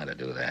plan to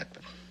do that.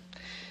 But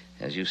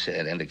as you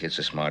said, Endicott's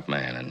a smart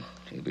man, and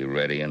he'll be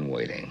ready and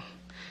waiting.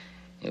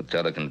 He'll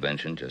tell the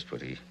convention just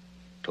what he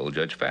told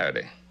Judge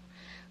Faraday,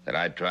 that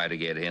I'd try to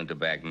get him to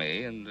back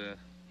me, and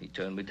he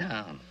turned me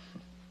down.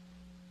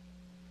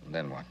 And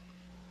then what?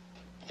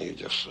 You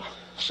just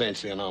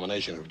cinch the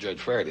nomination of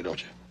Judge Faraday,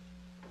 don't you?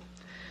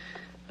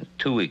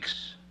 2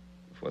 weeks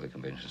before the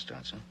convention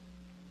starts, huh?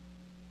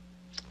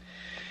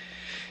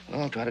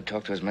 Well, I'll try to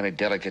talk to as many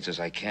delegates as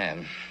I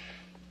can.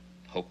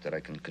 Hope that I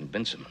can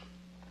convince them.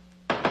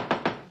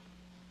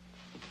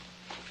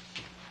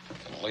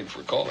 Late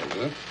for calling,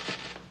 huh?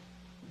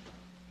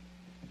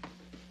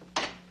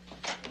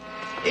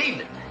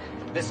 Evening.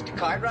 Mr.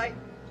 Cartwright?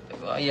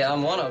 Yeah,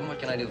 I'm one of them. What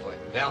can I do for you?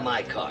 Well,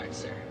 my card,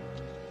 sir.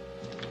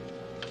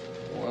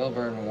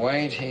 Wilburn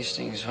White,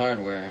 Hastings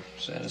Hardware.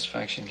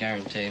 Satisfaction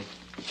guaranteed.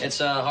 It's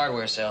a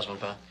hardware salesman,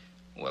 pal.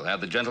 Well, have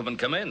the gentleman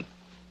come in.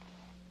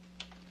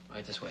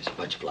 Right this way, sir.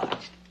 Much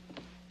obliged.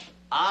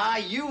 Ah,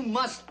 you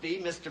must be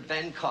Mr.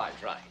 Ben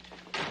Cartwright.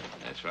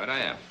 That's right, I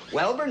am.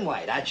 Wilburn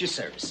White, at your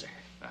service, sir.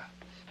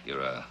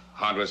 You're a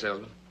hardware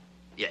salesman?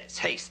 Yes,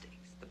 Hastings.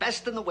 The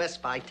best in the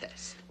West by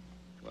test.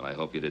 Well, I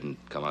hope you didn't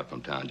come out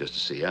from town just to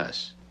see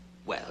us.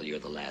 Well, you're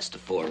the last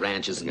of 4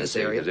 ranches in this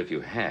area. Because if you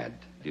had,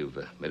 you've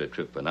made a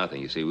trip for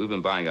nothing. You see, we've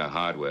been buying our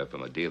hardware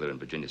from a dealer in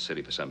Virginia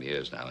City for some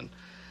years now, and,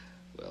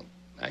 well,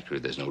 actually,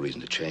 there's no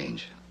reason to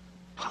change.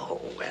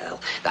 Oh,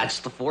 well, that's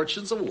the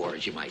fortunes of war,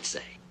 as you might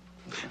say.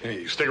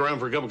 Hey, you stick around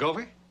for a cup of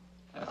coffee?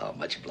 Oh,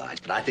 much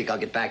obliged, but I think I'll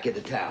get back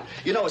into town.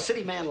 You know, a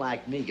city man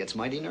like me gets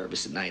mighty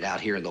nervous at night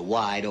out here in the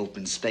wide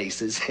open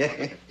spaces.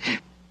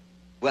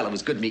 Well, it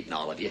was good meeting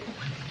all of you.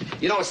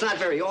 You know, it's not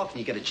very often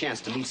you get a chance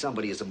to meet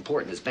somebody as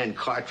important as Ben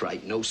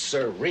Cartwright. No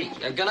sirree.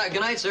 Good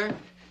night, sir.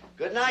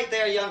 Good night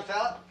there, young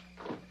fella.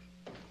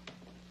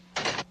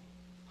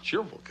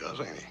 Cheerful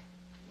cuz, ain't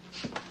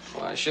he?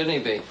 Why shouldn't he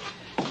be?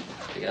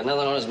 He got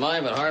nothing on his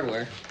mind but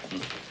hardware.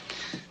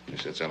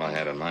 Yes, that's all I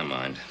had on my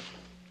mind.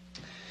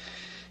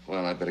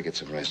 Well, I'd better get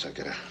some rest. I've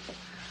got a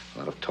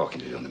lot of talking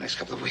to do in the next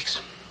couple of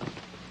weeks.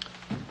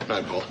 Good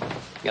night, Paul.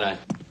 Good night.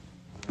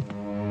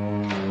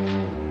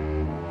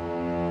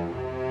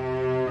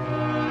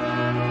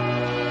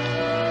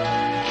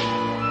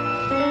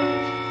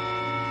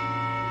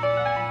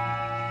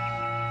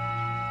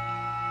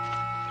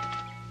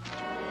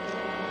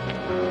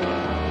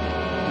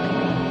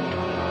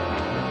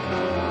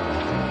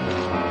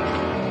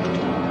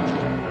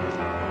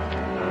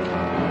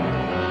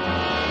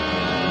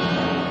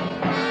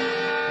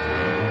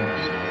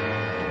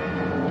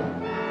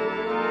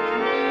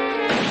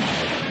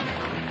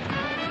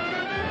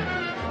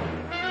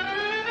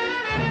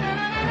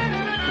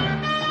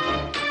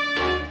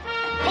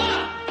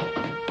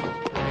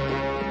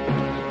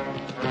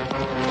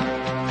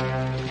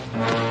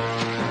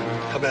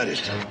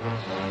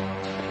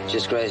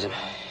 Just grazed him.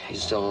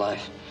 He's still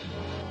alive.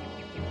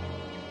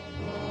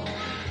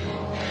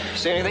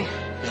 See anything?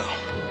 No.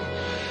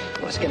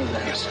 Let's get him to the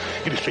house.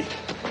 Get his feet.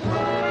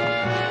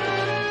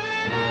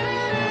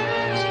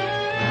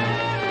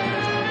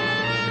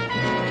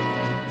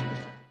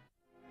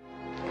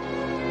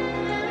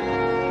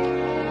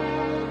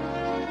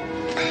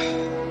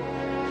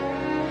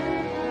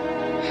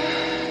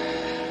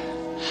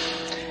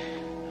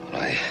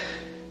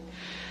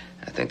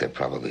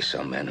 probably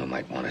some men who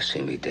might want to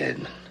see me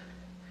dead.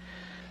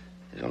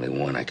 There's only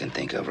one I can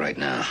think of right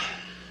now.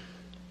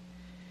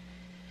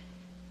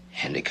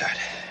 Endicott.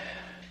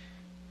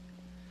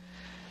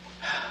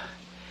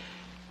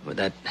 But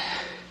that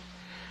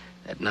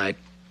night,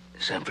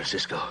 San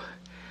Francisco,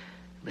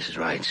 Mrs.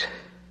 Wright's,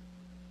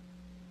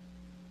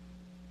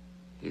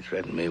 he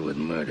threatened me with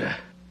murder.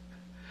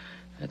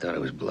 I thought I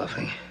was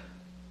bluffing.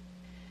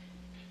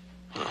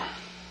 Well,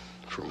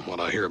 from what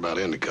I hear about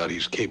Endicott,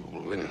 he's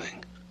capable of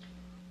anything.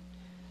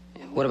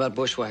 What about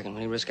bushwhacking? Would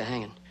he risk a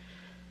hanging?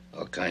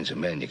 All kinds of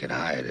men you can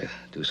hire to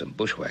do some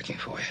bushwhacking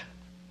for you.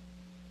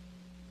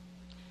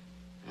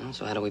 Well,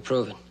 so how do we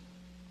prove it?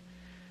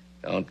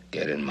 Don't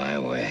get in my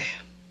way.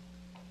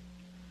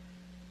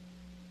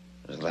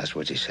 Those are the last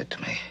words he said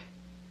to me.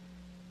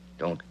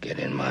 Don't get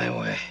in my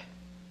way.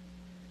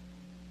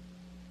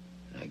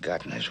 I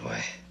got in his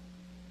way.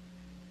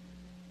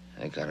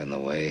 I got in the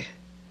way.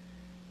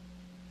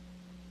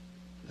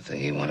 The thing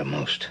he wanted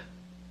most.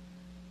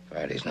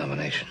 Faraday's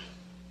nomination.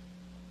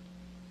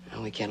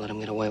 Well, we can't let him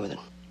get away with it.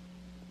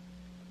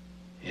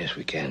 Yes,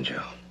 we can,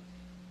 Joe.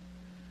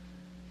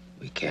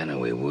 We can and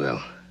we will.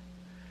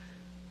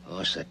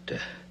 Boss, that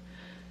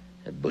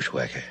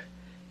bushwhacker.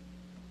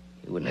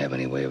 He wouldn't have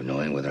any way of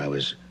knowing whether I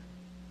was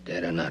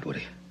dead or not, would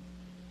he?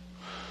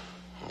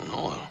 Oh,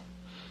 no.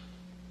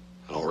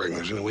 I don't reckon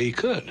there's any way he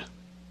could.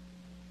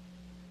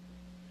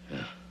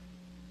 Yeah.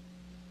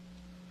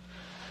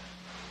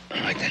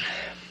 All right, then.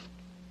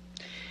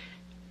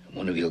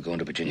 One of you will go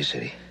into Virginia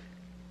City.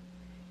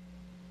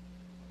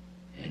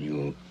 And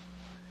you'll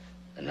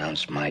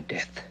announce my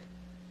death.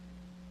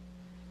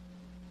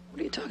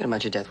 What are you talking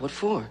about, your death? What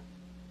for?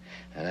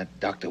 Now, that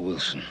Dr.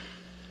 Wilson.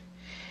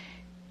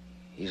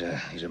 He's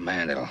a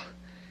man that'll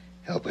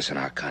help us in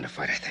our kind of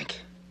fight, I think.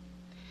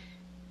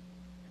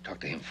 Talk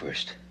to him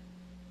first.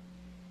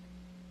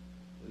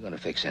 We're gonna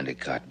fix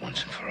Endicott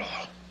once and for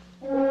all.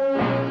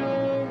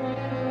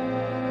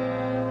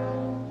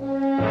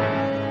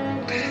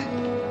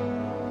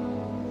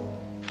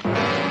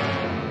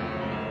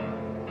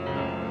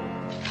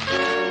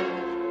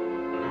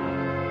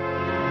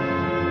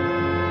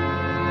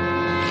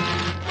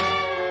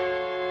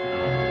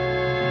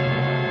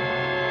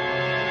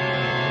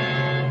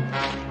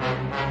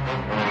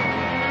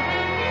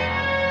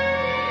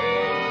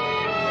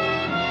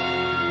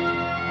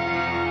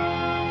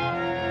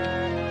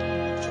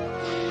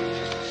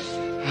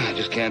 I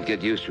just can't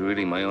get used to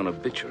reading my own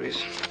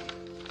obituaries.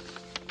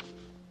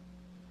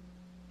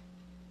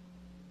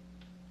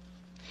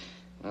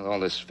 Well, all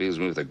this fills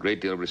me with a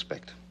great deal of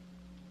respect.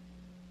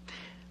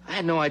 I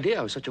had no idea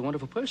I was such a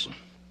wonderful person.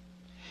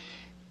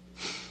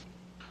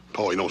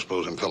 Paul, you don't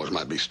suppose them fellas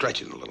might be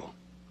stretching a little?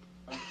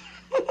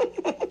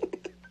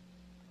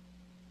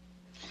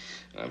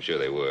 I'm sure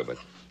they were, but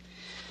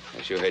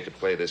I sure hate to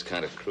play this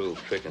kind of cruel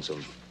trick on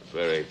some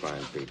very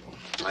fine people.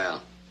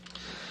 Well,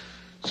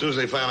 as soon as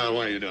they find out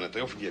why you're doing it,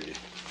 they'll forgive you.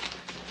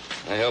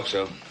 I hope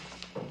so.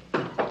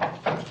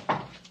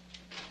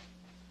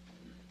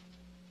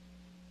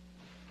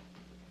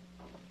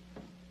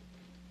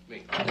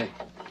 Me. Hey.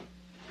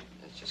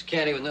 It's just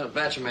candy with another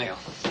batch of mail.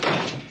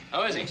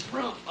 How is he?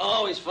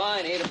 Oh, he's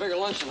fine. He ate a bigger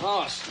lunch than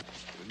Hoss.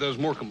 It does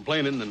more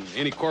complaining than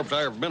any corpse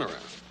I ever been around.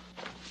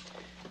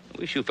 I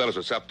wish you fellas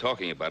would stop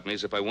talking about me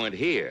as if I weren't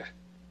here.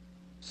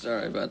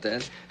 Sorry about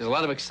that. There's a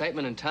lot of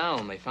excitement in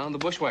town. They found the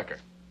bushwhacker.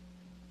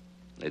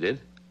 They did?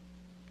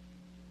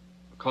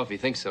 Coffee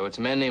thinks so. It's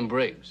a man named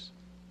Briggs.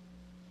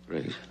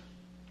 Briggs?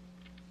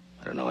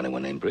 I don't know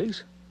anyone named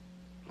Briggs.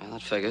 Well,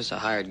 that figures. A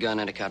hired gun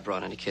Endicott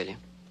brought in to kill you.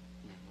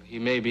 He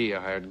may be a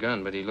hired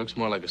gun, but he looks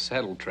more like a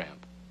saddle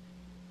tramp.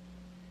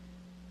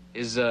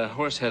 His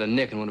horse had a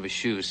nick in one of his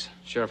shoes.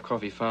 Sheriff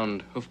Coffey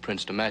found hoof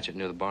prints to match it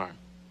near the barn.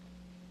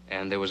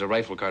 And there was a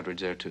rifle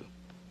cartridge there, too.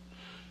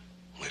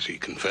 Has he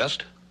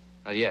confessed?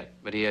 Not yet,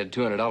 but he had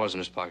 $200 in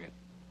his pocket.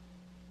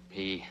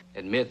 He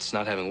admits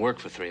not having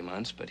worked for 3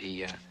 months, but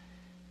he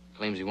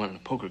claims he won in a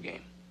poker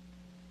game.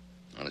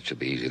 Well, it should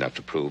be easy enough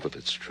to prove if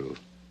it's true.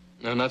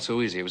 No, not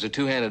so easy. It was a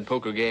two-handed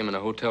poker game in a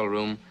hotel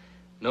room.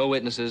 No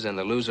witnesses, and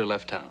the loser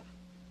left town.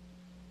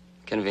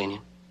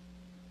 Convenient.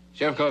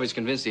 Sheriff Coffey's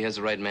convinced he has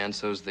the right man,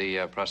 so's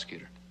the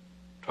prosecutor.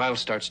 Trial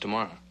starts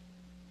tomorrow.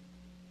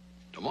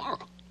 Tomorrow?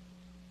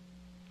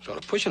 Sort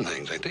of pushing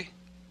things, ain't they?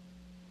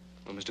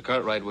 Well, Mr.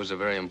 Cartwright was a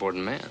very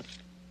important man.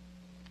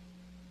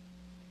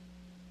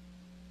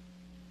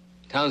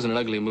 Town's in an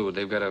ugly mood.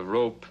 They've got a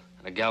rope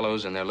and a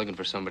gallows, and they're looking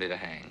for somebody to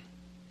hang.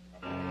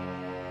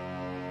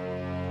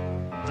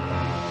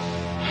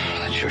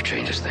 That sure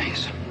changes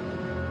things.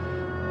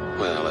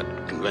 Well,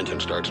 that convention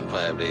starts in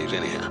 5 days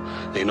anyhow.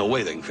 Ain't no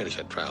way they can finish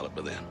that trial up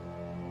to then.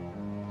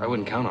 I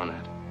wouldn't count on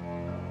that.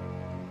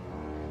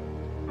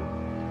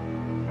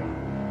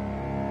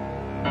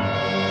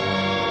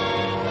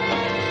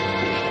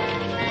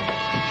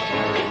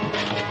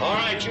 All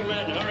right, you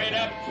men, hurry it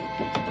up.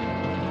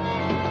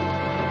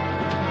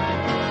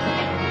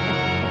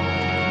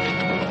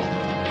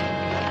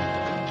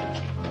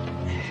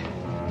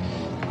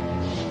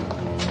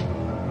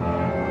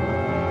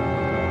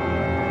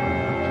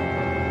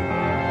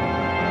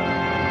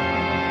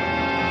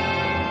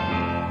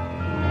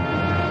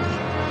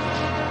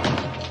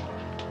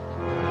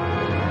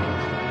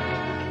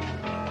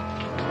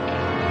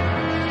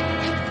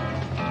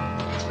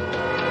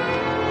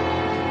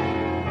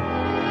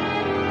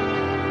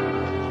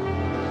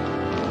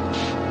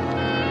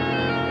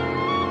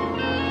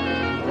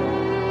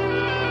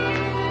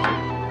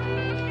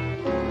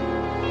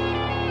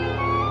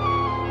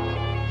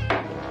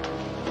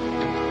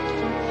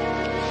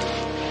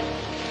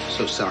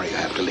 So sorry you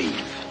have to leave.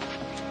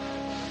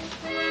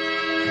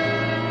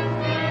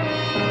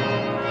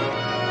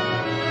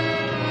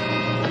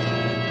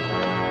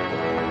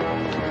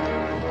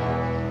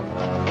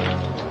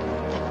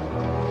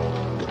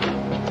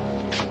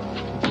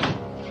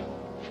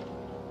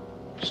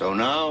 So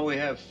now we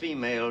have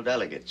female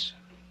delegates.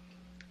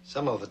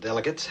 Some of the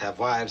delegates have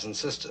wives and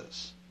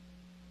sisters.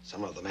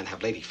 Some of the men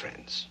have lady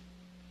friends.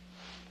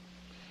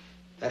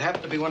 That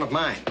happened to be one of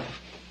mine.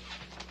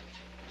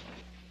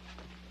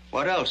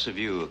 What else have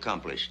you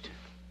accomplished?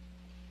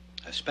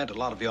 I spent a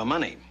lot of your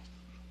money.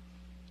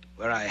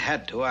 Where I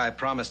had to, I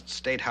promised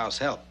State House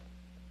help.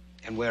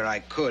 And where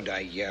I could,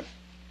 I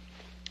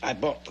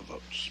bought the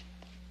votes.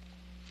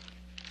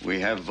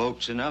 We have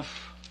votes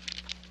enough?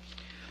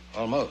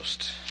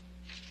 Almost.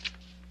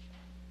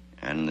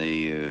 And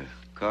the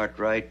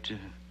Cartwright?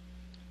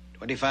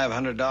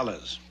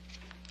 $2,500.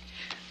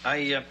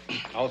 I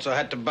also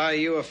had to buy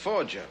you a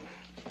forger.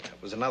 That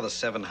was another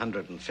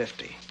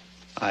 $750.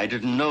 I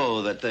didn't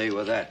know that they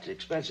were that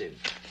expensive.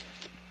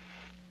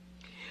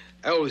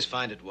 I always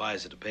find it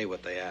wiser to pay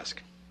what they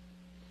ask.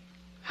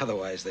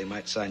 Otherwise, they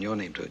might sign your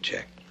name to a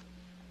check.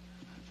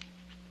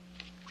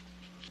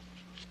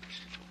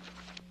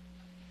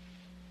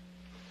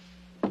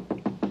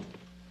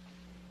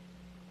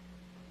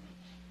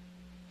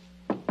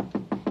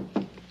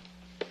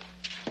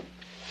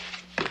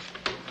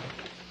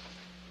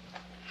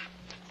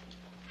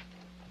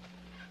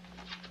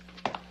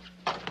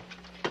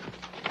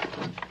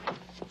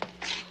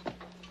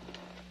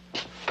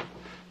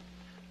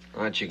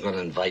 Aren't you going to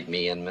invite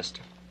me in,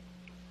 mister?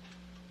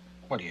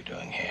 What are you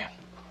doing here?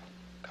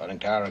 According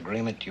to our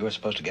agreement, you were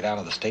supposed to get out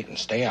of the state and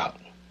stay out.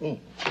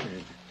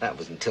 That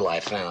was until I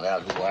found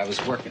out who I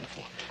was working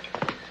for.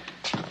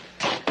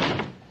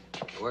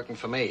 You're working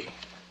for me.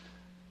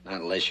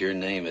 Not unless your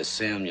name is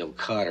Samuel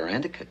Carter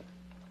Endicott.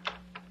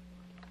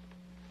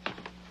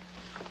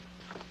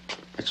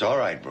 It's all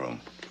right,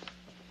 Broom.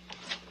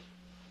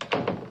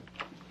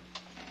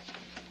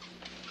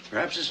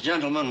 Perhaps this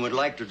gentleman would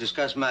like to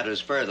discuss matters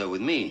further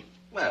with me.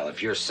 Well,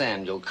 if you're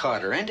Samuel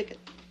Carter Endicott.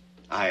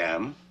 I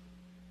am.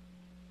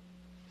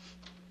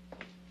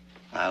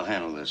 I'll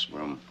handle this,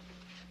 Broom.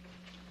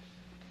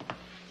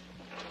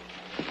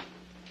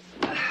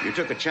 You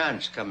took a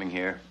chance coming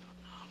here.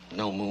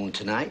 No moon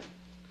tonight.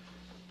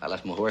 I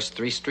left my horse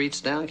 3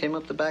 streets down, came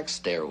up the back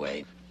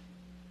stairway.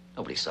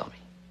 Nobody saw me.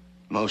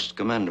 Most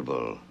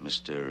commendable,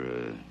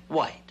 Mr.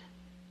 White.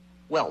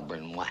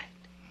 Welburn White.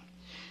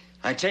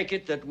 I take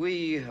it that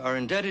we are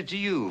indebted to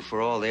you for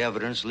all the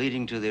evidence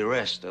leading to the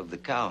arrest of the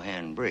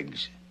cowhand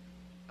Briggs.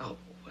 Oh,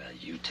 well,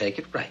 you take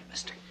it right,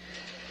 mister.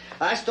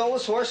 I stole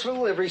his horse from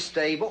the livery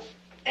stable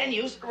and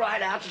used it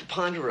right out to the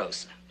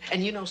Ponderosa.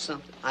 And you know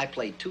something? I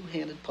played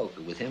 2-handed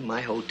poker with him in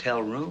my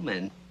hotel room,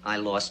 and I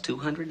lost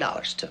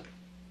 $200 to him.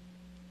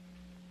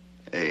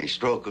 A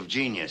stroke of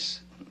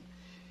genius.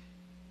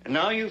 And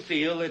now you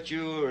feel that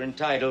you are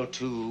entitled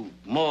to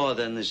more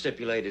than the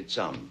stipulated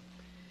sum.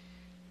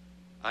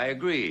 I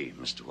agree,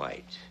 Mr.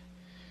 White.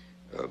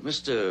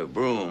 Mr.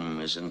 Broom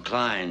is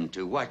inclined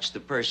to watch the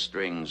purse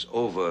strings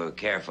over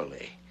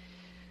carefully.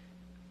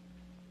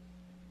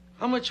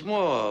 How much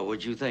more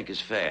would you think is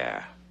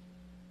fair?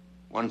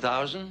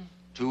 1,000?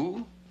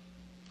 2?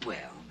 Well,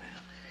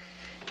 now,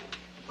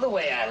 the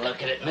way I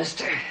look at it,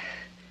 mister,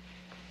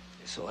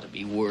 this ought to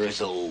be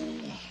worth,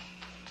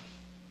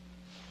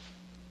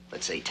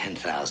 let's say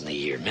 10,000 a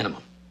year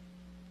minimum.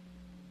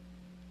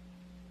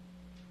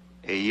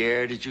 A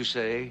year, did you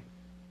say?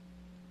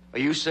 Are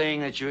you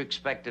saying that you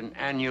expect an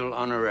annual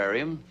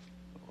honorarium?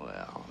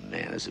 Well, a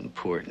man as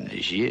important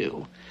as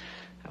you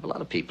have a lot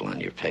of people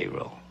on your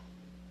payroll.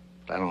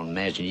 But I don't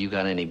imagine you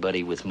got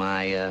anybody with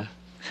my,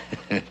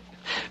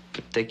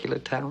 particular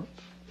talent.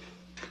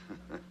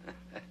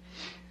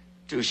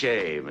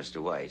 Touché,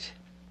 Mr. White.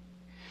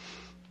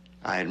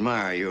 I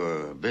admire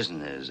your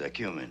business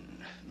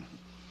acumen.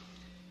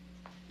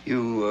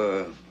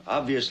 You,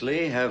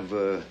 obviously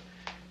have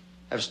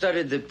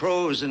studied the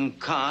pros and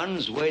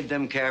cons, weighed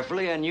them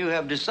carefully, and you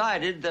have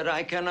decided that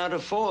I cannot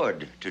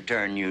afford to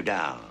turn you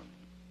down.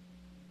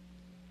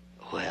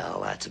 Well,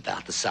 that's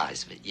about the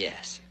size of it,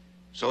 yes.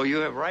 So you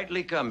have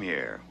rightly come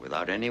here,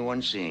 without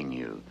anyone seeing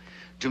you,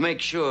 to make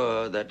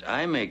sure that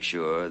I make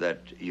sure that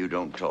you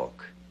don't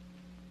talk.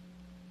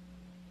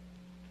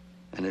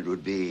 And it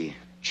would be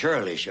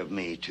churlish of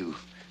me to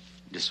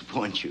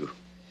disappoint you.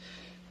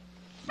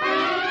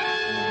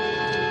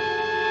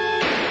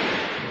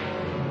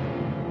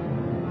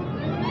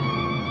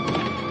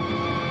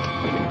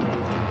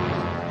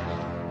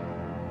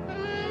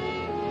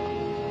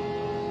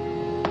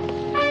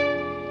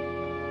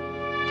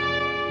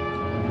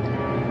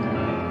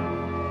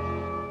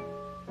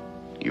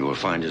 You will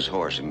find his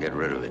horse and get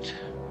rid of it.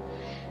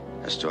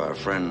 As to our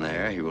friend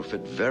there, he will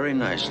fit very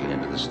nicely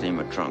into the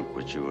steamer trunk,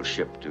 which you will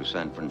ship to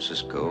San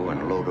Francisco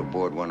and load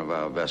aboard one of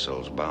our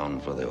vessels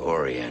bound for the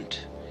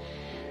Orient.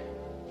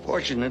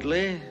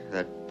 Fortunately,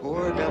 that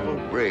poor devil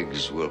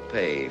Briggs will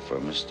pay for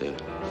Mr.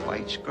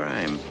 White's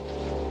crime.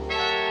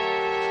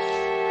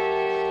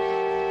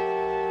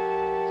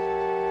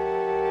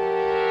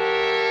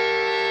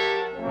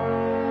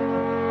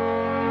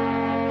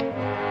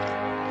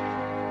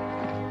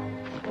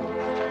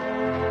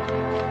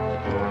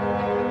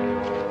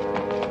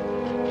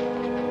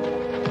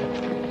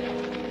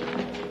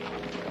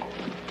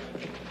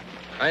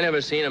 I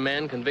never seen a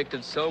man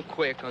convicted so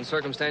quick on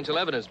circumstantial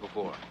evidence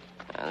before.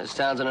 This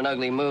town's in an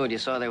ugly mood. You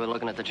saw they were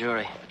looking at the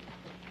jury.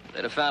 If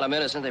they'd have found him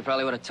innocent, they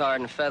probably would have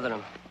tarred and feathered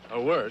him. Or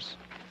worse.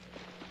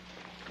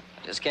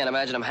 I just can't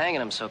imagine them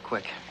hanging him so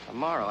quick.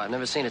 Tomorrow, I've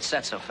never seen it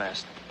set so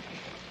fast.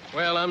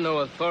 Well, I'm no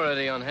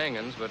authority on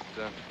hangings, but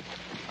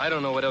I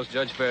don't know what else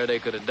Judge Faraday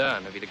could have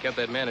done. If he'd have kept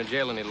that man in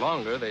jail any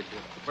longer, they'd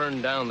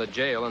burn down the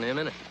jail and him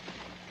in it.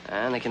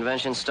 And the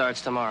convention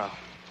starts tomorrow.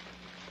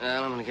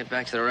 Well, I'm gonna get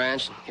back to the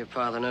ranch and give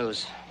Pa the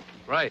news.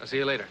 Right. I'll see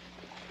you later.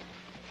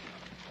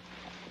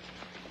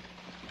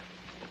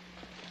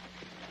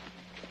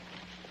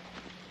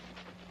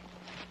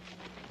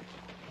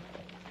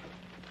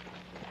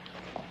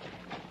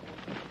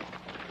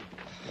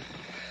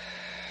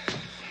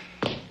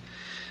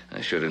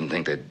 I sure didn't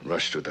think they'd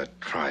rush through that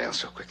trial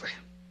so quickly.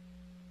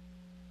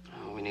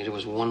 All we needed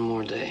was one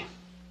more day.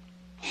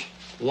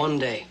 One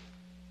day.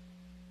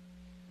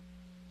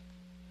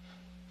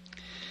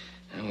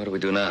 And what do we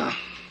do now?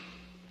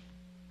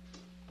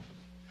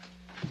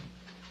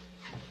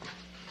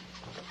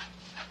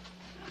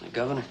 The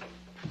governor.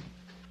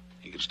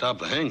 He could stop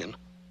the hanging.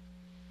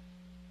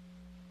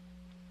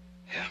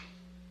 Yeah.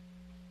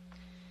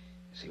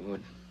 Yes, he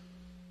would.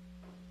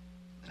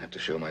 I'd have to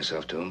show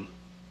myself to him.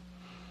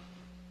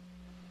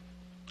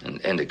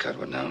 And Endicott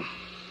would know.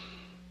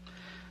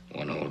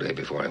 One whole day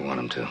before I want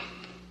him to.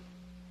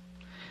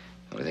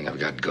 The only thing I've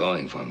got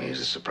going for me is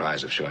the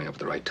surprise of showing up at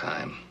the right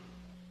time.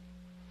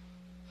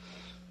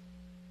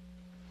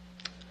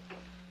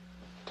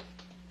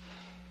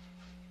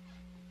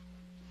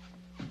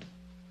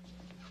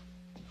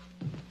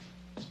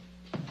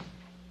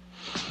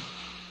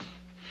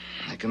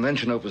 The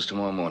convention opens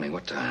tomorrow morning.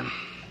 What time?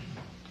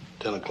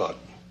 10 o'clock.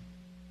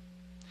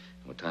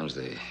 What time's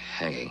the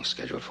hanging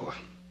scheduled for?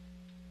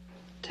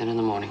 10 in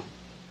the morning.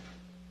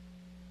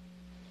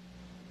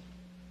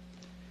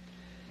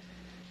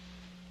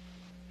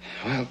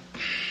 Well,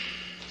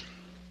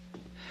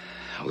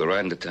 we'll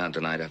ride into town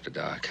tonight after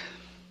dark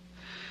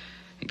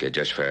and get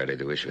Judge Faraday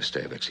to issue a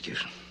stay of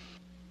execution.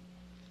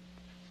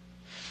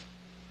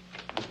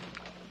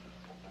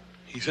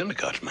 He's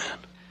Endicott's man.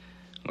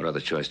 What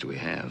other choice do we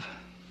have?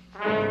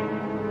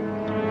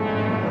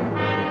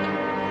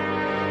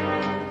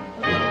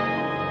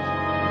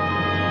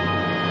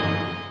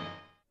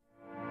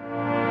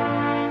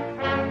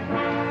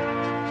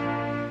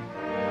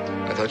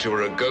 I thought you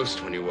were a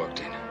ghost when you walked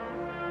in.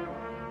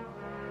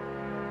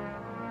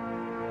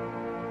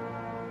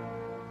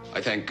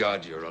 I thank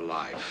God you're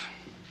alive.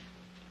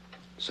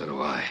 So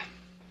do I.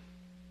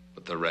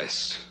 But the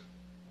rest...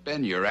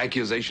 Ben, your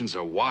accusations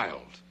are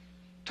wild.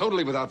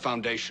 Totally without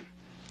foundation.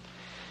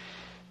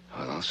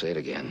 Well, I'll say it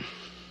again.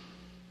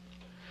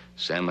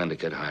 Sam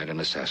Endicott hired an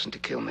assassin to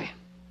kill me.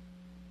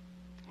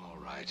 All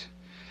right.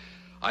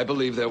 I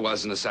believe there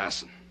was an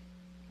assassin.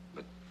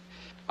 But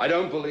I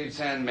don't believe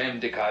Sam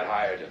Endicott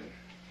hired him.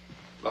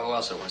 Well, who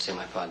else would want to see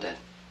my pa dead?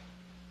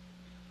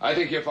 I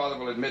think your father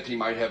will admit he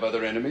might have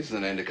other enemies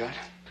than Endicott.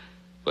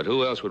 But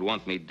who else would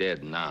want me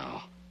dead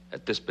now,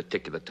 at this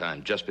particular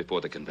time, just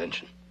before the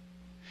convention?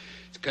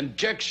 It's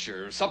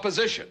conjecture,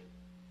 supposition.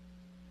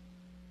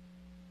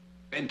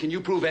 Ben, can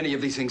you prove any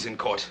of these things in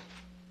court?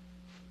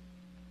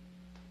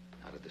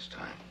 Not at this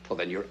time. Well,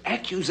 then your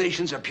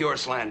accusations are pure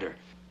slander.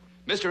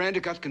 Mr.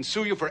 Endicott can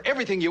sue you for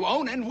everything you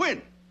own and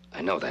win.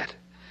 I know that.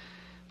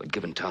 But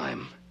given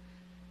time,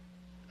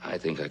 I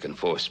think I can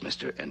force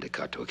Mr.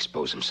 Endicott to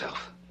expose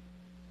himself.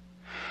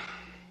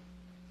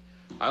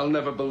 I'll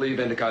never believe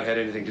Endicott had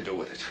anything to do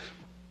with it.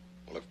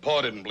 Well, if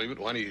Pa didn't believe it,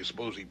 why do you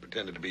suppose he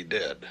pretended to be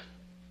dead?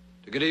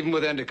 To get even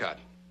with Endicott.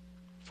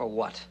 For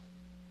what?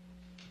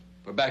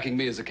 For backing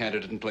me as a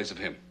candidate in place of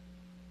him.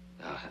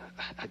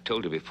 I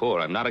told you before,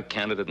 I'm not a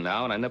candidate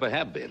now, and I never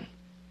have been.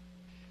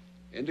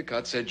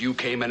 Endicott said you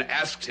came and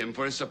asked him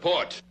for his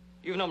support.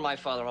 You've known my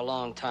father a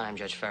long time,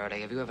 Judge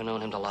Faraday. Have you ever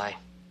known him to lie?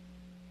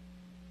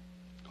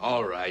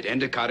 All right,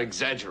 Endicott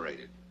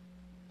exaggerated.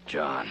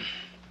 John.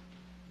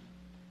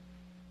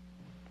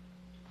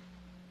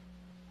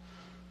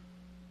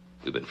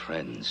 We've been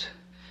friends.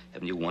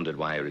 Haven't you wondered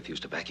why I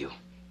refused to back you?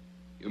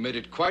 You made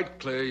it quite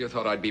clear you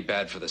thought I'd be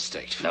bad for the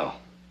state. No.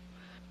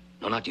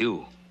 No, not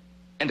you.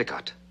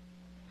 Endicott.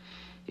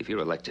 If you're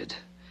elected,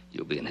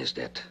 you'll be in his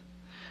debt.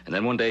 And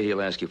then one day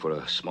he'll ask you for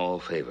a small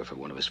favor for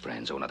one of his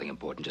friends. Oh, nothing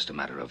important, just a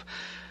matter of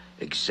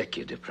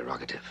executive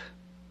prerogative.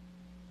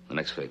 The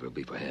next favor will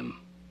be for him.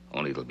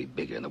 Only it'll be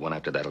bigger, and the one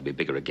after that will be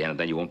bigger again, and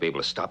then you won't be able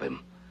to stop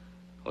him.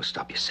 Or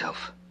stop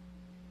yourself.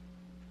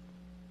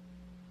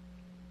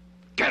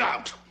 Get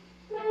out!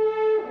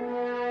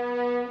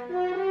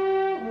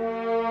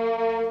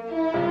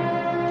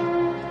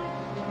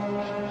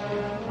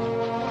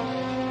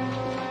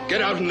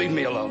 Get out and leave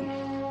me alone.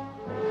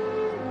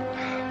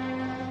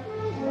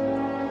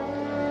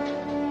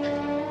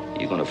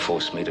 You're going to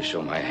force me to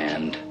show my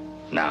hand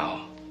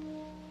now.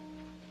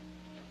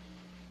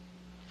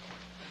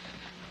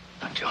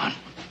 Now, John,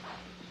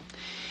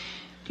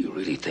 do you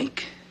really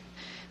think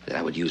that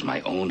I would use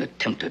my own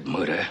attempted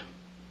murder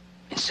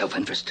in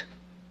self-interest?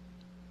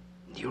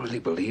 You really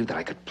believe that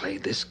I could play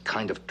this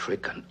kind of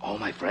trick on all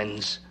my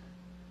friends?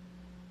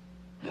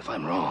 If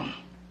I'm wrong,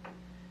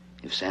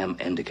 if Sam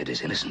Endicott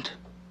is innocent,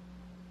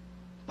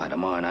 by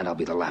tomorrow night I'll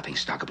be the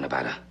laughingstock of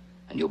Nevada,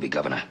 and you'll be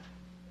governor.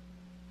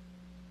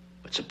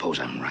 But suppose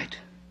I'm right.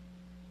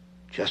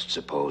 Just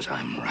suppose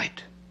I'm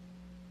right.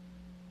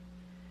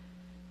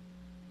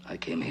 I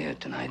came here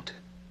tonight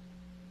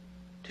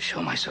to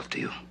show myself to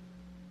you,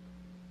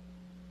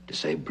 to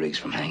save Briggs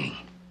from hanging.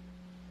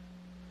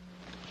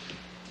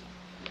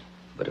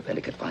 But if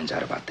Endicott finds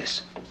out about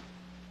this,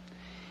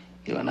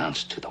 he'll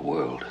announce to the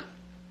world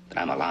that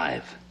I'm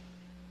alive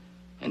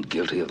and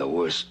guilty of the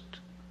worst,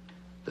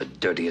 the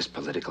dirtiest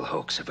political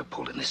hoax ever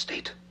pulled in this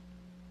state.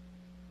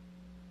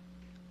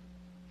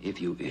 If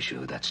you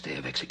issue that stay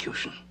of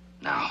execution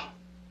now,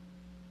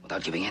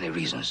 without giving any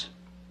reasons,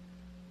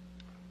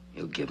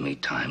 you'll give me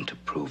time to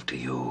prove to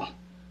you,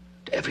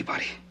 to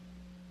everybody,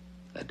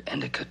 that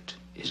Endicott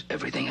is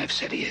everything I've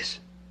said he is.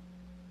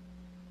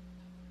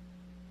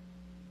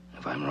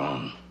 If I'm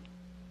wrong,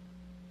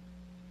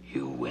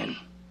 you win.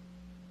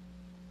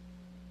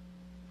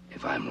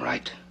 If I'm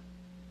right,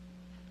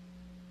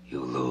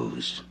 you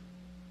lose.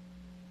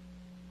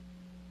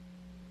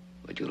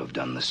 But you'll have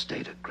done the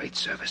state a great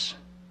service.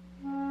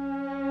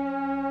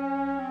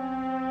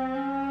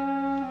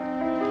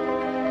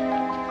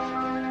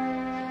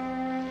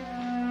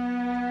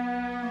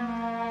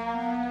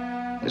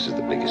 This is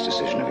the biggest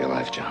decision of your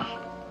life, John.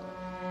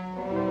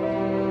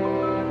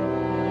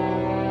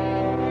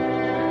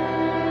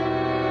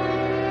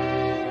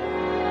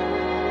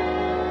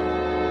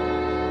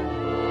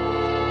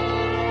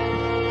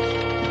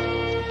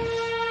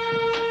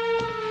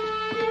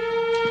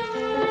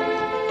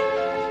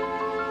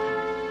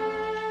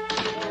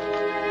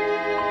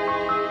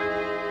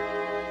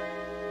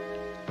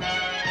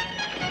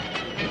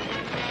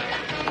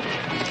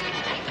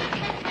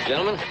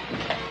 Gentlemen.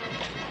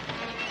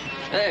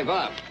 Hey,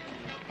 Bob.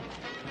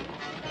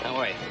 How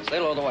are you? Say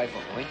hello to the wife,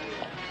 will we?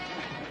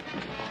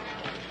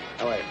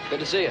 How are you?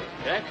 Good to see you.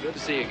 Jack, good to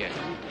see you again.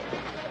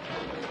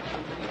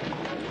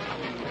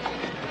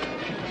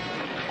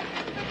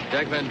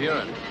 Jack Van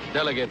Buren,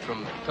 delegate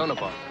from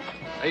Tonopah.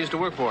 I used to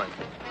work for him.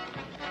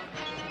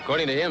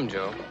 According to him,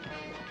 Joe,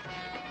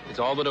 it's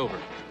all but over.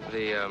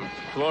 The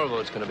floor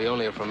vote's going to be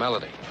only a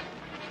formality.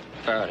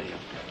 Proud of you.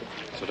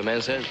 That's what the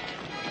man says.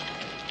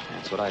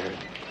 That's what I heard.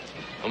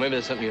 Well, maybe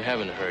there's something you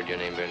haven't heard, your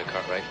name being a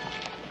Cartwright.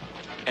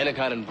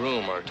 Endicott and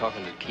Broom are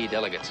talking to key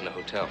delegates in a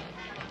hotel,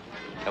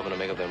 helping them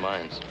make up their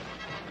minds.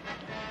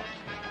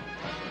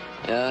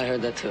 Yeah, I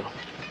heard that too.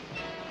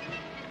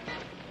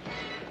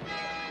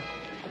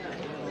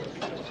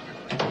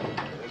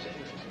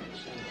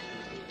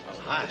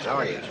 Hi, how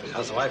are you?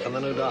 How's the wife and the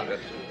new daughter?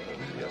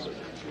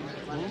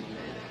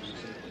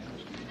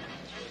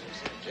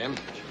 Jim?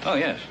 Oh,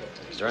 yes.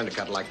 Mr.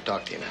 Endicott would like to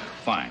talk to you now.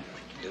 Fine.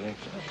 Doing?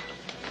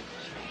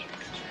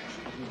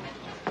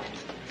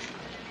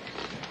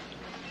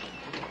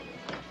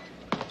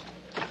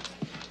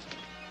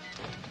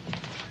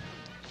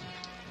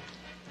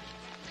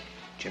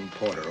 Jim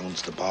Porter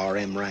owns the Bar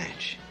M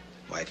Ranch.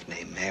 Wife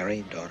named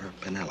Mary, daughter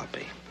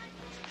Penelope.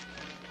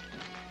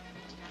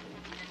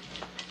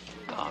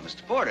 Oh,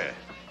 Mr. Porter.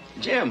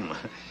 Jim,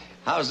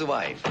 how's the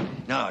wife?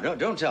 No,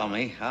 don't tell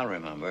me. I'll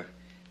remember.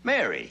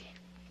 Mary.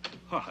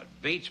 Well, it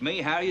beats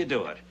me how you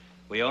do it.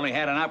 We only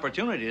had an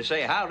opportunity to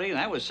say howdy, and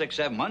that was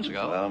 6-7 months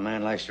ago. Well, a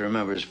man likes to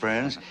remember his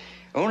friends.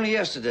 Only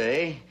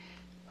yesterday,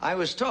 I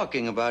was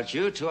talking about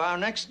you to our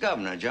next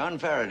governor, John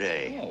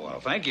Faraday. Oh, well,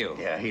 thank you.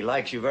 Yeah, he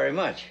likes you very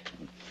much.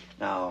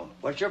 Now,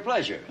 what's your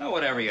pleasure? Oh,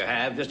 whatever you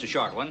have, just a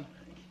short one.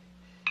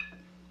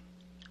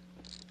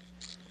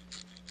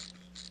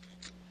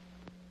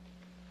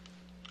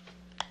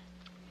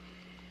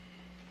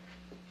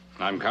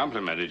 I'm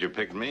complimented you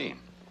picked me.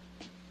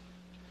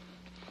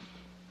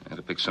 I had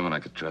to pick someone I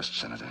could trust,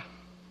 Senator.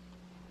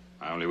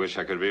 I only wish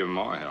I could be of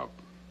more help.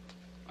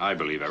 I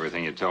believe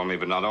everything you told me,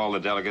 but not all the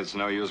delegates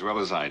know you as well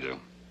as I do.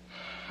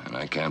 And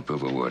I can't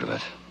prove a word of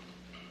it.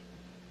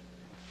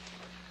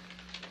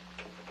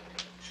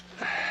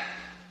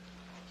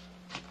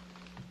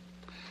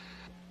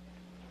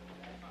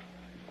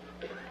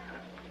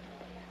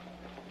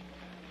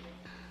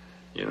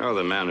 You know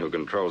the man who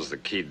controls the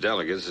key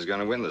delegates is going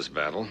to win this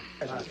battle.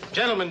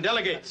 Gentlemen,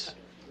 delegates.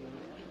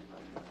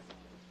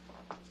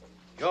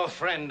 Your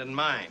friend and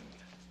mine,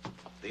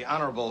 the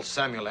Honorable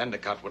Samuel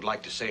Endicott, would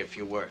like to say a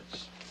few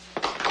words.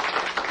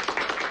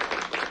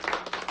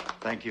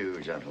 Thank you,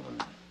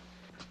 gentlemen.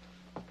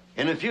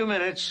 In a few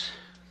minutes,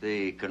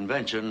 the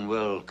convention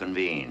will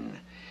convene,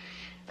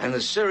 and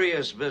the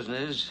serious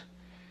business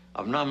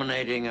of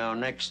nominating our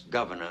next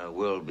governor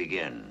will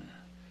begin.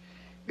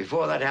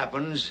 Before that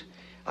happens,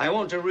 I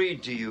want to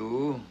read to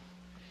you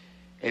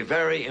a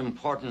very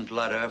important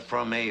letter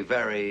from a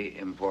very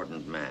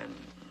important man.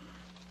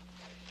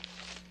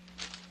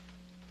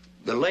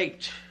 The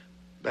late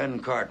Ben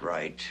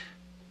Cartwright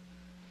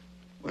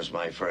was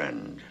my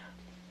friend.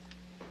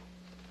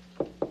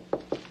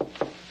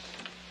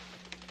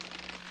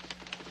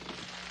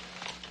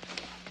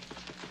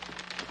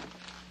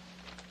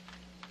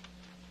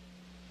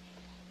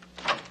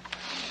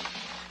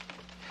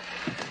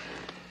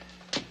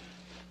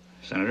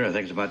 Senator, I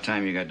think it's about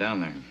time you got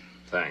down there.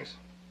 Thanks.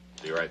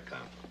 Be right,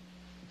 Count.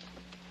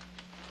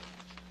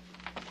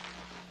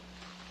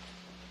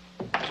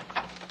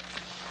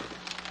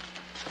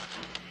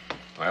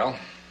 Well?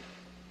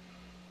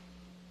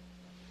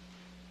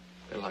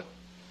 Good luck.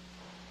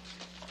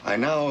 I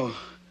now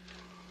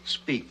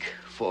speak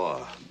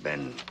for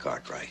Ben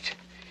Cartwright.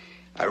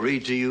 I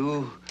read to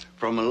you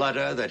from a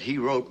letter that he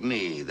wrote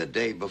me the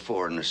day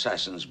before an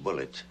assassin's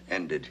bullet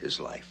ended his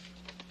life.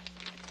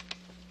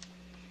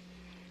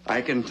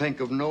 I can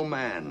think of no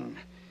man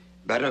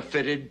better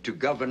fitted to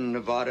govern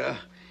Nevada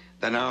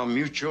than our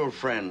mutual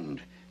friend,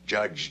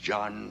 Judge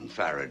John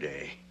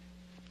Faraday.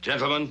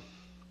 Gentlemen,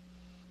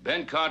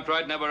 Ben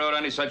Cartwright never wrote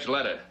any such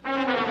letter.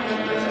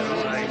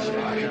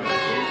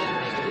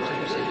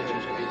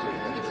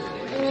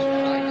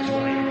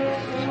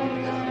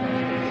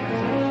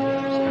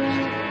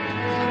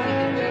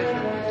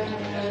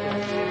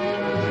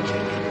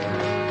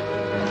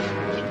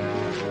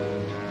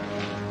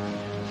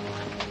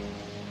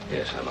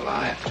 Yes, I'm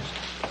alive.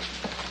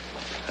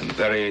 I'm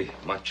very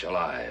much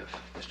alive,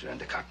 Mr.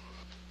 Endicott.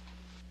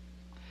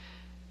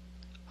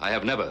 I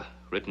have never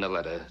written a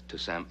letter to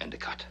Sam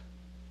Endicott.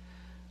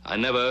 I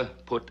never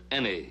put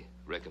any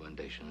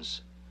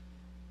recommendations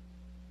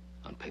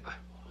on paper.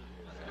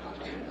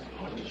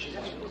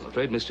 I'm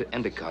afraid Mr.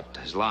 Endicott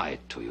has lied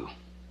to you.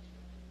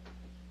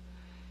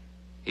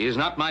 He is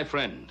not my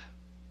friend.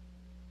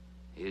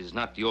 He is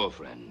not your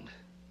friend.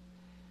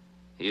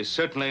 He is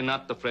certainly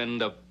not the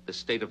friend of the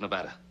state of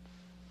Nevada.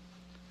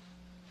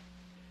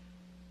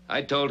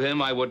 I told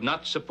him I would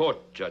not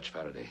support Judge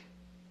Faraday.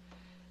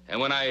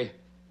 And when I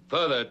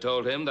further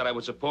told him that I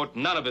would support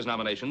none of his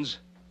nominations,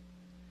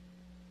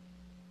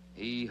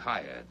 he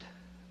hired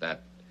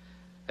that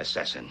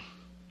assassin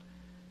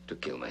to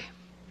kill me.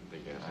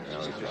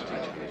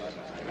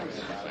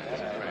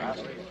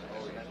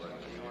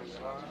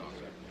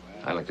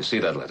 I'd like to see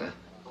that letter.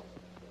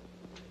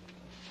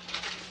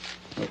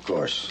 Of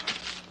course.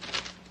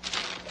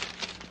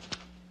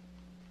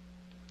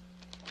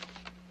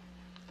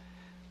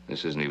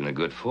 This isn't even a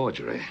good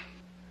forgery.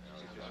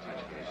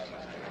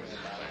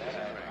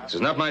 This is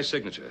not my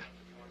signature.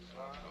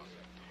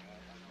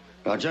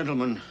 Now,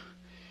 gentlemen,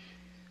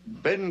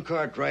 Ben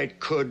Cartwright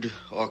could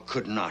or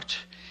could not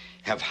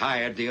have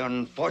hired the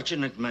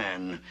unfortunate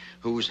man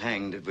who was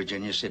hanged at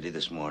Virginia City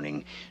this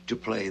morning to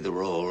play the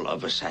role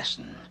of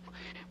assassin.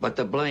 But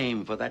the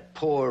blame for that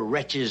poor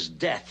wretch's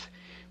death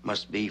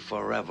must be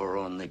forever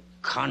on the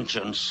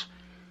conscience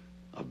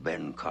of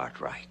Ben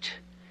Cartwright.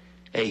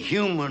 A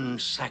human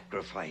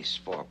sacrifice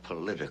for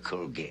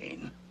political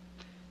gain.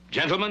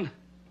 Gentlemen,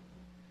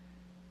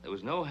 there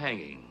was no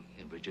hanging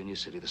in Virginia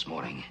City this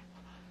morning.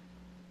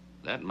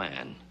 That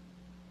man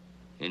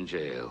in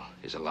jail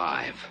is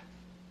alive.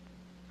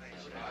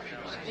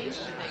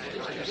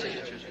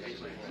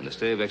 And the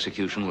stay of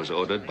execution was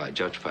ordered by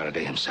Judge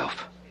Faraday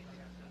himself.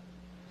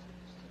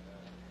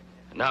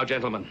 And now,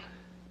 gentlemen,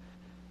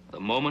 the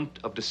moment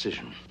of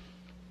decision.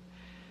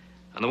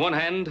 On the one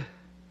hand,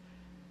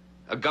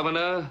 a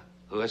governor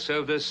who has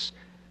served us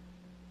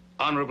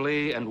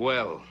honorably and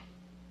well,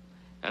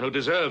 and who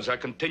deserves our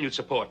continued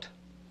support.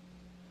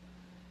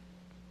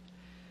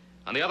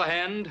 On the other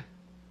hand,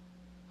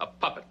 a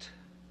puppet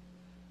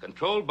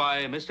controlled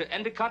by Mr.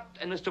 Endicott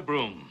and Mr.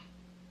 Broom,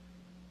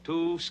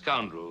 two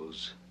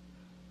scoundrels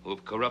who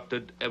have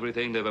corrupted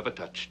everything they've ever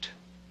touched,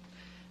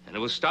 and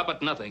who will stop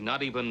at nothing,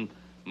 not even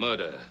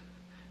murder,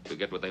 to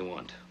get what they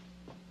want.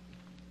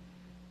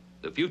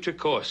 The future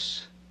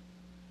course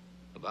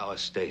of our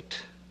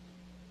state,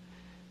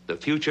 the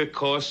future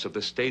course of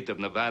the state of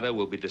Nevada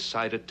will be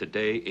decided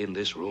today in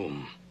this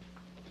room.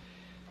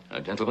 Now,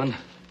 gentlemen,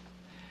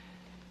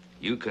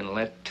 you can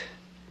let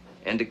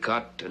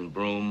Endicott and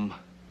Broom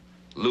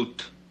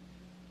loot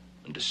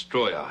and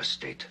destroy our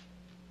state,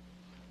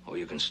 or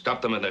you can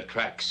stop them in their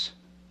tracks.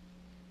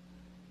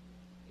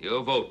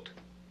 Your vote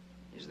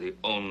is the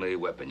only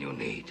weapon you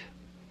need.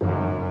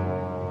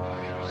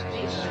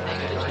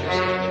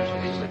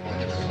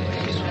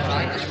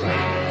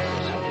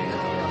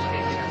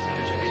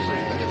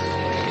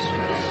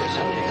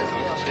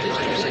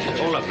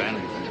 Hold up, Ben.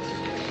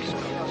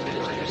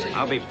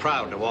 I'll be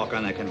proud to walk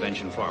on the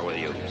convention floor with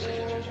you.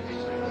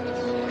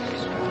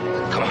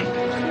 Come on.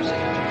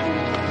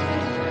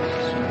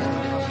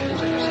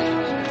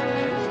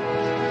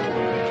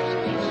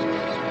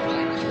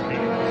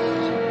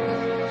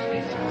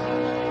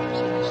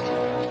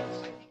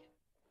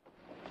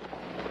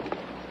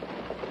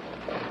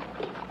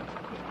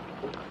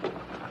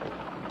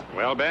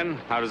 Well, Ben,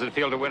 how does it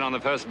feel to win on the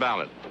first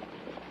ballot?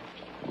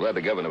 Glad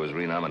the governor was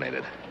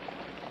renominated.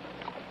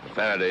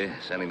 Faraday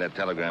sending that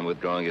telegram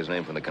withdrawing his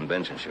name from the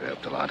convention sure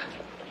helped a lot.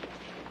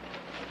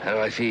 How do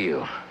I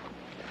feel?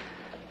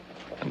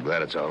 I'm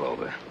glad it's all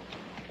over.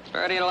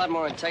 Faraday had a lot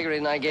more integrity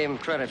than I gave him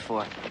credit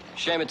for.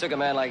 Shame it took a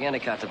man like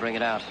Endicott to bring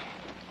it out.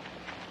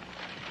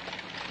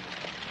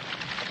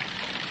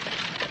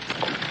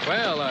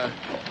 Well,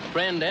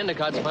 friend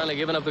Endicott's finally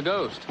given up the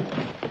ghost.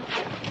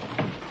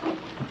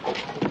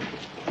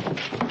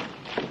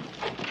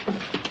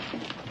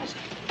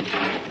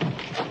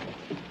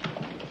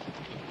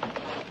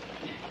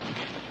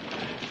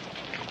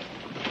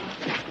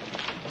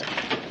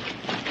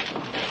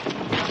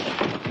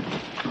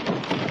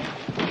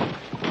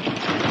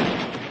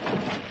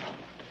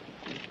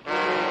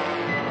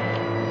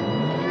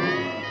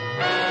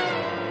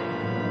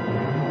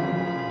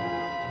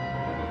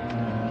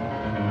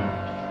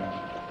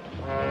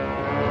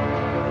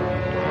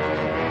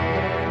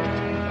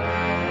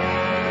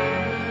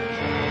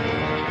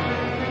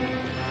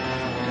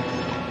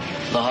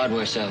 The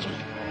hardware salesman.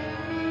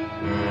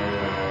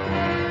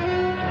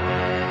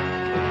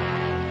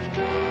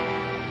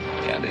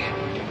 Candy,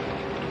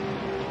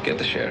 get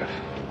the sheriff.